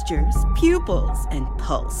 gestures, pupils, and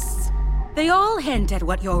pulse. They all hint at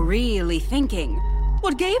what you're really thinking.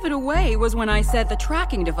 What gave it away was when I said the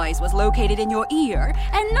tracking device was located in your ear,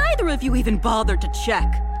 and neither of you even bothered to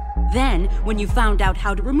check. Then, when you found out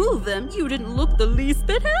how to remove them, you didn't look the least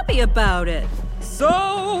bit happy about it.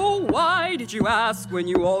 So, why did you ask when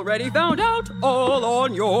you already found out all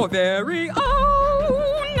on your very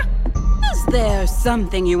own? Is there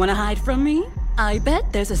something you want to hide from me? I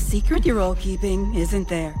bet there's a secret you're all keeping, isn't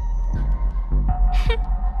there?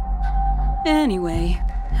 Anyway,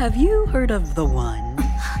 have you heard of the One?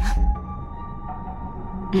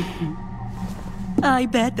 I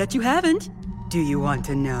bet that you haven't. Do you want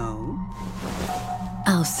to know?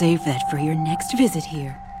 I'll save that for your next visit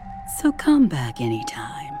here. So come back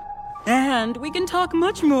anytime. And we can talk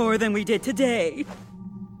much more than we did today.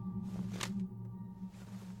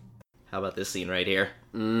 How about this scene right here?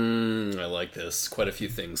 I like this. Quite a few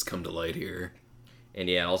things come to light here. And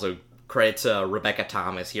yeah, also credit to Rebecca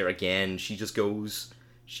Thomas here again. She's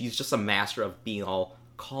just a master of being all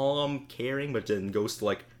calm, caring, but then goes to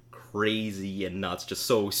like crazy and nuts just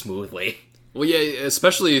so smoothly. Well, yeah,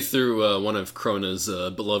 especially through one of Krona's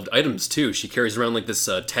beloved items, too. She carries around, like, this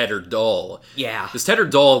tattered doll. Yeah. This tattered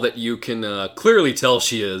doll that you can clearly tell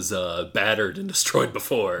she is battered and destroyed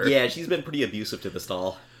before. Yeah, she's been pretty abusive to this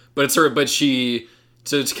doll. But it's her, to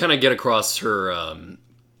kind of get across her,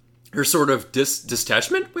 her sort of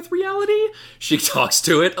detachment with reality, she talks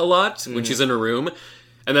to it a lot when she's in her room.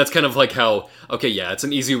 And that's kind of like how, okay, yeah, it's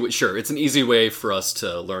an easy way for us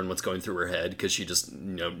to learn what's going through her head, because she just,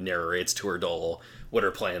 narrates to her doll what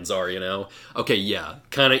her plans are, Okay, yeah,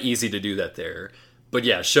 kind of easy to do that there. But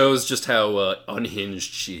yeah, shows just how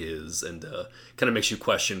unhinged she is, and kind of makes you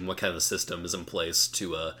question what kind of a system is in place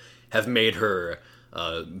to have made her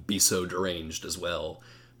be so deranged as well.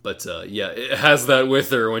 But, yeah, it has that with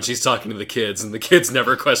her when she's talking to the kids, and the kids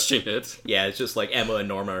never question it. Yeah, it's just like Emma and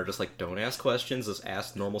Norma are just like, don't ask questions, just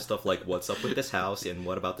ask normal stuff like, what's up with this house, and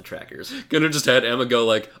what about the trackers? Gonna just had Emma go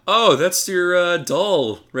like, oh, that's your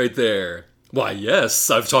doll right there. Why, yes,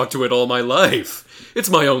 I've talked to it all my life. It's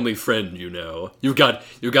my only friend, You got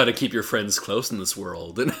to keep your friends close in this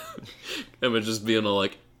world. And Emma just being all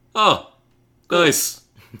like, oh, nice.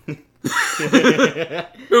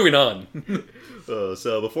 Moving on.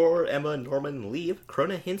 So before Emma and Norman leave,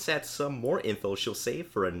 Krona hints at some more info she'll save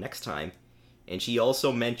for a next time. And she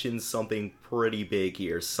also mentions something pretty big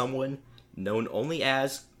here. Someone known only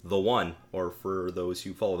as the One, or for those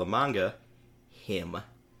who follow the manga, him.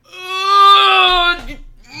 I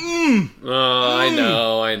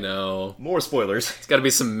know. More spoilers. It's gotta be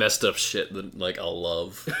some messed up shit that, I'll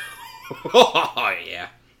love. Oh, yeah.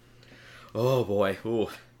 Oh boy. Ooh.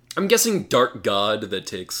 I'm guessing dark god that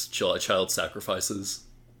takes child sacrifices.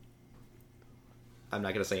 I'm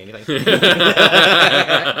not gonna say anything.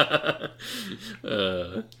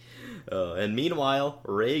 And meanwhile,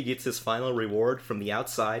 Ray gets his final reward from the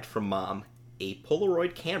outside from Mom. A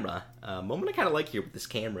Polaroid camera. Moment I kind of like here with this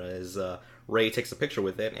camera is Ray takes a picture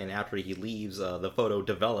with it, and after he leaves, the photo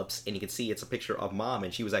develops, and you can see it's a picture of Mom,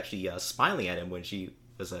 and she was actually smiling at him when she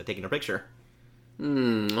was taking her picture.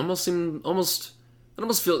 It almost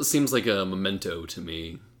seems like a memento to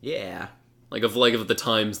me. Yeah. Like of the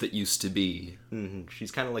times that used to be. Mm-hmm.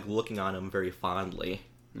 She's kind of like looking on him very fondly.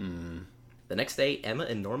 The next day, Emma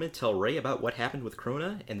and Norman tell Ray about what happened with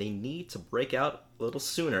Krona, and they need to break out a little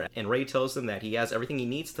sooner. And Ray tells them that he has everything he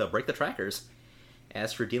needs to break the trackers.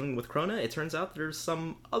 As for dealing with Krona, it turns out there's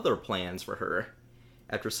some other plans for her.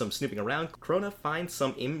 After some snooping around, Krona finds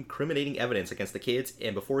some incriminating evidence against the kids,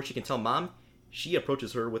 and before she can tell Mom, she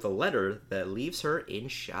approaches her with a letter that leaves her in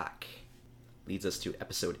shock. Leads us to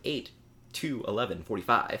episode 8,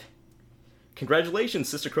 2/11/45. Congratulations,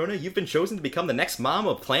 Sister Krona, you've been chosen to become the next mom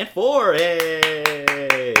of Plant 4!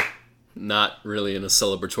 Hey! Not really in a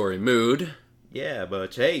celebratory mood. Yeah,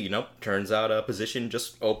 but hey, turns out a position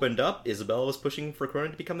just opened up. Isabella was pushing for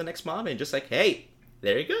Krona to become the next mom, and just like, hey,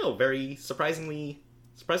 there you go. Very surprisingly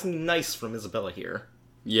nice from Isabella here.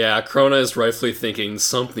 Yeah, Krona is rightfully thinking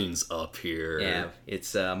something's up here. Yeah,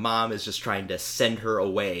 it's Mom is just trying to send her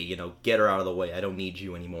away, get her out of the way. I don't need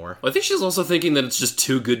you anymore. Well, I think she's also thinking that it's just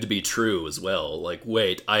too good to be true as well. Like,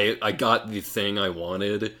 wait, I got the thing I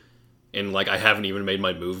wanted, and I haven't even made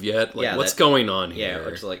my move yet. Like, what's going on here? Yeah,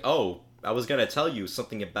 it's like, I was gonna tell you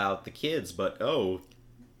something about the kids, but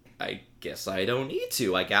I guess I don't need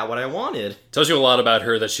to. I got what I wanted. Tells you a lot about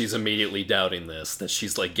her that she's immediately doubting this, that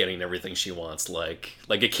she's getting everything she wants. Like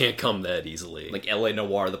it can't come that easily. Like L.A.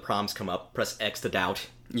 Noire, the proms come up, press X to doubt.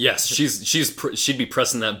 Yes, she'd be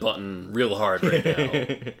pressing that button real hard right now.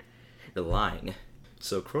 You're lying.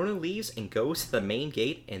 So Krona leaves and goes to the main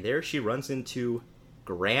gate, and there she runs into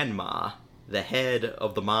Grandma, the head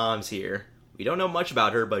of the moms here. We don't know much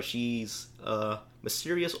about her, but she's a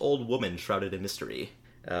mysterious old woman shrouded in mystery.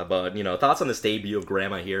 But, thoughts on this debut of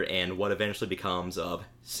Grandma here and what eventually becomes of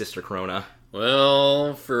Sister Krona?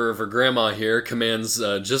 Well, for Grandma here, commands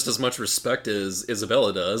just as much respect as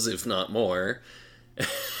Isabella does, if not more.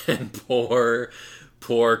 And poor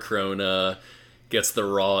Krona gets the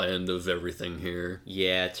raw end of everything here.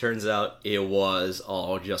 Yeah, it turns out it was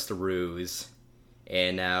all just a ruse.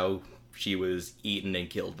 And now she was eaten and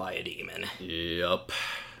killed by a demon. Yep.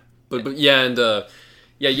 But yeah, and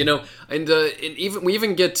we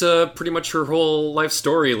even get pretty much her whole life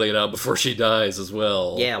story laid out before she dies as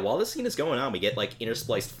well. Yeah, while this scene is going on, we get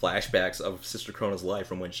interspliced flashbacks of Sister Krona's life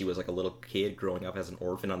from when she was a little kid growing up as an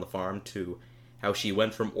orphan on the farm to how she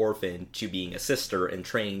went from orphan to being a sister and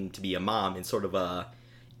training to be a mom in sort of a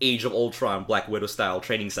Age of Ultron Black Widow style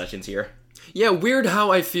training sessions here. Yeah, weird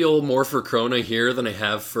how I feel more for Krona here than I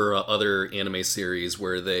have for other anime series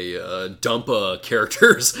where they dump a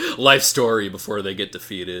character's life story before they get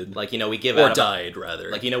defeated. We give or out died,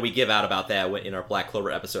 rather. We give out about that in our Black Clover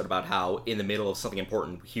episode about how in the middle of something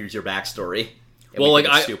important, here's your backstory.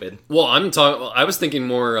 Stupid. Well, I was thinking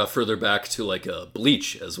more further back to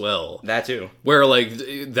Bleach as well. That too. Where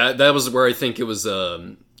that was where I think it was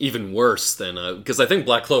even worse than because I think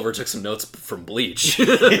Black Clover took some notes from Bleach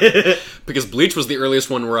because Bleach was the earliest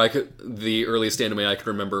one the earliest anime I could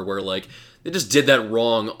remember where they just did that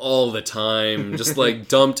wrong all the time, just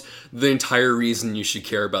dumped the entire reason you should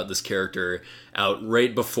care about this character out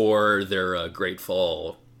right before their great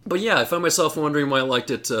fall. But yeah, I found myself wondering why I liked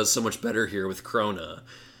it so much better here with Krona.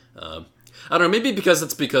 I don't know, maybe because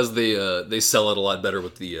they sell it a lot better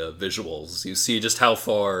with the visuals. You see just how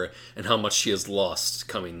far and how much she has lost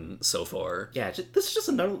coming so far. Yeah, this is just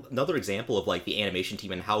another example of the animation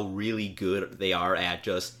team and how really good they are at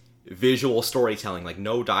just visual storytelling.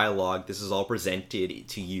 No dialogue, this is all presented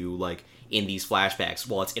to you in these flashbacks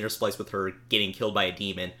while it's interspliced with her getting killed by a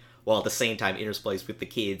demon, while at the same time interspliced with the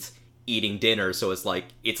kids eating dinner, so it's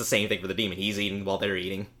it's the same thing for the demon. He's eating while they're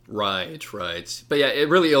eating. Right. But yeah, it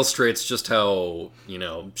really illustrates just how,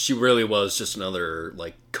 she really was just another,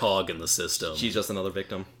 cog in the system. She's just another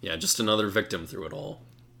victim. Yeah, just another victim through it all.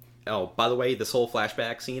 Oh, by the way, this whole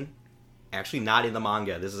flashback scene, actually not in the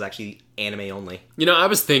manga. This is actually anime only. I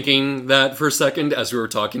was thinking that for a second as we were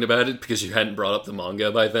talking about it, because you hadn't brought up the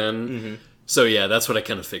manga by then. Mm-hmm. So yeah, that's what I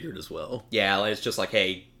kind of figured as well. Yeah, it's just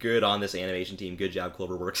hey, good on this animation team. Good job,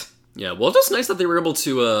 Cloverworks. Yeah, well, just nice that they were able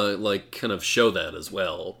to, kind of show that as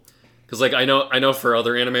well. Because, I know for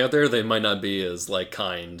other anime out there, they might not be as,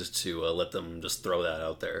 kind to let them just throw that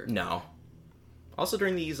out there. No. Also,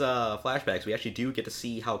 during these flashbacks, we actually do get to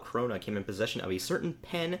see how Krona came in possession of a certain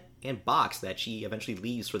pen and box that she eventually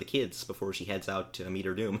leaves for the kids before she heads out to meet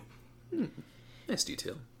her doom. Nice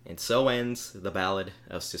detail. And so ends the Ballad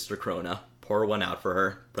of Sister Krona. Pour one out for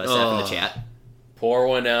her. Press F in the chat. Pour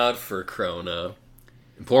one out for Krona.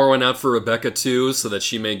 And pour one out for Rebecca, too, so that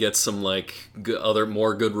she may get some,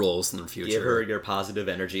 more good roles in the future. Give her your positive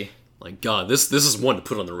energy. Like, God, this is one to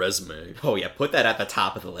put on the resume. Oh yeah, put that at the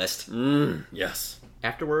top of the list. Yes.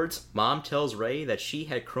 Afterwards, Mom tells Ray that she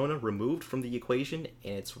had Krona removed from the equation,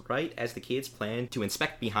 and it's right as the kids plan to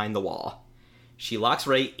inspect behind the wall. She locks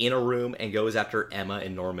Ray in a room and goes after Emma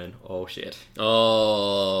and Norman. Oh shit.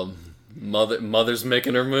 Oh, mother's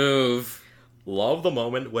making her move. Love the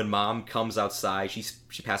moment when Mom comes outside.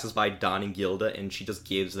 She passes by Don and Gilda, and she just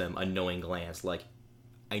gives them a knowing glance, like,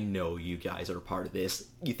 I know you guys are a part of this.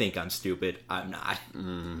 You think I'm stupid. I'm not.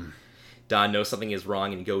 Don knows something is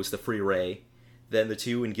wrong and goes to free Ray. Then the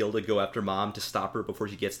two and Gilda go after Mom to stop her before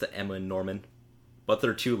she gets to Emma and Norman. But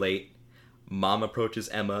they're too late. Mom approaches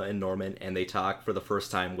Emma and Norman, and they talk for the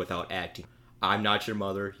first time without acting. I'm not your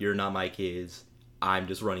mother. You're not my kids. I'm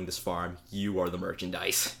just running this farm. You are the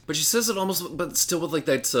merchandise. But she says it almost, but still with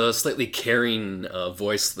that slightly caring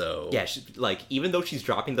voice, though. Yeah, even though she's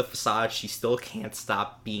dropping the facade, she still can't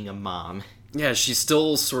stop being a mom. Yeah, she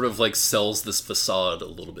still sort of sells this facade a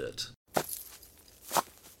little bit.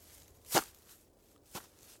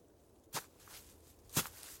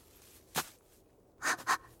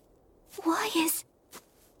 Why is...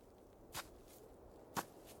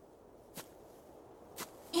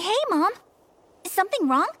 Hey, Mom. Is something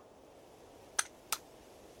wrong?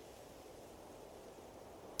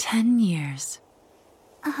 10 years.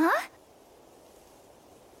 Uh-huh.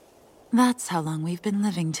 That's how long we've been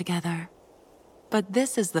living together. But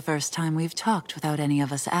this is the first time we've talked without any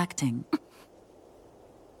of us acting.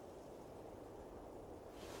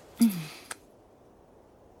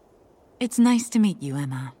 It's nice to meet you,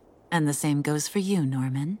 Emma. And the same goes for you,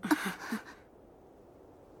 Norman.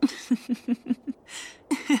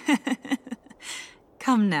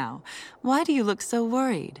 Come now. Why do you look so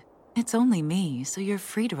worried? It's only me, so you're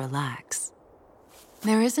free to relax.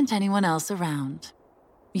 There isn't anyone else around.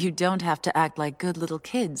 You don't have to act like good little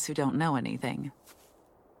kids who don't know anything.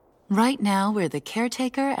 Right now, we're the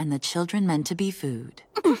caretaker and the children meant to be food.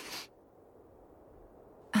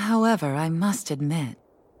 However, I must admit,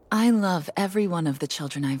 I love every one of the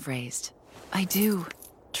children I've raised. I do,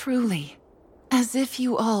 truly. As if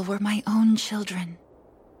you all were my own children.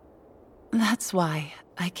 That's why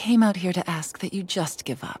I came out here to ask that you just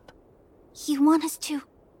give up. You want us to...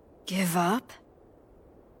 Give up?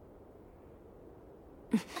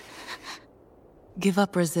 Give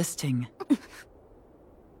up resisting.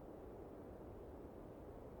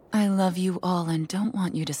 I love you all and don't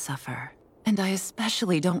want you to suffer. And I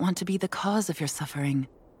especially don't want to be the cause of your suffering.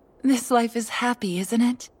 This life is happy, isn't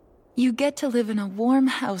it? You get to live in a warm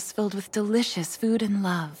house filled with delicious food and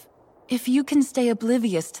love. If you can stay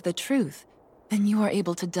oblivious to the truth, then you are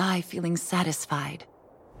able to die feeling satisfied.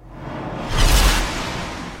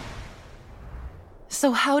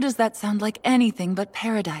 So how does that sound like anything but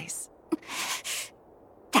paradise?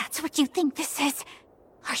 That's what you think this is?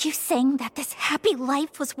 Are you saying that this happy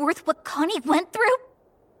life was worth what Connie went through?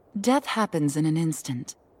 Death happens in an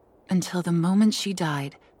instant. Until the moment she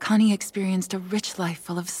died, Connie experienced a rich life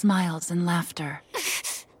full of smiles and laughter.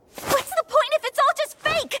 What's the point if it's all just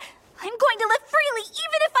fake? I'm going to live freely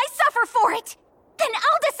even if I suffer for it. Then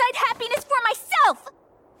I'll decide happiness for myself.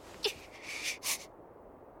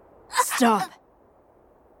 Stop.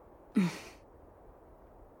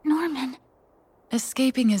 Norman.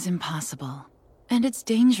 Escaping is impossible. And it's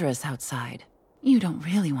dangerous outside. You don't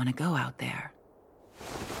really want to go out there.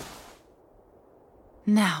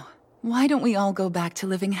 Now, why don't we all go back to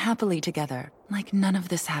living happily together, like none of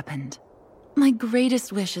this happened? My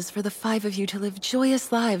greatest wish is for the 5 of you to live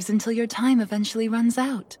joyous lives until your time eventually runs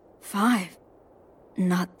out. 5,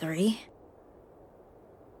 not 3.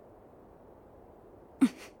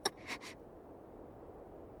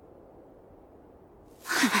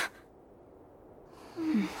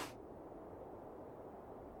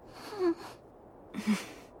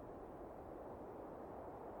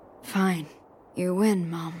 Fine. You win,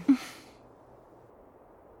 Mom.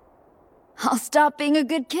 I'll stop being a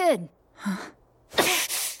good kid. Go,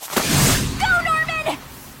 Norman!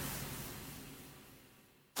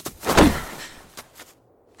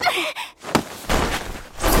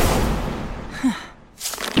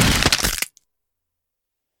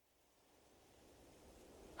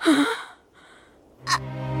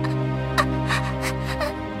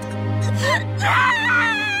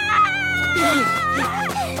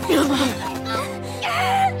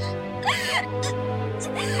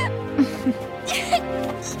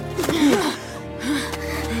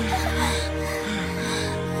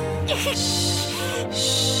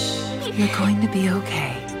 You're going to be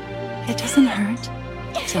okay. It doesn't hurt.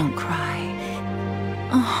 Don't cry.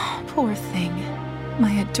 Oh, poor thing.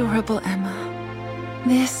 My adorable Emma.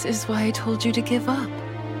 This is why I told you to give up.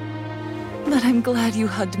 But I'm glad you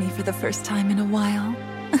hugged me for the first time in a while.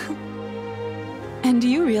 And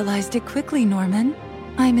you realized it quickly, Norman.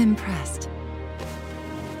 I'm impressed.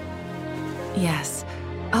 Yes,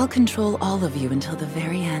 I'll control all of you until the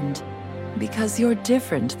very end. Because you're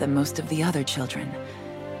different than most of the other children.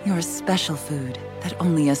 You're special food that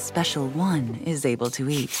only a special one is able to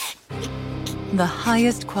eat. The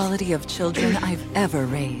highest quality of children I've ever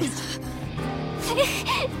raised.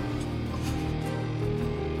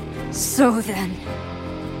 So then...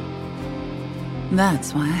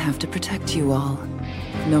 That's why I have to protect you all,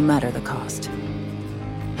 no matter the cost.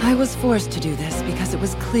 I was forced to do this because it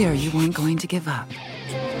was clear you weren't going to give up.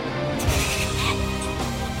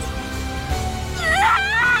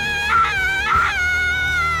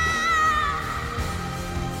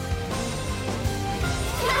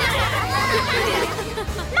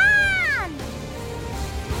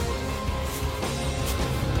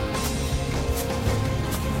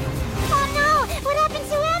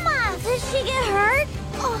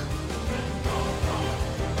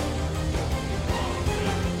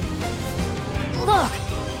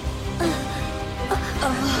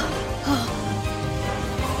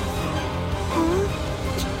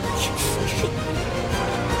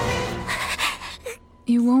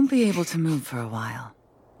 You won't be able to move for a while,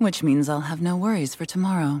 which means I'll have no worries for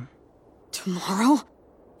tomorrow. Tomorrow?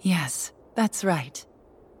 Yes, that's right.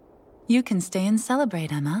 You can stay and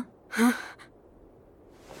celebrate, Emma. Huh?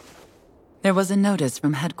 There was a notice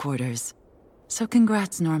from headquarters. So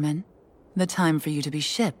congrats, Norman. The time for you to be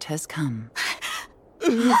shipped has come.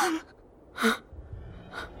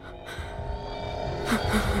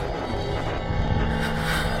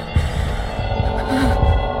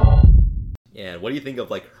 Yeah, what do you think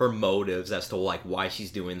of, like, her motives as to, like, why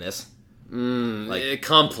she's doing this?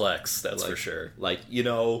 Complex, that's for sure. Like, you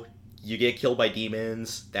know, you get killed by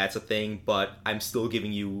demons, that's a thing, but I'm still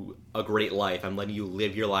giving you a great life. I'm letting you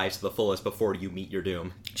live your lives to the fullest before you meet your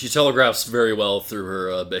doom. She telegraphs very well through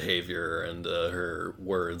her behavior and her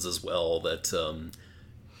words as well that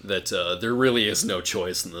there really is no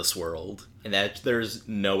choice in this world. And that there's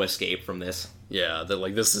no escape from this. Yeah, that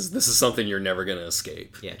like this is something you're never gonna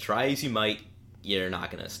escape. Yeah, try as you might, you're not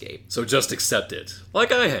gonna escape. So just accept it,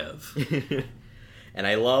 like I have. And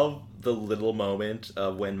I love the little moment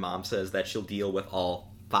of when Mom says that she'll deal with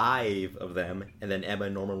all 5 of them, and then Emma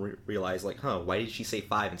and Norman realize, like, why did she say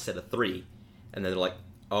 5 instead of 3? And then they're like,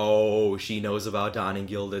 oh, she knows about Don and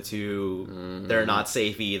Gilda too. Mm-hmm. They're not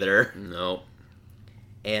safe either. No.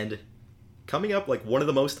 And coming up, like, one of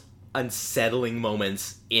the most unsettling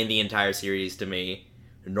moments in the entire series to me,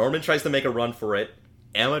 Norman tries to make a run for it,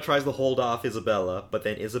 Emma tries to hold off Isabella, but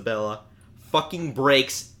then Isabella fucking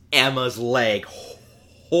breaks Emma's leg.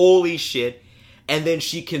 Holy shit. And then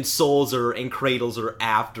she consoles her and cradles her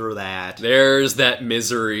after that. There's that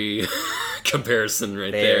misery comparison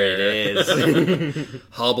right there. There it is.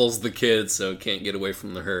 Hobbles the kid so can't get away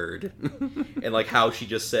from the herd. And like how she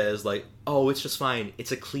just says, like, oh, it's just fine.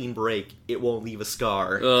 It's a clean break. It won't leave a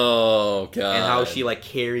scar. Oh, God. And how she like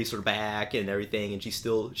carries her back and everything, and she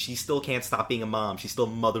still can't stop being a mom. She's still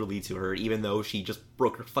motherly to her, even though she just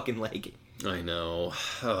broke her fucking leg. I know.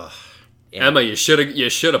 Yeah. Emma, you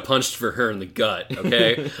should have punched for her in the gut,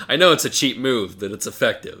 okay? I know it's a cheap move, but it's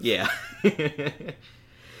effective. Yeah.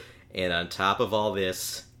 And on top of all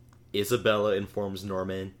this, Isabella informs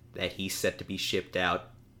Norman that he's set to be shipped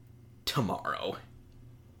out tomorrow.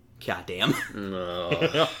 Goddamn.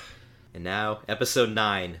 Oh. And now, episode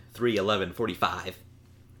 9, 3/11/45.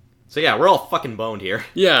 So yeah, we're all fucking boned here.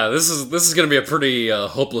 Yeah, this is gonna be a pretty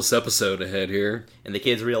hopeless episode ahead here. And the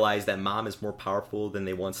kids realize that Mom is more powerful than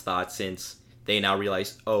they once thought, since they now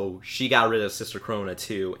realize, oh, she got rid of Sister Krona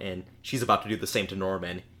too, and she's about to do the same to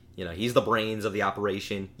Norman. You know, he's the brains of the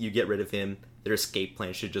operation. You get rid of him, their escape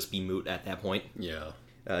plan should just be moot at that point. Yeah.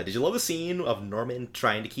 Did you love the scene of Norman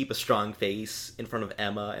trying to keep a strong face in front of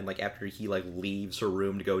Emma, and like after he like leaves her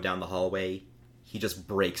room to go down the hallway, he just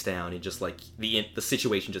breaks down and just like the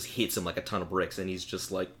situation just hits him like a ton of bricks, and he's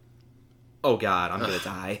just like, oh god, I'm gonna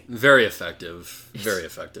die. Very effective. Very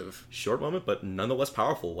effective. Short moment, but nonetheless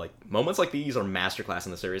powerful. Like, moments like these are masterclass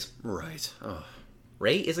in the series. Right. Oh.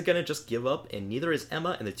 Ray isn't gonna just give up, and neither is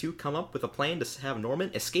Emma, and the two come up with a plan to have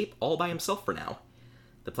Norman escape all by himself for now.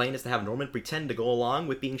 The plan is to have Norman pretend to go along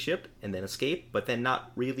with being shipped, and then escape, but then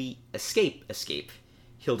not really escape.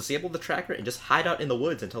 He'll disable the tracker and just hide out in the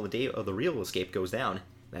woods until the day of the real escape goes down.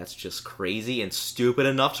 That's just crazy and stupid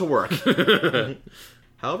enough to work.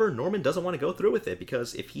 However, Norman doesn't want to go through with it,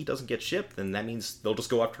 because if he doesn't get shipped, then that means they'll just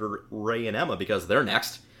go after Ray and Emma because they're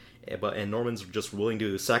next. And Norman's just willing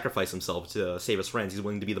to sacrifice himself to save his friends. He's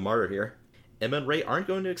willing to be the martyr here. Emma and Ray aren't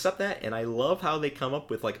going to accept that, and I love how they come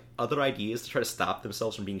up with like other ideas to try to stop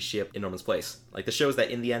themselves from being shipped in Norman's place. Like, the shows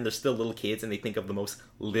that in the end they're still little kids, and they think of the most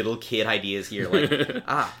little kid ideas here. Like,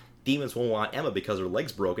 demons won't want Emma because her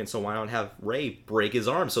leg's broken, so why not have Ray break his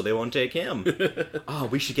arm so they won't take him?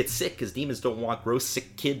 We should get sick because demons don't want gross,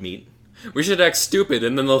 sick kid meat. We should act stupid,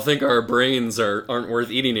 and then they'll think our brains aren't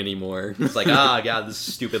worth eating anymore. It's like, God, this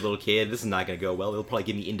stupid little kid, this is not going to go well. It'll probably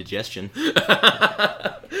give me indigestion.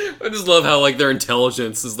 I just love how, like, their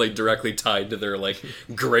intelligence is, like, directly tied to their, like,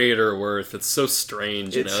 grade or worth. It's so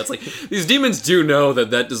strange, you know? It's like, these demons do know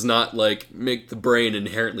that does not, like, make the brain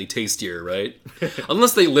inherently tastier, right?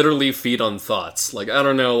 Unless they literally feed on thoughts. Like, I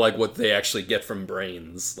don't know, like, what they actually get from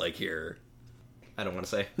brains, like, here. I don't want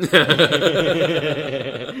to say.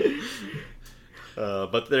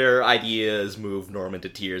 But their ideas move Norman to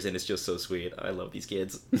tears, and it's just so sweet. I love these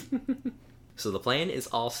kids. So the plan is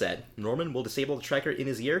all set. Norman will disable the tracker in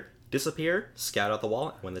his ear, disappear, scout out the wall,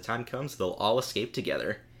 and when the time comes, they'll all escape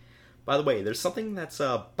together. By the way, there's something that's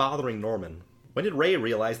bothering Norman. When did Ray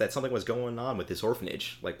realize that something was going on with this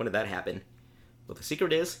orphanage? Like, when did that happen? Well, the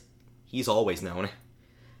secret is, he's always known.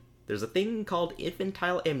 There's a thing called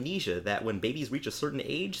infantile amnesia that when babies reach a certain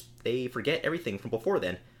age, they forget everything from before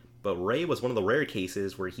then. But Ray was one of the rare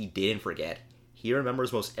cases where he didn't forget. He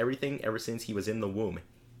remembers most everything ever since he was in the womb.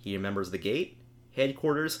 He remembers the gate,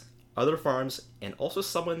 headquarters, other farms, and also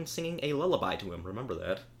someone singing a lullaby to him. Remember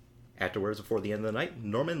that. Afterwards, before the end of the night,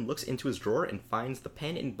 Norman looks into his drawer and finds the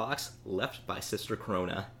pen and box left by Sister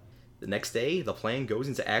Corona. The next day, the plan goes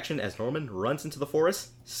into action as Norman runs into the forest,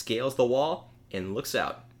 scales the wall, and looks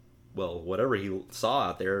out. Well, whatever he saw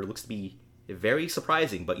out there looks to be very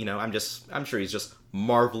surprising, but, you know, I'm sure he's just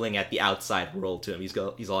marveling at the outside world to him.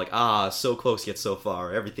 He's all like, so close yet so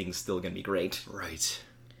far, everything's still gonna be great. Right.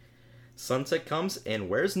 Sunset comes, and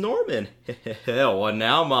where's Norman? What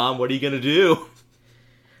now, Mom? What are you gonna do?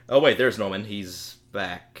 Oh, wait, there's Norman. He's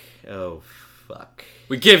back. Oh, fuck.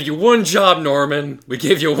 We give you one job, Norman. We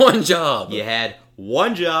give you one job. You had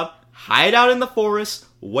one job, hide out in the forest,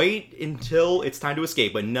 wait until it's time to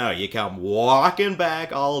escape, but no, you come walking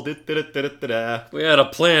back all da-da-da-da-da-da. We had a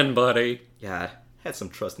plan, buddy. Yeah, had some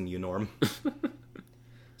trust in you, Norm.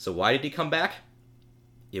 So why did he come back?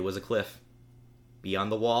 It was a cliff.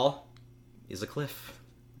 Beyond the wall is a cliff.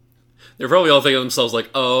 They're probably all thinking to themselves like,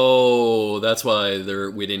 oh, that's why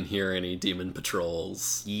we didn't hear any demon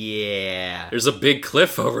patrols. Yeah. There's a big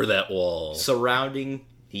cliff over that wall. Surrounding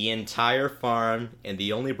the entire farm, and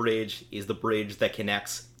the only bridge is the bridge that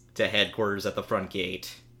connects to headquarters at the front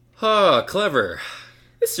gate. Clever.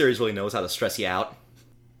 This series really knows how to stress you out.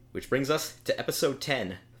 Which brings us to episode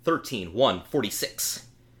 10, 13, 1, 46.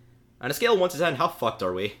 On a scale of 1 to 10, how fucked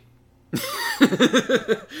are we?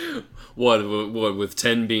 What, with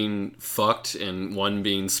 10 being fucked and 1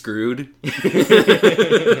 being screwed?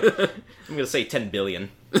 I'm gonna say 10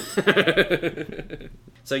 billion.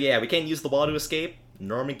 So yeah, we can't use the wall to escape.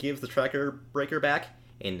 Norman gives the tracker breaker back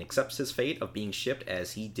and accepts his fate of being shipped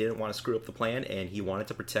as he didn't want to screw up the plan and he wanted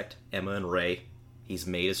to protect Emma and Ray. He's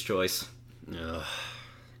made his choice. Ugh.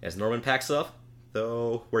 As Norman packs up,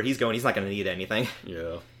 though where he's going, he's not gonna need anything.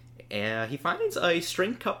 Yeah. And he finds a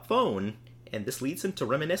string cup phone, and this leads him to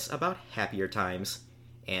reminisce about happier times.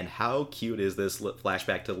 And how cute is this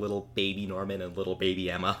flashback to little baby Norman and little baby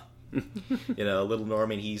Emma? You know, little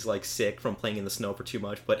Norman, he's like sick from playing in the snow for too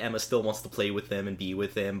much, but Emma still wants to play with him and be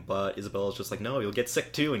with him, but Isabella's just like, no, you'll get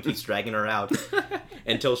sick too, and keeps dragging her out.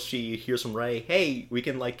 Until she hears from Ray, hey, we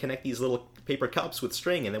can like connect these little paper cups with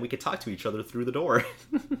string, and then we could talk to each other through the door.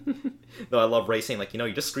 Though I love Ray saying, like, you know,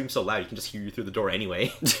 you just scream so loud, you can just hear you through the door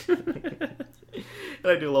anyway.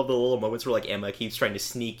 And I do love the little moments where, like, Emma keeps trying to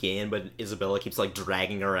sneak in, but Isabella keeps, like,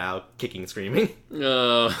 dragging her out, kicking and screaming.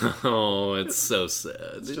 Oh, it's so sad.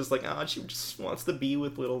 It's just like, she just wants to be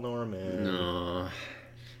with little Norman. No.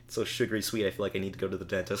 It's so sugary sweet, I feel like I need to go to the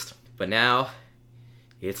dentist. But now,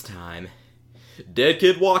 it's time. Dead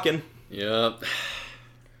kid walking. Yep.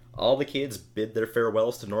 All the kids bid their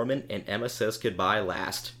farewells to Norman, and Emma says goodbye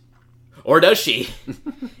last. Or does she?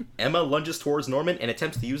 Emma lunges towards Norman and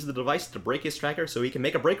attempts to use the device to break his tracker so he can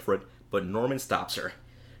make a break for it, but Norman stops her.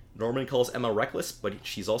 Norman calls Emma reckless, but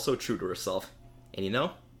she's also true to herself. And you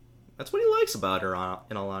know, that's what he likes about her,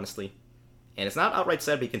 in all honesty. And it's not outright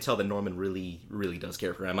said, but you can tell that Norman really, really does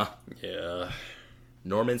care for Emma. Yeah.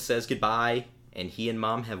 Norman says goodbye, and he and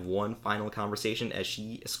Mom have one final conversation as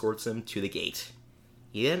she escorts him to the gate.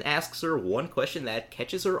 He then asks her one question that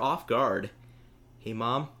catches her off guard. Hey,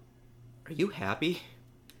 Mom, are you happy?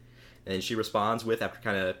 And she responds with, after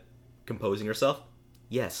kind of composing herself,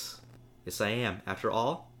 Yes I am. After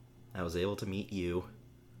all, I was able to meet you.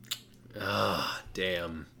 Ah,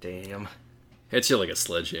 damn. Hits you like a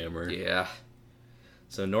sledgehammer. Yeah.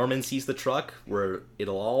 So Norman sees the truck where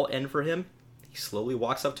it'll all end for him. He slowly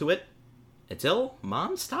walks up to it until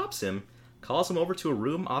Mom stops him, calls him over to a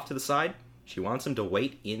room off to the side. She wants him to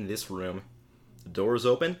wait in this room. The door is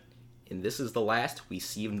open, and this is the last we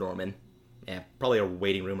see of Norman. Yeah, probably a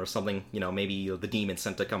waiting room or something. Maybe the demon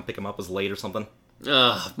sent to come pick him up was late or something.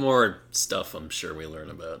 More stuff I'm sure we learn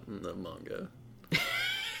about in the manga.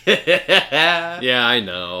 Yeah, I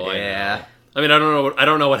know. Yeah. I mean, I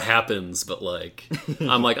don't know what happens, but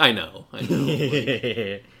I'm like, I know.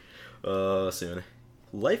 Soon.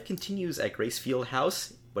 Life continues at Gracefield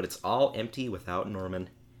House, but it's all empty without Norman.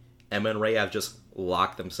 Emma and Ray have just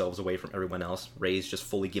locked themselves away from everyone else. Ray's just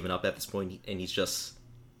fully given up at this point, and he's just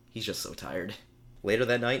so tired. Later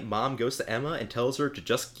that night, Mom goes to Emma and tells her to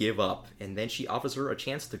just give up, and then she offers her a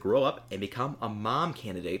chance to grow up and become a mom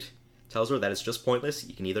candidate. Tells her that it's just pointless,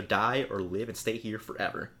 you can either die or live and stay here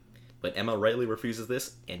forever. But Emma rightly refuses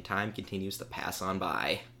this, and time continues to pass on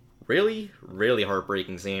by. Really, really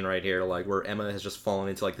heartbreaking scene right here, where Emma has just fallen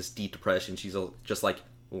into this deep depression. She's just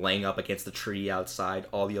laying up against the tree outside.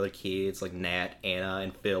 All the other kids, Nat, Anna,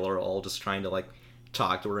 and Phil are all just trying to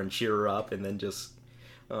talk to her and cheer her up, and then just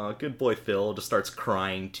good boy Phil just starts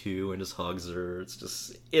crying too and just hugs her.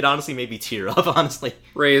 It honestly made me tear up, honestly.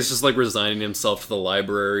 Ray is just resigning himself to the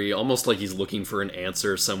library, almost like he's looking for an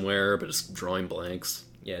answer somewhere, but just drawing blanks.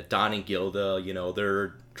 Yeah, Don and Gilda,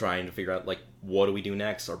 they're trying to figure out, what do we do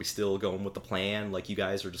next? Are we still going with the plan? You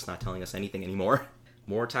guys are just not telling us anything anymore.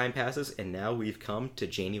 More time passes, and now we've come to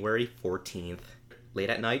January 14th. Late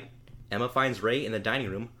at night, Emma finds Ray in the dining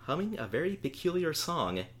room humming a very peculiar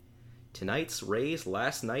song. Tonight's Ray's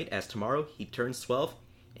last night, as tomorrow he turns 12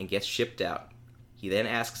 and gets shipped out. He then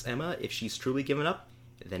asks Emma if she's truly given up,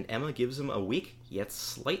 then Emma gives him a weak, yet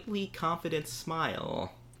slightly confident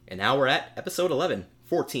smile. And now we're at episode 11,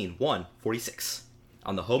 14-1-46.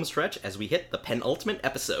 On the home stretch as we hit the penultimate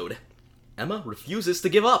episode. Emma refuses to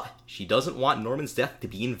give up. She doesn't want Norman's death to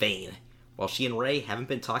be in vain. While she and Ray haven't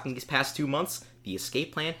been talking these past 2 months, the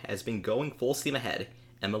escape plan has been going full steam ahead.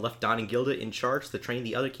 Emma left Don and Gilda in charge to train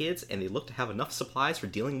the other kids, and they look to have enough supplies for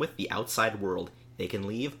dealing with the outside world. They can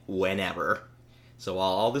leave whenever. So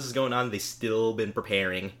while all this is going on, they've still been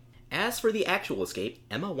preparing. As for the actual escape,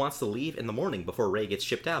 Emma wants to leave in the morning before Ray gets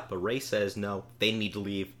shipped out, but Ray says no, they need to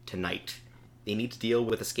leave tonight. They need to deal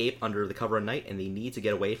with escape under the cover of night, and they need to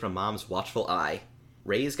get away from Mom's watchful eye.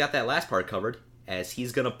 Ray's got that last part covered, as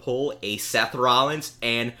he's gonna pull a Seth Rollins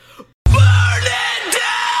and burn it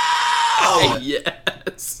down!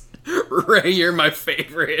 Yes! Ray, you're my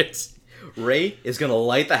favorite. Ray is gonna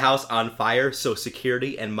light the house on fire so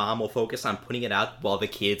security and Mom will focus on putting it out while the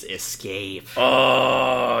kids escape.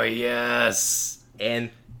 Oh, yes.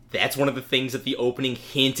 And that's one of the things that the opening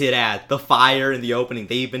hinted at. The fire in the opening.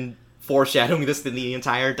 They've been foreshadowing this the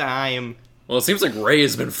entire time. Well, it seems like Ray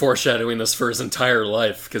has been foreshadowing this for his entire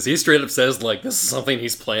life, because he straight up says, this is something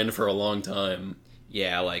he's planned for a long time.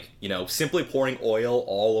 Yeah, simply pouring oil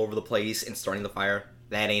all over the place and starting the fire,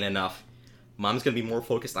 that ain't enough. Mom's gonna be more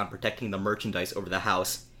focused on protecting the merchandise over the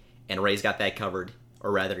house, and Ray's got that covered.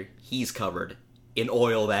 Or rather, he's covered. In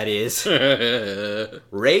oil, that is.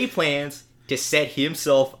 Ray plans to set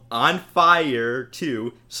himself on fire,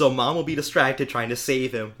 too, so Mom will be distracted trying to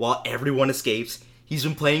save him while everyone escapes. He's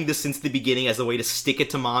been playing this since the beginning as a way to stick it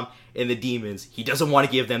to Mom and the demons. He doesn't want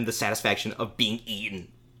to give them the satisfaction of being eaten.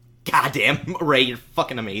 Goddamn, Ray, you're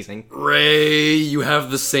fucking amazing. Ray, you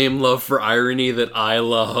have the same love for irony that I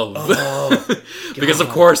love. Oh, because of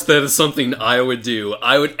course that is something I would do.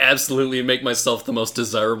 I would absolutely make myself the most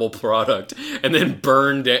desirable product and then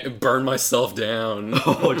burn myself down.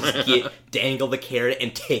 Oh, just dangle the carrot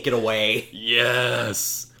and take it away.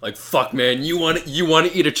 Yes. Fuck, man, you want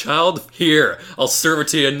to eat a child? Here, I'll serve it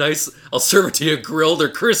to you I'll serve it to you grilled or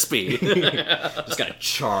crispy. Just gotta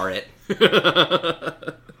char it.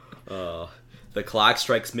 The clock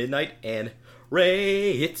strikes midnight, and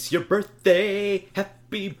Ray, it's your birthday.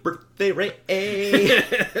 Happy birthday, Ray.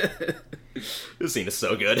 This scene is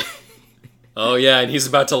so good. Oh, yeah, and he's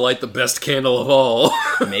about to light the best candle of all.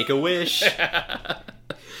 Make a wish.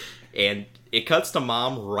 And it cuts to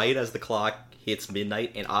Mom right as the clock hits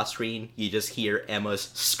midnight, and off-screen, you just hear Emma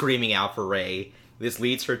screaming out for Ray. This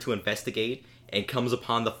leads her to investigate, and comes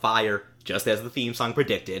upon the fire, just as the theme song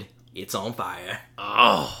predicted. It's on fire.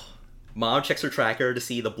 Oh. Mom checks her tracker to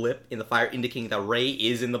see the blip in the fire indicating that Ray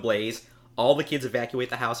is in the blaze. All the kids evacuate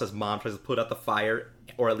the house as Mom tries to put out the fire,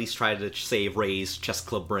 or at least try to save Ray's chess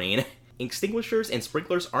club brain. Extinguishers and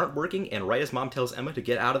sprinklers aren't working, and right as Mom tells Emma to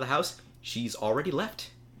get out of the house, she's already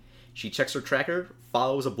left. She checks her tracker,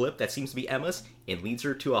 follows a blip that seems to be Emma's, and leads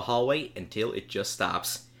her to a hallway until it just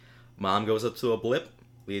stops. Mom goes up to a blip,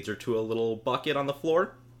 leads her to a little bucket on the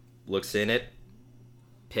floor, looks in it,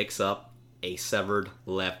 picks up a severed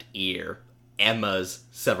left ear. Emma's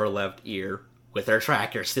severed left ear, with her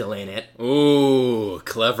tracker still in it. Ooh,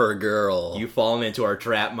 clever girl. You've fallen into our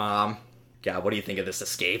trap, Mom. God, what do you think of this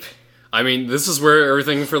escape? I mean, this is where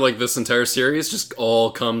everything for, like, this entire series just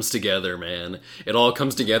all comes together, man. It all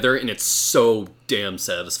comes together, and it's so damn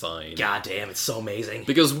satisfying. God damn, it's so amazing.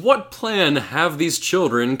 Because what plan have these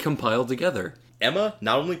children compiled together? Emma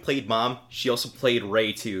not only played Mom, she also played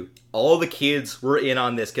Ray, too. All the kids were in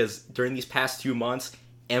on this, because during these past 2 months,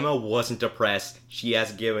 Emma wasn't depressed. She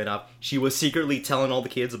hasn't given up. She was secretly telling all the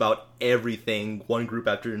kids about everything, one group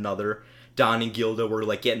after another. Don and Gilda were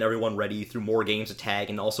like getting everyone ready through more games to tag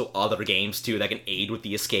and also other games too that can aid with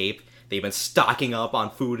the escape. They've been stocking up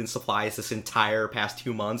on food and supplies this entire past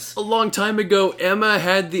 2 months. A long time ago, Emma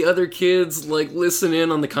had the other kids like listen in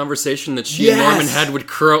on the conversation that she and Norman had with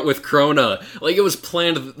Krona. Like it was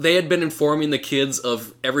planned. They had been informing the kids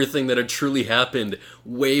of everything that had truly happened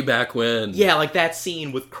way back when. Yeah, like that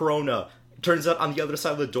scene with Krona. Turns out on the other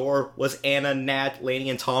side of the door was Anna, Nat, Laney,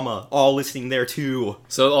 and Tama, all listening there too.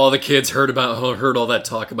 So all the kids heard all that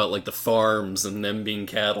talk about like the farms and them being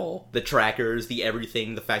cattle. The trackers, the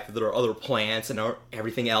everything, the fact that there are other plants and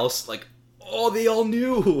everything else. Like, oh, they all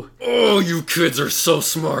knew. Oh, you kids are so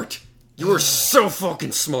smart. You are so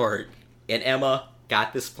fucking smart. And Emma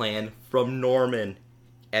got this plan from Norman,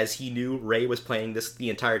 as he knew Ray was playing this the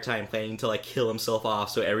entire time, planning to like kill himself off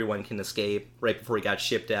so everyone can escape right before he got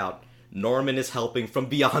shipped out. Norman is helping from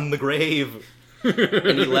beyond the grave.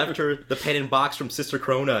 And he left her the pen and box from Sister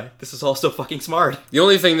Krona. This is all so fucking smart. The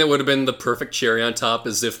only thing that would have been the perfect cherry on top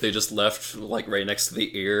is if they just left, like, right next to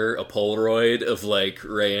the ear, a Polaroid of, like,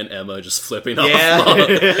 Ray and Emma just flipping off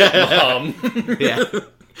Mom. Yeah.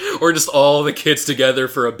 Or just all the kids together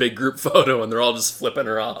for a big group photo and they're all just flipping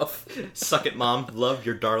her off. Suck it, Mom. Love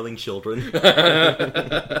your darling children.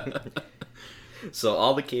 So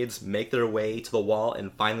all the kids make their way to the wall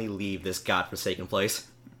and finally leave this godforsaken place.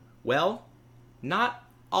 Well, not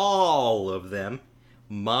all of them.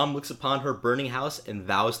 Mom looks upon her burning house and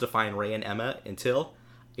vows to find Ray and Emma until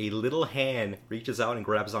a little hand reaches out and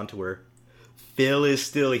grabs onto her. Phil is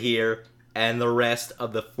still here, and the rest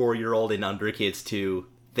of the 4-year-old and under kids too.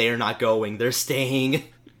 They're not going, they're staying.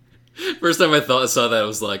 First time I saw that, I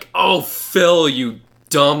was like, oh, Phil, you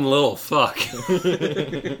dumb little fuck.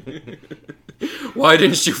 Why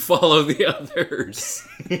didn't you follow the others?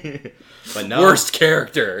 But no. Worst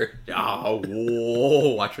character. Oh,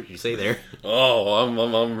 whoa, watch what you say there.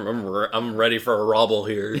 Oh, I'm ready for a robble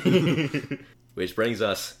here. Which brings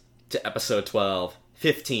us to episode 12,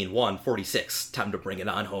 15-1-46. Time to bring it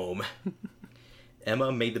on home.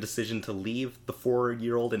 Emma made the decision to leave the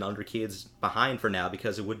 4-year-old and under kids behind for now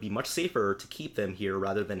because it would be much safer to keep them here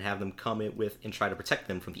rather than have them come in with and try to protect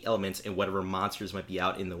them from the elements and whatever monsters might be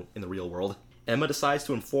out in the real world. Emma decides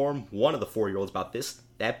to inform one of the 4-year-olds about this,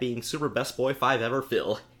 that being Super Best Boy 5 Ever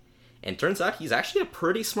Phil. And turns out he's actually a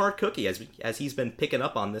pretty smart cookie, as he's been picking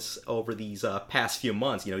up on this over these past few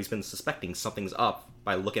months. You know, he's been suspecting something's up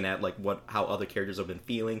by looking at like how other characters have been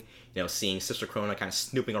feeling. You know, seeing Sister Krona kind of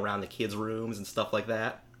snooping around the kids' rooms and stuff like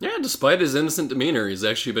that. Yeah, despite his innocent demeanor,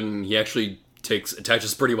 he actually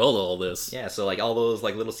attaches pretty well to all this. Yeah, so like all those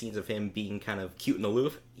like little scenes of him being kind of cute and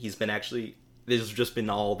aloof, there's just been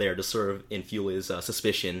all there to sort of fuel his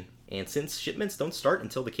suspicion. And since shipments don't start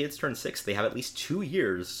until the kids turn 6, they have at least 2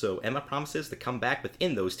 years, so Emma promises to come back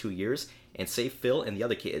within those 2 years and save Phil and the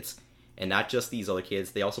other kids. And not just these other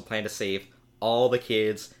kids, they also plan to save all the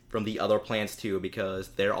kids from the other plants too, because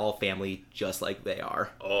they're all family just like they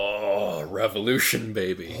are. Oh, revolution,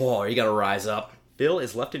 baby. Oh, you gotta rise up. Phil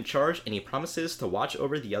is left in charge, and he promises to watch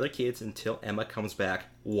over the other kids until Emma comes back.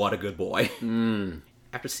 What a good boy.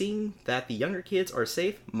 After seeing that the younger kids are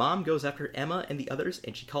safe, Mom goes after Emma and the others,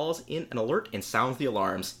 and she calls in an alert and sounds the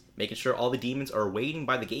alarms, making sure all the demons are waiting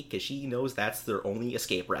by the gate because she knows that's their only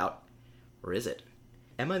escape route. Or is it?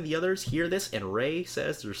 Emma and the others hear this, and Ray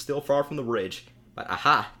says they're still far from the bridge. But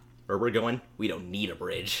aha! Where we're going, we don't need a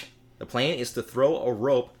bridge. The plan is to throw a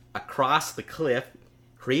rope across the cliff,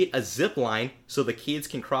 create a zip line so the kids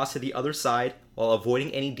can cross to the other side while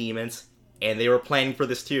avoiding any demons, And they were planning for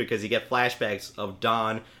this too, because you get flashbacks of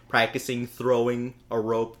Dawn practicing throwing a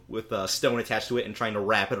rope with a stone attached to it and trying to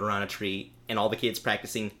wrap it around a tree, and all the kids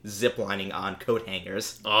practicing ziplining on coat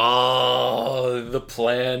hangers. Oh, the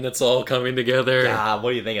plan that's all coming together. Yeah, what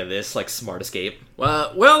do you think of this? Like, smart escape?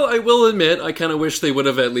 Well, I will admit, I kind of wish they would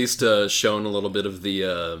have at least shown a little bit of the,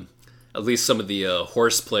 at least some of the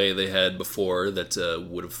horseplay they had before that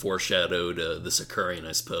would have foreshadowed this occurring,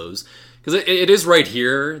 I suppose. Because it is right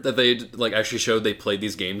here that they like actually showed they played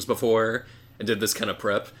these games before and did this kind of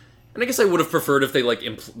prep. And I guess I would have preferred if they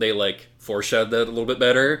foreshadowed that a little bit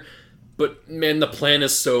better. But man, the plan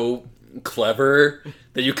is so clever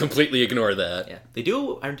that you completely ignore that. Yeah, they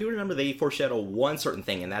do. I do remember they foreshadow one certain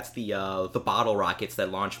thing, and that's the bottle rockets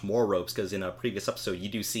that launch more ropes. Because in a previous episode, you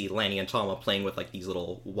do see Lanny and Tama playing with like these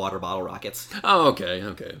little water bottle rockets. Oh, okay.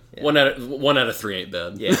 Yeah. One out of three ain't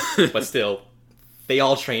bad. Yeah, but still, they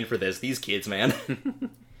all trained for this. These kids, man.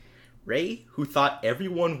 Ray, who thought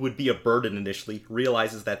everyone would be a burden initially,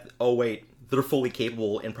 realizes that, oh wait, they're fully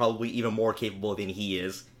capable and probably even more capable than he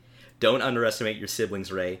is. Don't underestimate your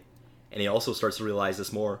siblings, Ray. And he also starts to realize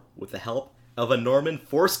this more with the help of a Norman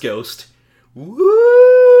Force Ghost. Woo!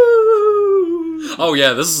 Oh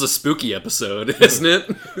yeah, this is a spooky episode, isn't it?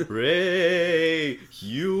 Ray,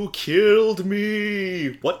 you killed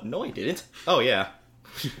me! What? No, I didn't. Oh yeah.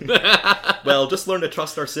 Well, just learn to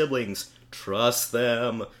trust our siblings. Trust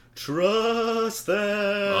them. Trust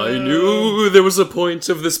them. I knew there was a point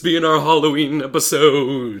of this being our Halloween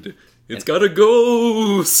episode. It's got a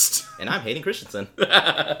ghost! And I'm Hayden Christensen.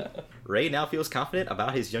 Ray now feels confident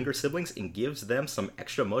about his younger siblings and gives them some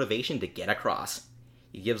extra motivation to get across.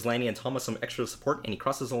 He gives Lanny and Tama some extra support, and he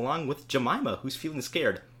crosses along with Jemima, who's feeling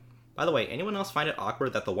scared. By the way, anyone else find it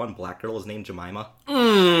awkward that the one black girl is named Jemima?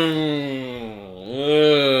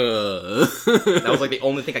 That was like the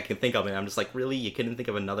only thing I could think of, and I'm just like, really? You couldn't think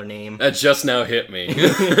of another name? That just now hit me.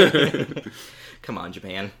 Come on,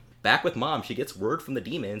 Japan. Back with Mom, she gets word from the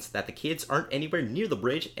demons that the kids aren't anywhere near the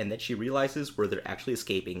bridge and that she realizes where they're actually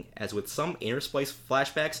escaping, as with some interspliced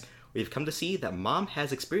flashbacks, we've come to see that Mom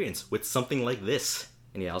has experience with something like this.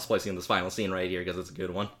 And yeah, I'll splice in this final scene right here because it's a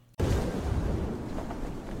good one.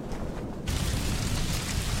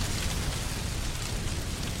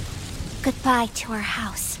 Goodbye to our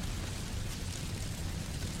house.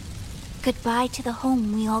 Goodbye to the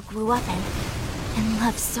home we all grew up in and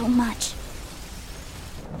loved so much.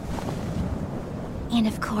 And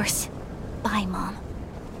of course, bye, Mom.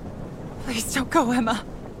 Please don't go, Emma.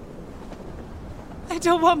 I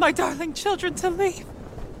don't want my darling children to leave.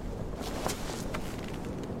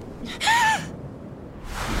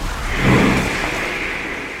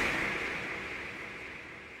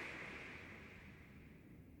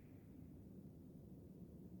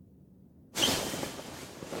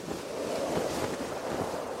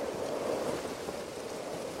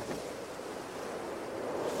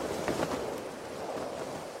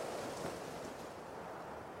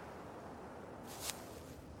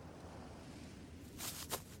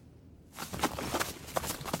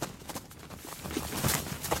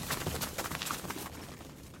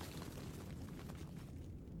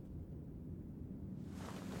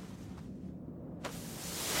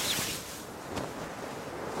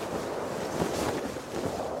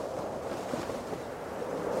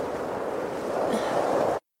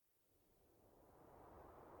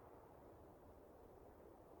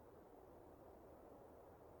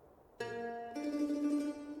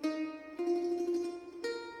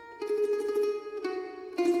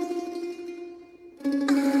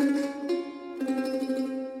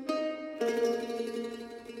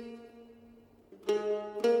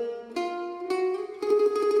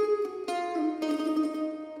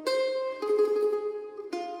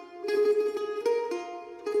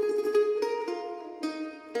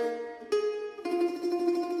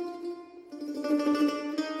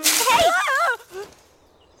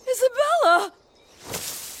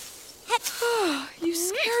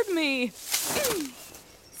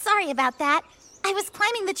 Sorry about that. I was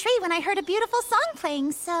climbing the tree when I heard a beautiful song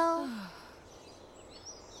playing, so...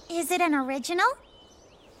 Is it an original?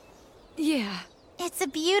 Yeah. It's a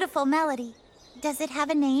beautiful melody. Does it have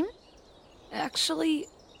a name? Actually,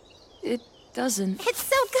 it doesn't. It's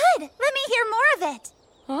so good! Let me hear more of it!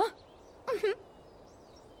 Huh?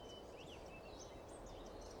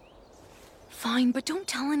 Fine, but don't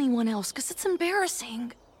tell anyone else, because it's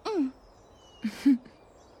embarrassing.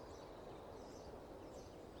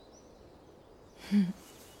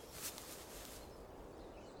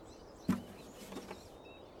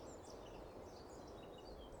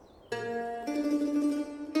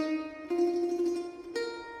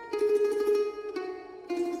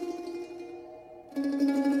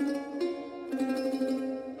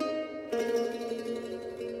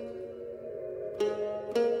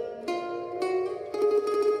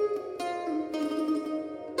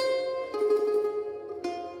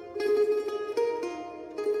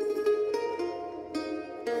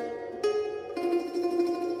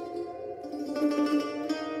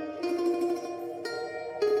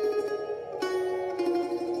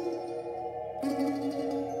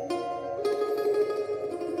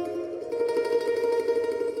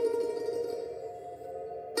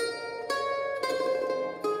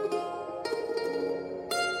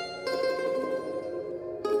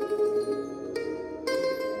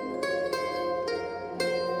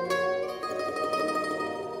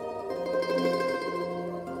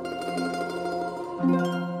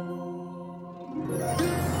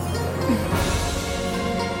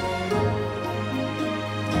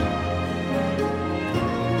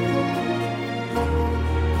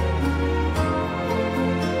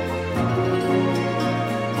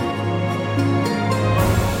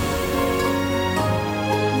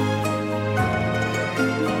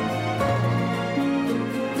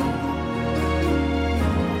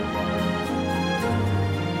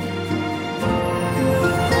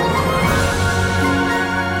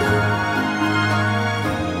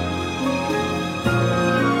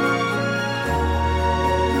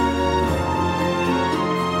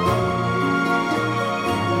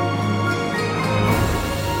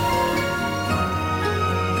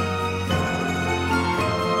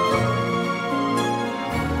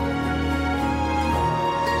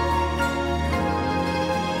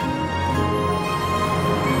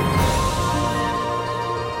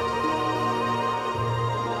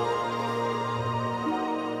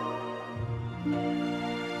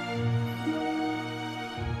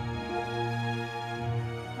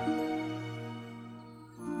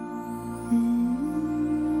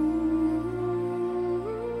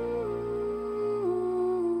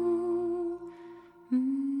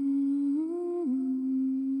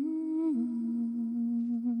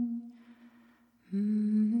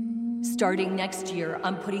 Starting next year,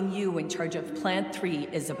 I'm putting you in charge of Plant 3,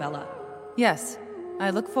 Isabella. Yes,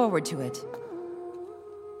 I look forward to it.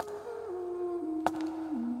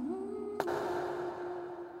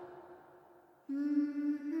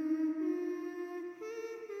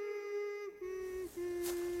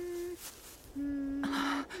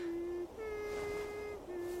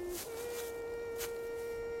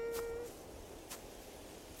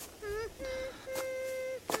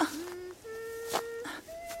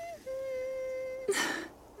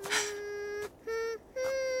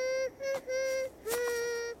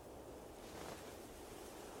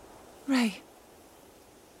 Ray,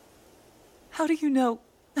 how do you know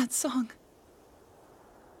that song?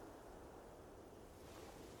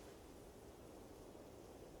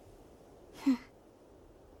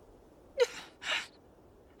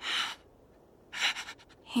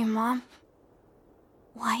 Hey, Mom.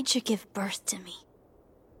 Why'd you give birth to me?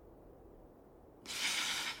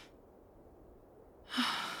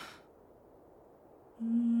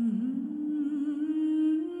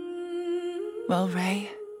 Well, Ray,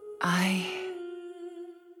 I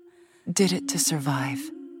did it to survive.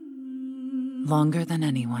 Longer than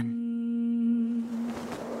anyone.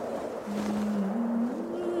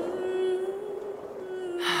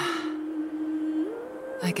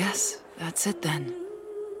 I guess that's it then.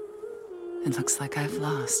 It looks like I've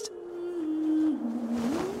lost.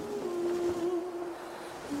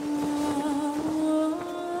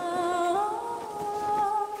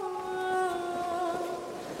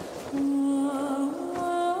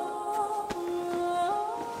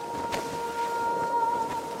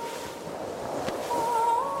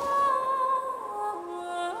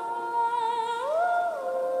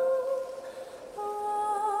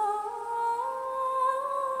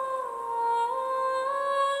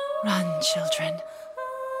 Run, children,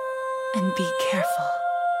 and be careful.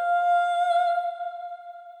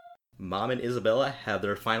 Mom and Isabella have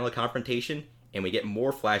their final confrontation, and we get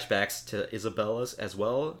more flashbacks to Isabella's as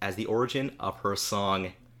well as the origin of her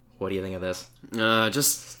song. What do you think of this?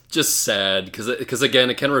 Just sad, because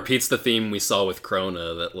again, it kind of repeats the theme we saw with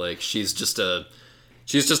Krona, that like she's just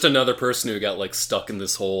another person who got like stuck in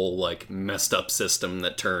this whole like messed up system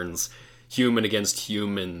that turns human against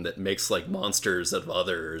human, that makes like monsters of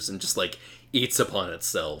others and just like eats upon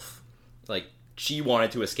itself. Like, she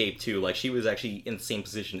wanted to escape too. Like, she was actually in the same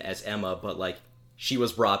position as Emma, but like she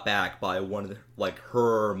was brought back by one of the, like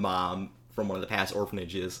her mom from one of the past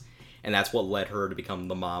orphanages, and that's what led her to become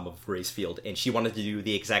the mom of Gracefield. And she wanted to do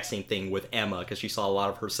the exact same thing with Emma because she saw a lot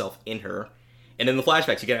of herself in her. And in the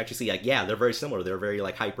flashbacks, you can actually see, like, yeah, they're very similar. They're very,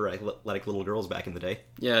 like, hyper-athletic little girls back in the day.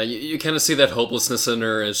 Yeah, you kind of see that hopelessness in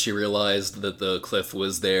her as she realized that the cliff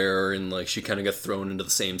was there, and, like, she kind of got thrown into the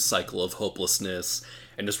same cycle of hopelessness,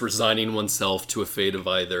 and just resigning oneself to a fate of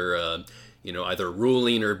either, either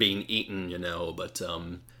ruling or being eaten, But,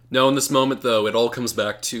 no, in this moment, though, it all comes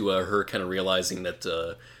back to her kind of realizing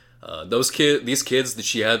that these kids that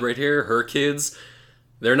she had right here, her kids,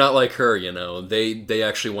 they're not like her, They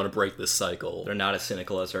actually want to break this cycle. They're not as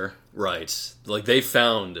cynical as her. Right. Like, they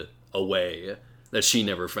found a way that she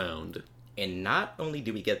never found. And not only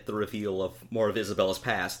do we get the reveal of more of Isabella's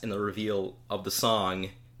past and the reveal of the song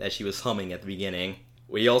that she was humming at the beginning,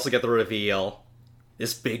 we also get the reveal,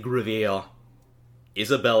 this big reveal.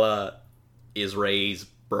 Isabella is Ray's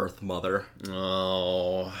birth mother.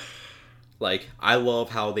 Oh. Like, I love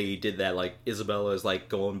how they did that. Like, Isabella is, like,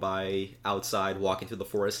 going by outside, walking through the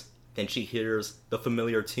forest. Then she hears the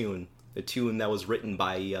familiar tune. The tune that was written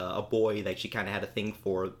by a boy that she kind of had a thing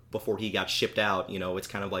for before he got shipped out. It's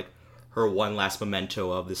kind of like her one last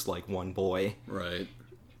memento of this, like, one boy. Right.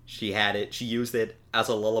 She had it. She used it as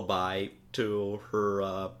a lullaby to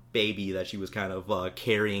her baby that she was kind of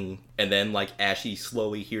carrying. And then, like, as she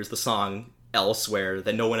slowly hears the song elsewhere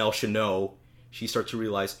that no one else should know, she starts to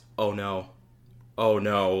realize, oh no,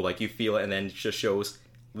 like you feel it, and then it just shows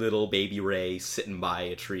little baby Ray sitting by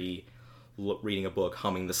a tree, reading a book,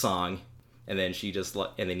 humming the song, and then he just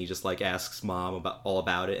like asks Mom all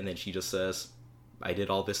about it, and then she just says, I did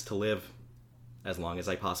all this to live, as long as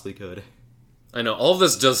I possibly could. I know, all of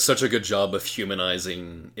this does such a good job of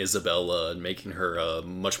humanizing Isabella and making her a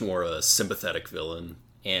much more sympathetic villain.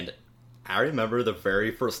 And I remember the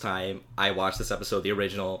very first time I watched this episode, the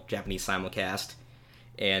original Japanese simulcast,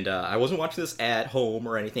 and I wasn't watching this at home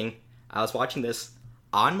or anything. I was watching this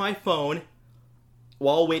on my phone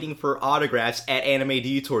while waiting for autographs at Anime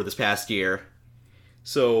Detour this past year.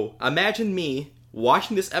 So imagine me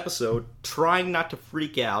watching this episode, trying not to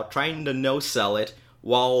freak out, trying to no-sell it,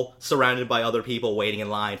 while surrounded by other people waiting in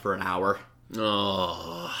line for an hour.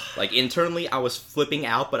 Oh. Like, internally, I was flipping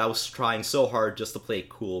out, but I was trying so hard just to play it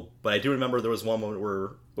cool. But I do remember there was one moment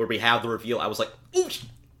where we have the reveal, I was like, ooch!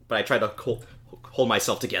 But I tried to hold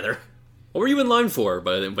myself together. What were you in line for,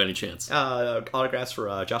 by any chance? Autographs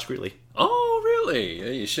for Josh Greeley. Oh, really?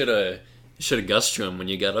 Yeah, you should have gushed to him when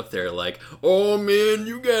you got up there, like, oh man,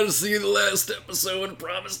 you gotta see the last episode of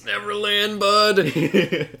Promised Neverland, bud.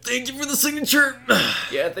 Thank you for the signature.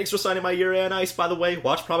 Yeah, thanks for signing my year and ice, by the way.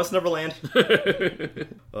 Watch Promised Neverland.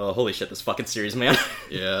 Oh, holy shit, this fucking series, man.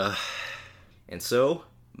 Yeah. And so,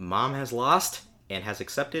 Mom has lost and has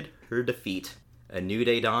accepted her defeat. A new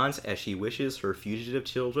day dawns as she wishes her fugitive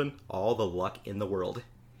children all the luck in the world.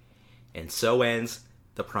 And so ends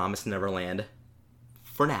The Promised Neverland.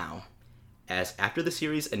 For now. As after the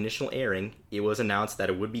series' initial airing, it was announced that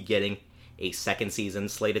it would be getting a second season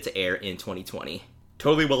slated to air in 2020.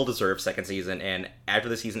 Totally well-deserved second season, and after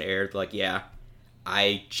the season aired, like, yeah,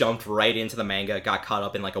 I jumped right into the manga, got caught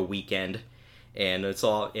up in like a weekend, and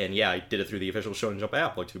I did it through the official Shonen Jump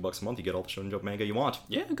app, like $2 a month, you get all the Shonen Jump manga you want.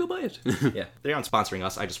 Yeah, go buy it. Yeah, they aren't sponsoring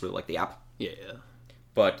us, I just really like the app. Yeah.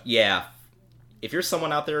 But yeah, if you're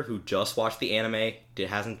someone out there who just watched the anime,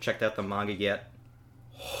 hasn't checked out the manga yet,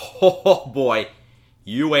 oh boy,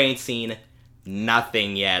 you ain't seen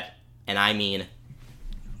nothing yet. And I mean,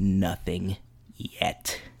 nothing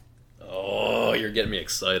yet. Oh, you're getting me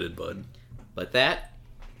excited, bud. But that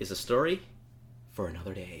is a story for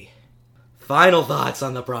another day. Final thoughts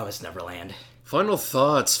on The Promised Neverland. Final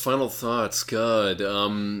thoughts. God,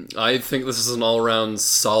 I think this is an all-around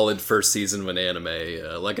solid first season of an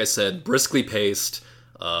anime. Like I said, briskly paced,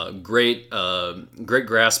 great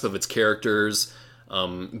grasp of its characters.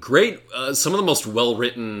 Great, some of the most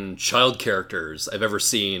well-written child characters I've ever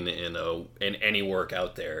seen in any work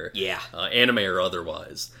out there. Yeah. Anime or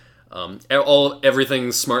otherwise.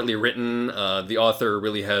 Everything's smartly written. The author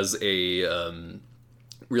really has a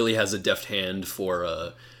deft hand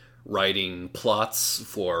for writing plots,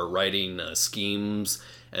 for writing schemes,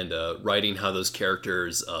 and writing how those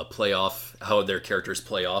characters how their characters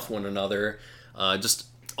play off one another. Just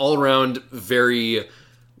all around very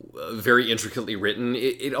intricately written.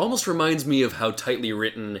 It almost reminds me of how tightly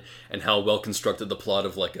written and how well constructed the plot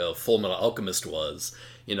of like a Full Metal Alchemist was.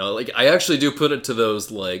 You know, like I actually do put it to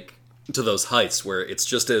those heights where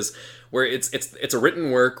it's a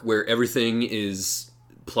written work where everything is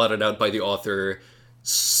plotted out by the author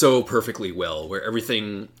so perfectly well, where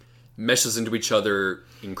everything meshes into each other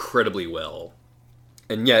incredibly well.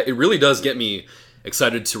 And yeah, it really does get me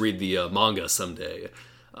excited to read the manga someday.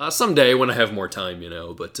 Someday when I have more time, you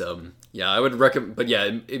know. But yeah, I would recommend. But yeah,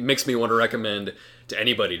 it makes me want to recommend to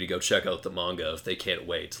anybody to go check out the manga if they can't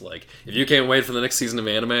wait. Like, if you can't wait for the next season of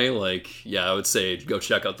anime, like, yeah, I would say go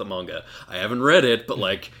check out the manga. I haven't read it, but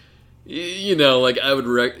like, you know, like I would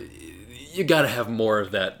you gotta have more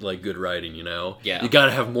of that, like, good writing, you know? Yeah. You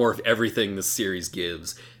gotta have more of everything this series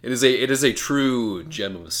gives. It is a true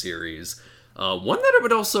gem of a series. One that I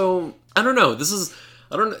would also, I got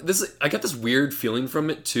this weird feeling from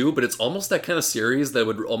it too, but it's almost that kind of series that I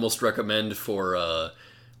would almost recommend for,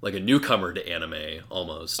 like a newcomer to anime,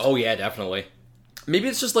 almost. Oh yeah, definitely. Maybe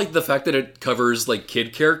it's just like the fact that it covers like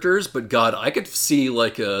kid characters, but God, I could see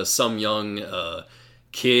like some young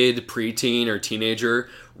kid, preteen, or teenager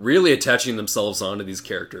really attaching themselves onto these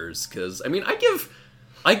characters. Because I mean, I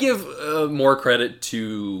give more credit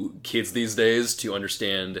to kids these days to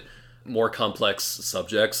understand more complex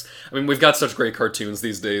subjects. I mean, we've got such great cartoons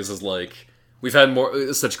these days as like we've had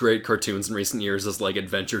such great cartoons in recent years as like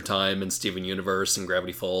Adventure Time and Steven Universe and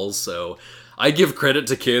Gravity Falls. So I give credit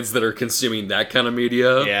to kids that are consuming that kind of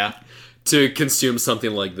media. Yeah. To consume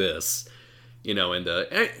something like this, you know,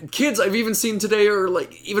 and kids I've even seen today are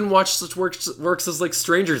like even watch such works as like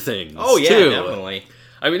Stranger Things. Oh yeah, too. Definitely.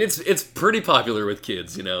 I mean, it's pretty popular with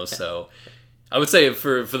kids, you know. So I would say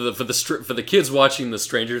for the kids watching the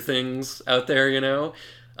Stranger Things out there, you know,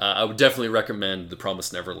 I would definitely recommend The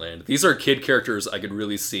Promised Neverland. These are kid characters I could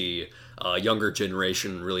really see a younger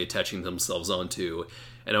generation really attaching themselves onto,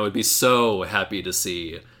 and I would be so happy to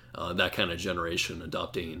see that kind of generation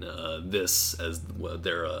adopting this as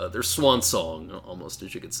their swan song, almost,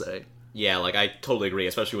 as you could say. Yeah, like I totally agree,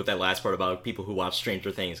 especially with that last part about people who watch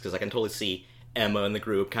Stranger Things, because I can totally see Emma in the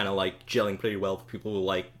group kind of like gelling pretty well with people who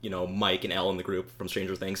like, you know, Mike and Elle in the group from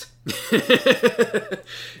Stranger Things.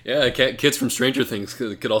 Yeah, kids from Stranger Things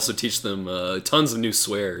could also teach them tons of new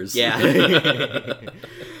swears. Yeah.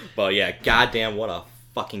 But yeah, goddamn, what a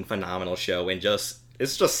fucking phenomenal show. And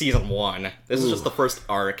it's just season 1. This is just the first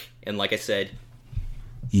arc. And like I said,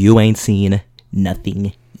 you ain't seen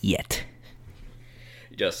nothing yet.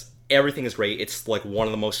 everything is great. It's like one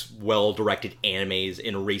of the most well-directed animes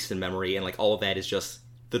in recent memory, and like all of that is just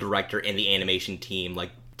the director and the animation team like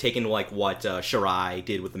taking like what Shirai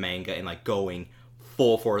did with the manga and like going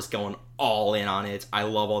full force, going all in on it. I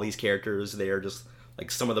love all these characters. They're just like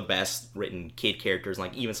some of the best written kid characters,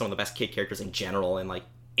 like even some of the best kid characters in general, and like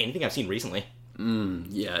anything I've seen recently.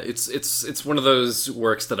 Yeah, it's one of those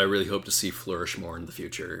works that I really hope to see flourish more in the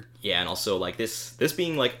future. Yeah, and also like this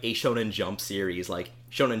being like a Shonen Jump series, like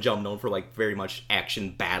Shonen Jump known for like very much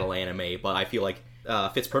action battle anime, but I feel like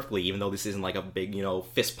fits perfectly, even though this isn't like a big, you know,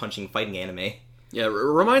 fist punching fighting anime. Yeah, it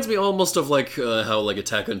reminds me almost of like how like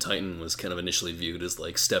Attack on Titan was kind of initially viewed as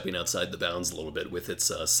like stepping outside the bounds a little bit with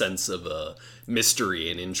its sense of mystery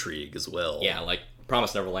and intrigue as well. Yeah, like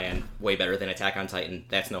Promised Neverland, way better than Attack on Titan.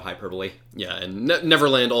 That's no hyperbole. Yeah, and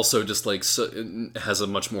Neverland also just like has a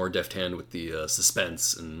much more deft hand with the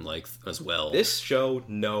suspense and like as well. This show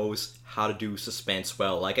knows how to do suspense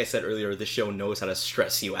well. Like I said earlier, this show knows how to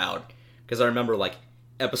stress you out. Because I remember like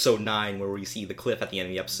episode 9 where we see the cliff at the end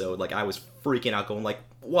of the episode, like I was freaking out going like,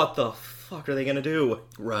 what the fuck are they gonna do?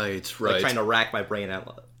 Right. Like trying to rack my brain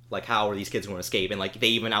out, like how are these kids going to escape? And like they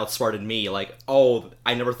even outsmarted me, like, oh,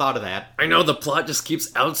 I never thought of that. I know, the plot just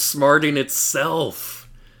keeps outsmarting itself.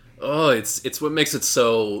 Oh, it's what makes it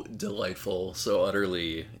so delightful, so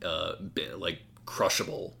utterly like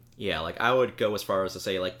crushable. Yeah, like I would go as far as to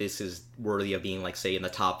say like this is worthy of being like say in the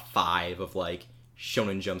top 5 of like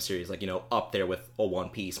Shonen Jump series, like, you know, up there with a One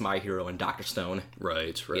Piece, My Hero, and Dr. Stone.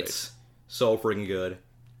 Right. It's so freaking good.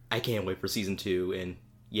 I can't wait for season 2, and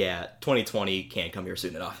yeah, 2020 can't come here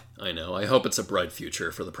soon enough. I know. I hope it's a bright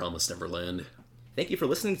future for the Promised Neverland. Thank you for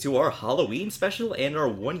listening to our Halloween special and our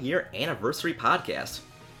 1-year anniversary podcast.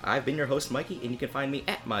 I've been your host, Mikey, and you can find me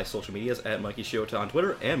at my social medias at Mikey Shota on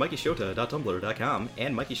Twitter and MikeyShota.tumblr.com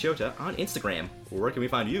and Mikey Shota on Instagram. Where can we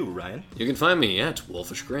find you, Ryan? You can find me at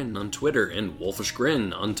WolfishGrin on Twitter and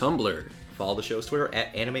WolfishGrin on Tumblr. Follow the show's Twitter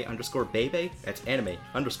at anime_baybay. That's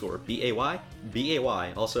anime_BAY.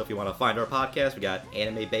 Also, if you want to find our podcast, we got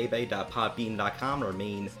animebaybay.podbean.com, our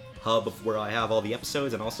main hub of where I have all the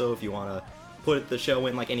episodes. And also, if you want to put the show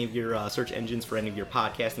in like any of your search engines for any of your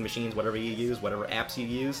podcasting machines, whatever you use, whatever apps you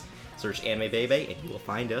use, search Anime Baybay and you will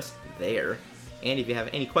find us there. And if you have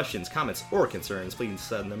any questions, comments, or concerns, please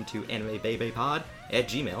send them to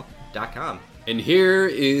animebaybaypod@gmail.com. And here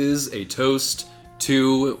is a toast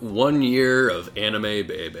to 1 year of Anime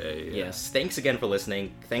Baybay. Yes, thanks again for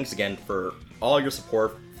listening. Thanks again for all your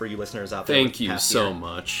support for you listeners out there. Thank you so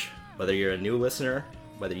much. Whether you're a new listener,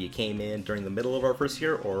 whether you came in during the middle of our first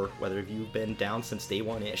year, or whether you've been down since day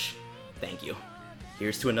 1-ish, thank you.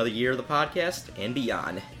 Here's to another year of the podcast and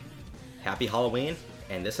beyond. Happy Halloween,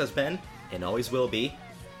 and this has been, and always will be,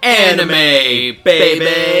 Anime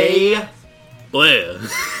Baybay! Blah.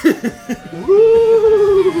 Woo!